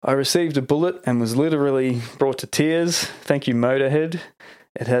 I received a bullet and was literally brought to tears. Thank you, Motorhead.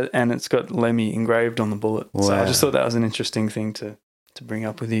 It's got Lemmy engraved on the bullet. Wow. So I just thought that was an interesting thing to bring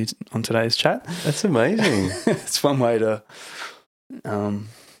up with you on today's chat. That's amazing. It's one way to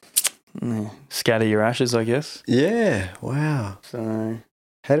scatter your ashes, I guess. Yeah. Wow. So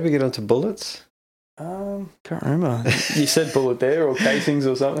how did we get onto bullets? Can't remember. You said bullet there, or casings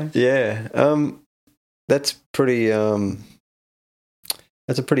or something? Yeah. That's pretty.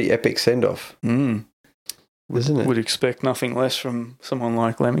 That's a pretty epic send off, isn't it? Would expect nothing less from someone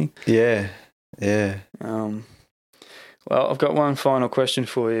like Lemmy. Yeah. Yeah. Well, I've got one final question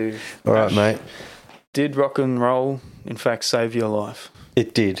for you. All right, mate. Did rock and roll, in fact, save your life?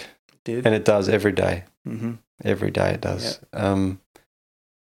 It did. And it does every day. Mm-hmm. Every day it does. Yeah.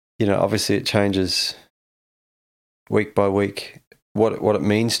 Obviously it changes week by week what it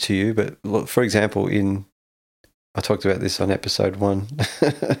means to you. But look, for example, I talked about this on episode 1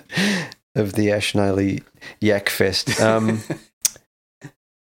 of the Ashneley Yak Fest.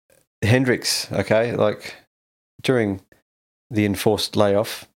 Hendrix, okay, like during the enforced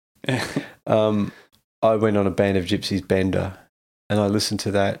layoff, I went on a Band of Gypsies bender and I listened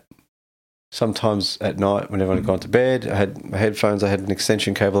to that sometimes at night whenever I'd gone to bed. I had my headphones, I had an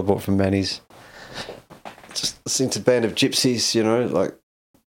extension cable I bought from Manny's. Just listening to Band of Gypsies,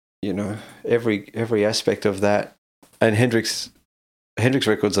 every aspect of that. And Hendrix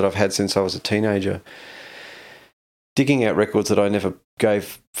records that I've had since I was a teenager. Digging out records that I never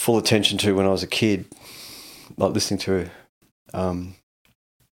gave full attention to when I was a kid, like listening to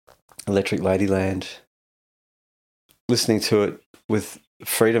Electric Ladyland, listening to it with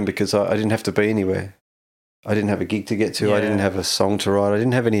freedom because I didn't have to be anywhere. I didn't have a gig to get to. Yeah. I didn't have a song to write. I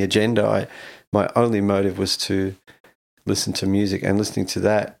didn't have any agenda. My only motive was to listen to music, and listening to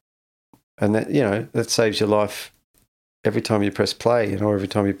that, and that saves your life every time you press play, every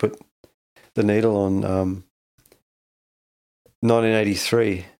time you put the needle on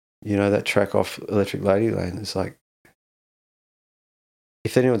 1983, that track off Electric Ladyland. It's like,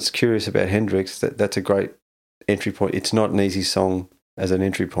 if anyone's curious about Hendrix, that's a great entry point. It's not an easy song as an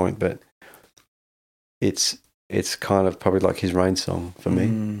entry point, but it's kind of probably like his Rain song for me.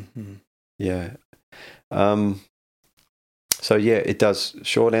 Mm-hmm. Yeah. So yeah, it does.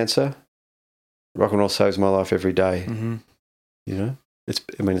 Short answer, rock and roll saves my life every day. Mm-hmm.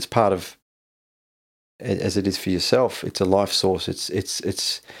 It's part of, as it is for yourself. It's a life source.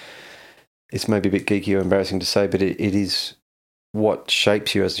 It's maybe a bit geeky or embarrassing to say, but it is what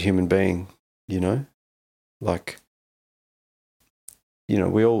shapes you as a human being. Like,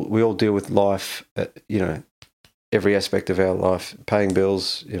 we all deal with life. Every aspect of our life, paying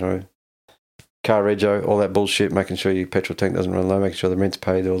bills. Car rego, all that bullshit, making sure your petrol tank doesn't run low, making sure the rent's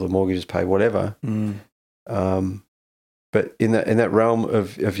paid or the mortgage is paid, whatever. But in that realm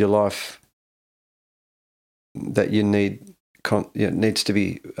of your life that you needs to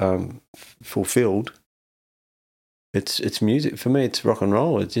be fulfilled, it's music for me. It's rock and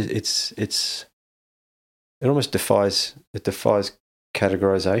roll. It almost defies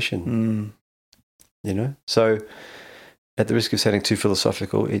categorization. You know. So, at the risk of sounding too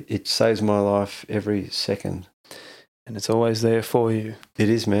philosophical, it saves my life every second. And it's always there for you. It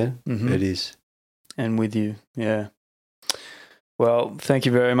is, man. Mm-hmm. It is. And with you, yeah. Well, thank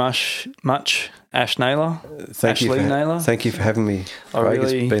you very much, Ash Naylor. Ashley Naylor. Thank you for having me.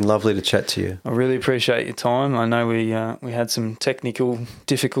 It's been lovely to chat to you. I really appreciate your time. I know we had some technical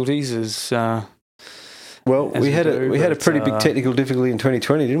difficulties as we had a pretty big technical difficulty in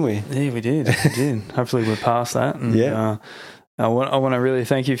 2020, didn't we? Yeah, we did. Hopefully we're past that. And, yeah. I want to really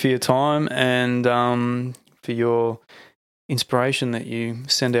thank you for your time and for your inspiration that you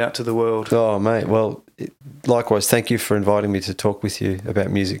send out to the world. Oh, mate. Well, likewise, thank you for inviting me to talk with you about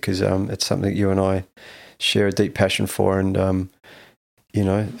music, because it's something that you and I share a deep passion for, and I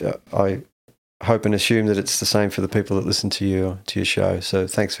hope and assume that it's the same for the people that listen to your show. So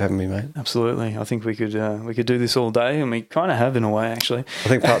thanks for having me, mate. Absolutely. I think we could do this all day, and we kind of have in a way, actually. I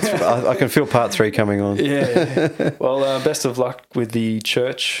think I can feel part 3 coming on. Yeah. Well, best of luck with the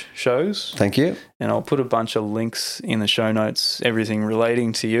church shows. Thank you. And I'll put a bunch of links in the show notes, everything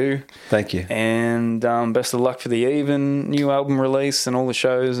relating to you. Thank you. And best of luck for the Even new album release and all the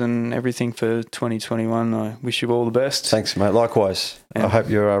shows and everything for 2021. I wish you all the best. Thanks, mate. Likewise. Yeah. I hope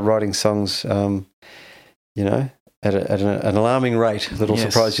you're writing songs, at an alarming rate that'll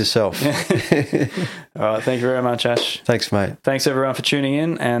surprise yourself. All right. Thank you very much, Ash. Thanks, mate. Thanks, everyone, for tuning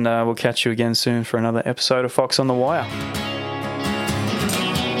in, and we'll catch you again soon for another episode of Fox on the Wire.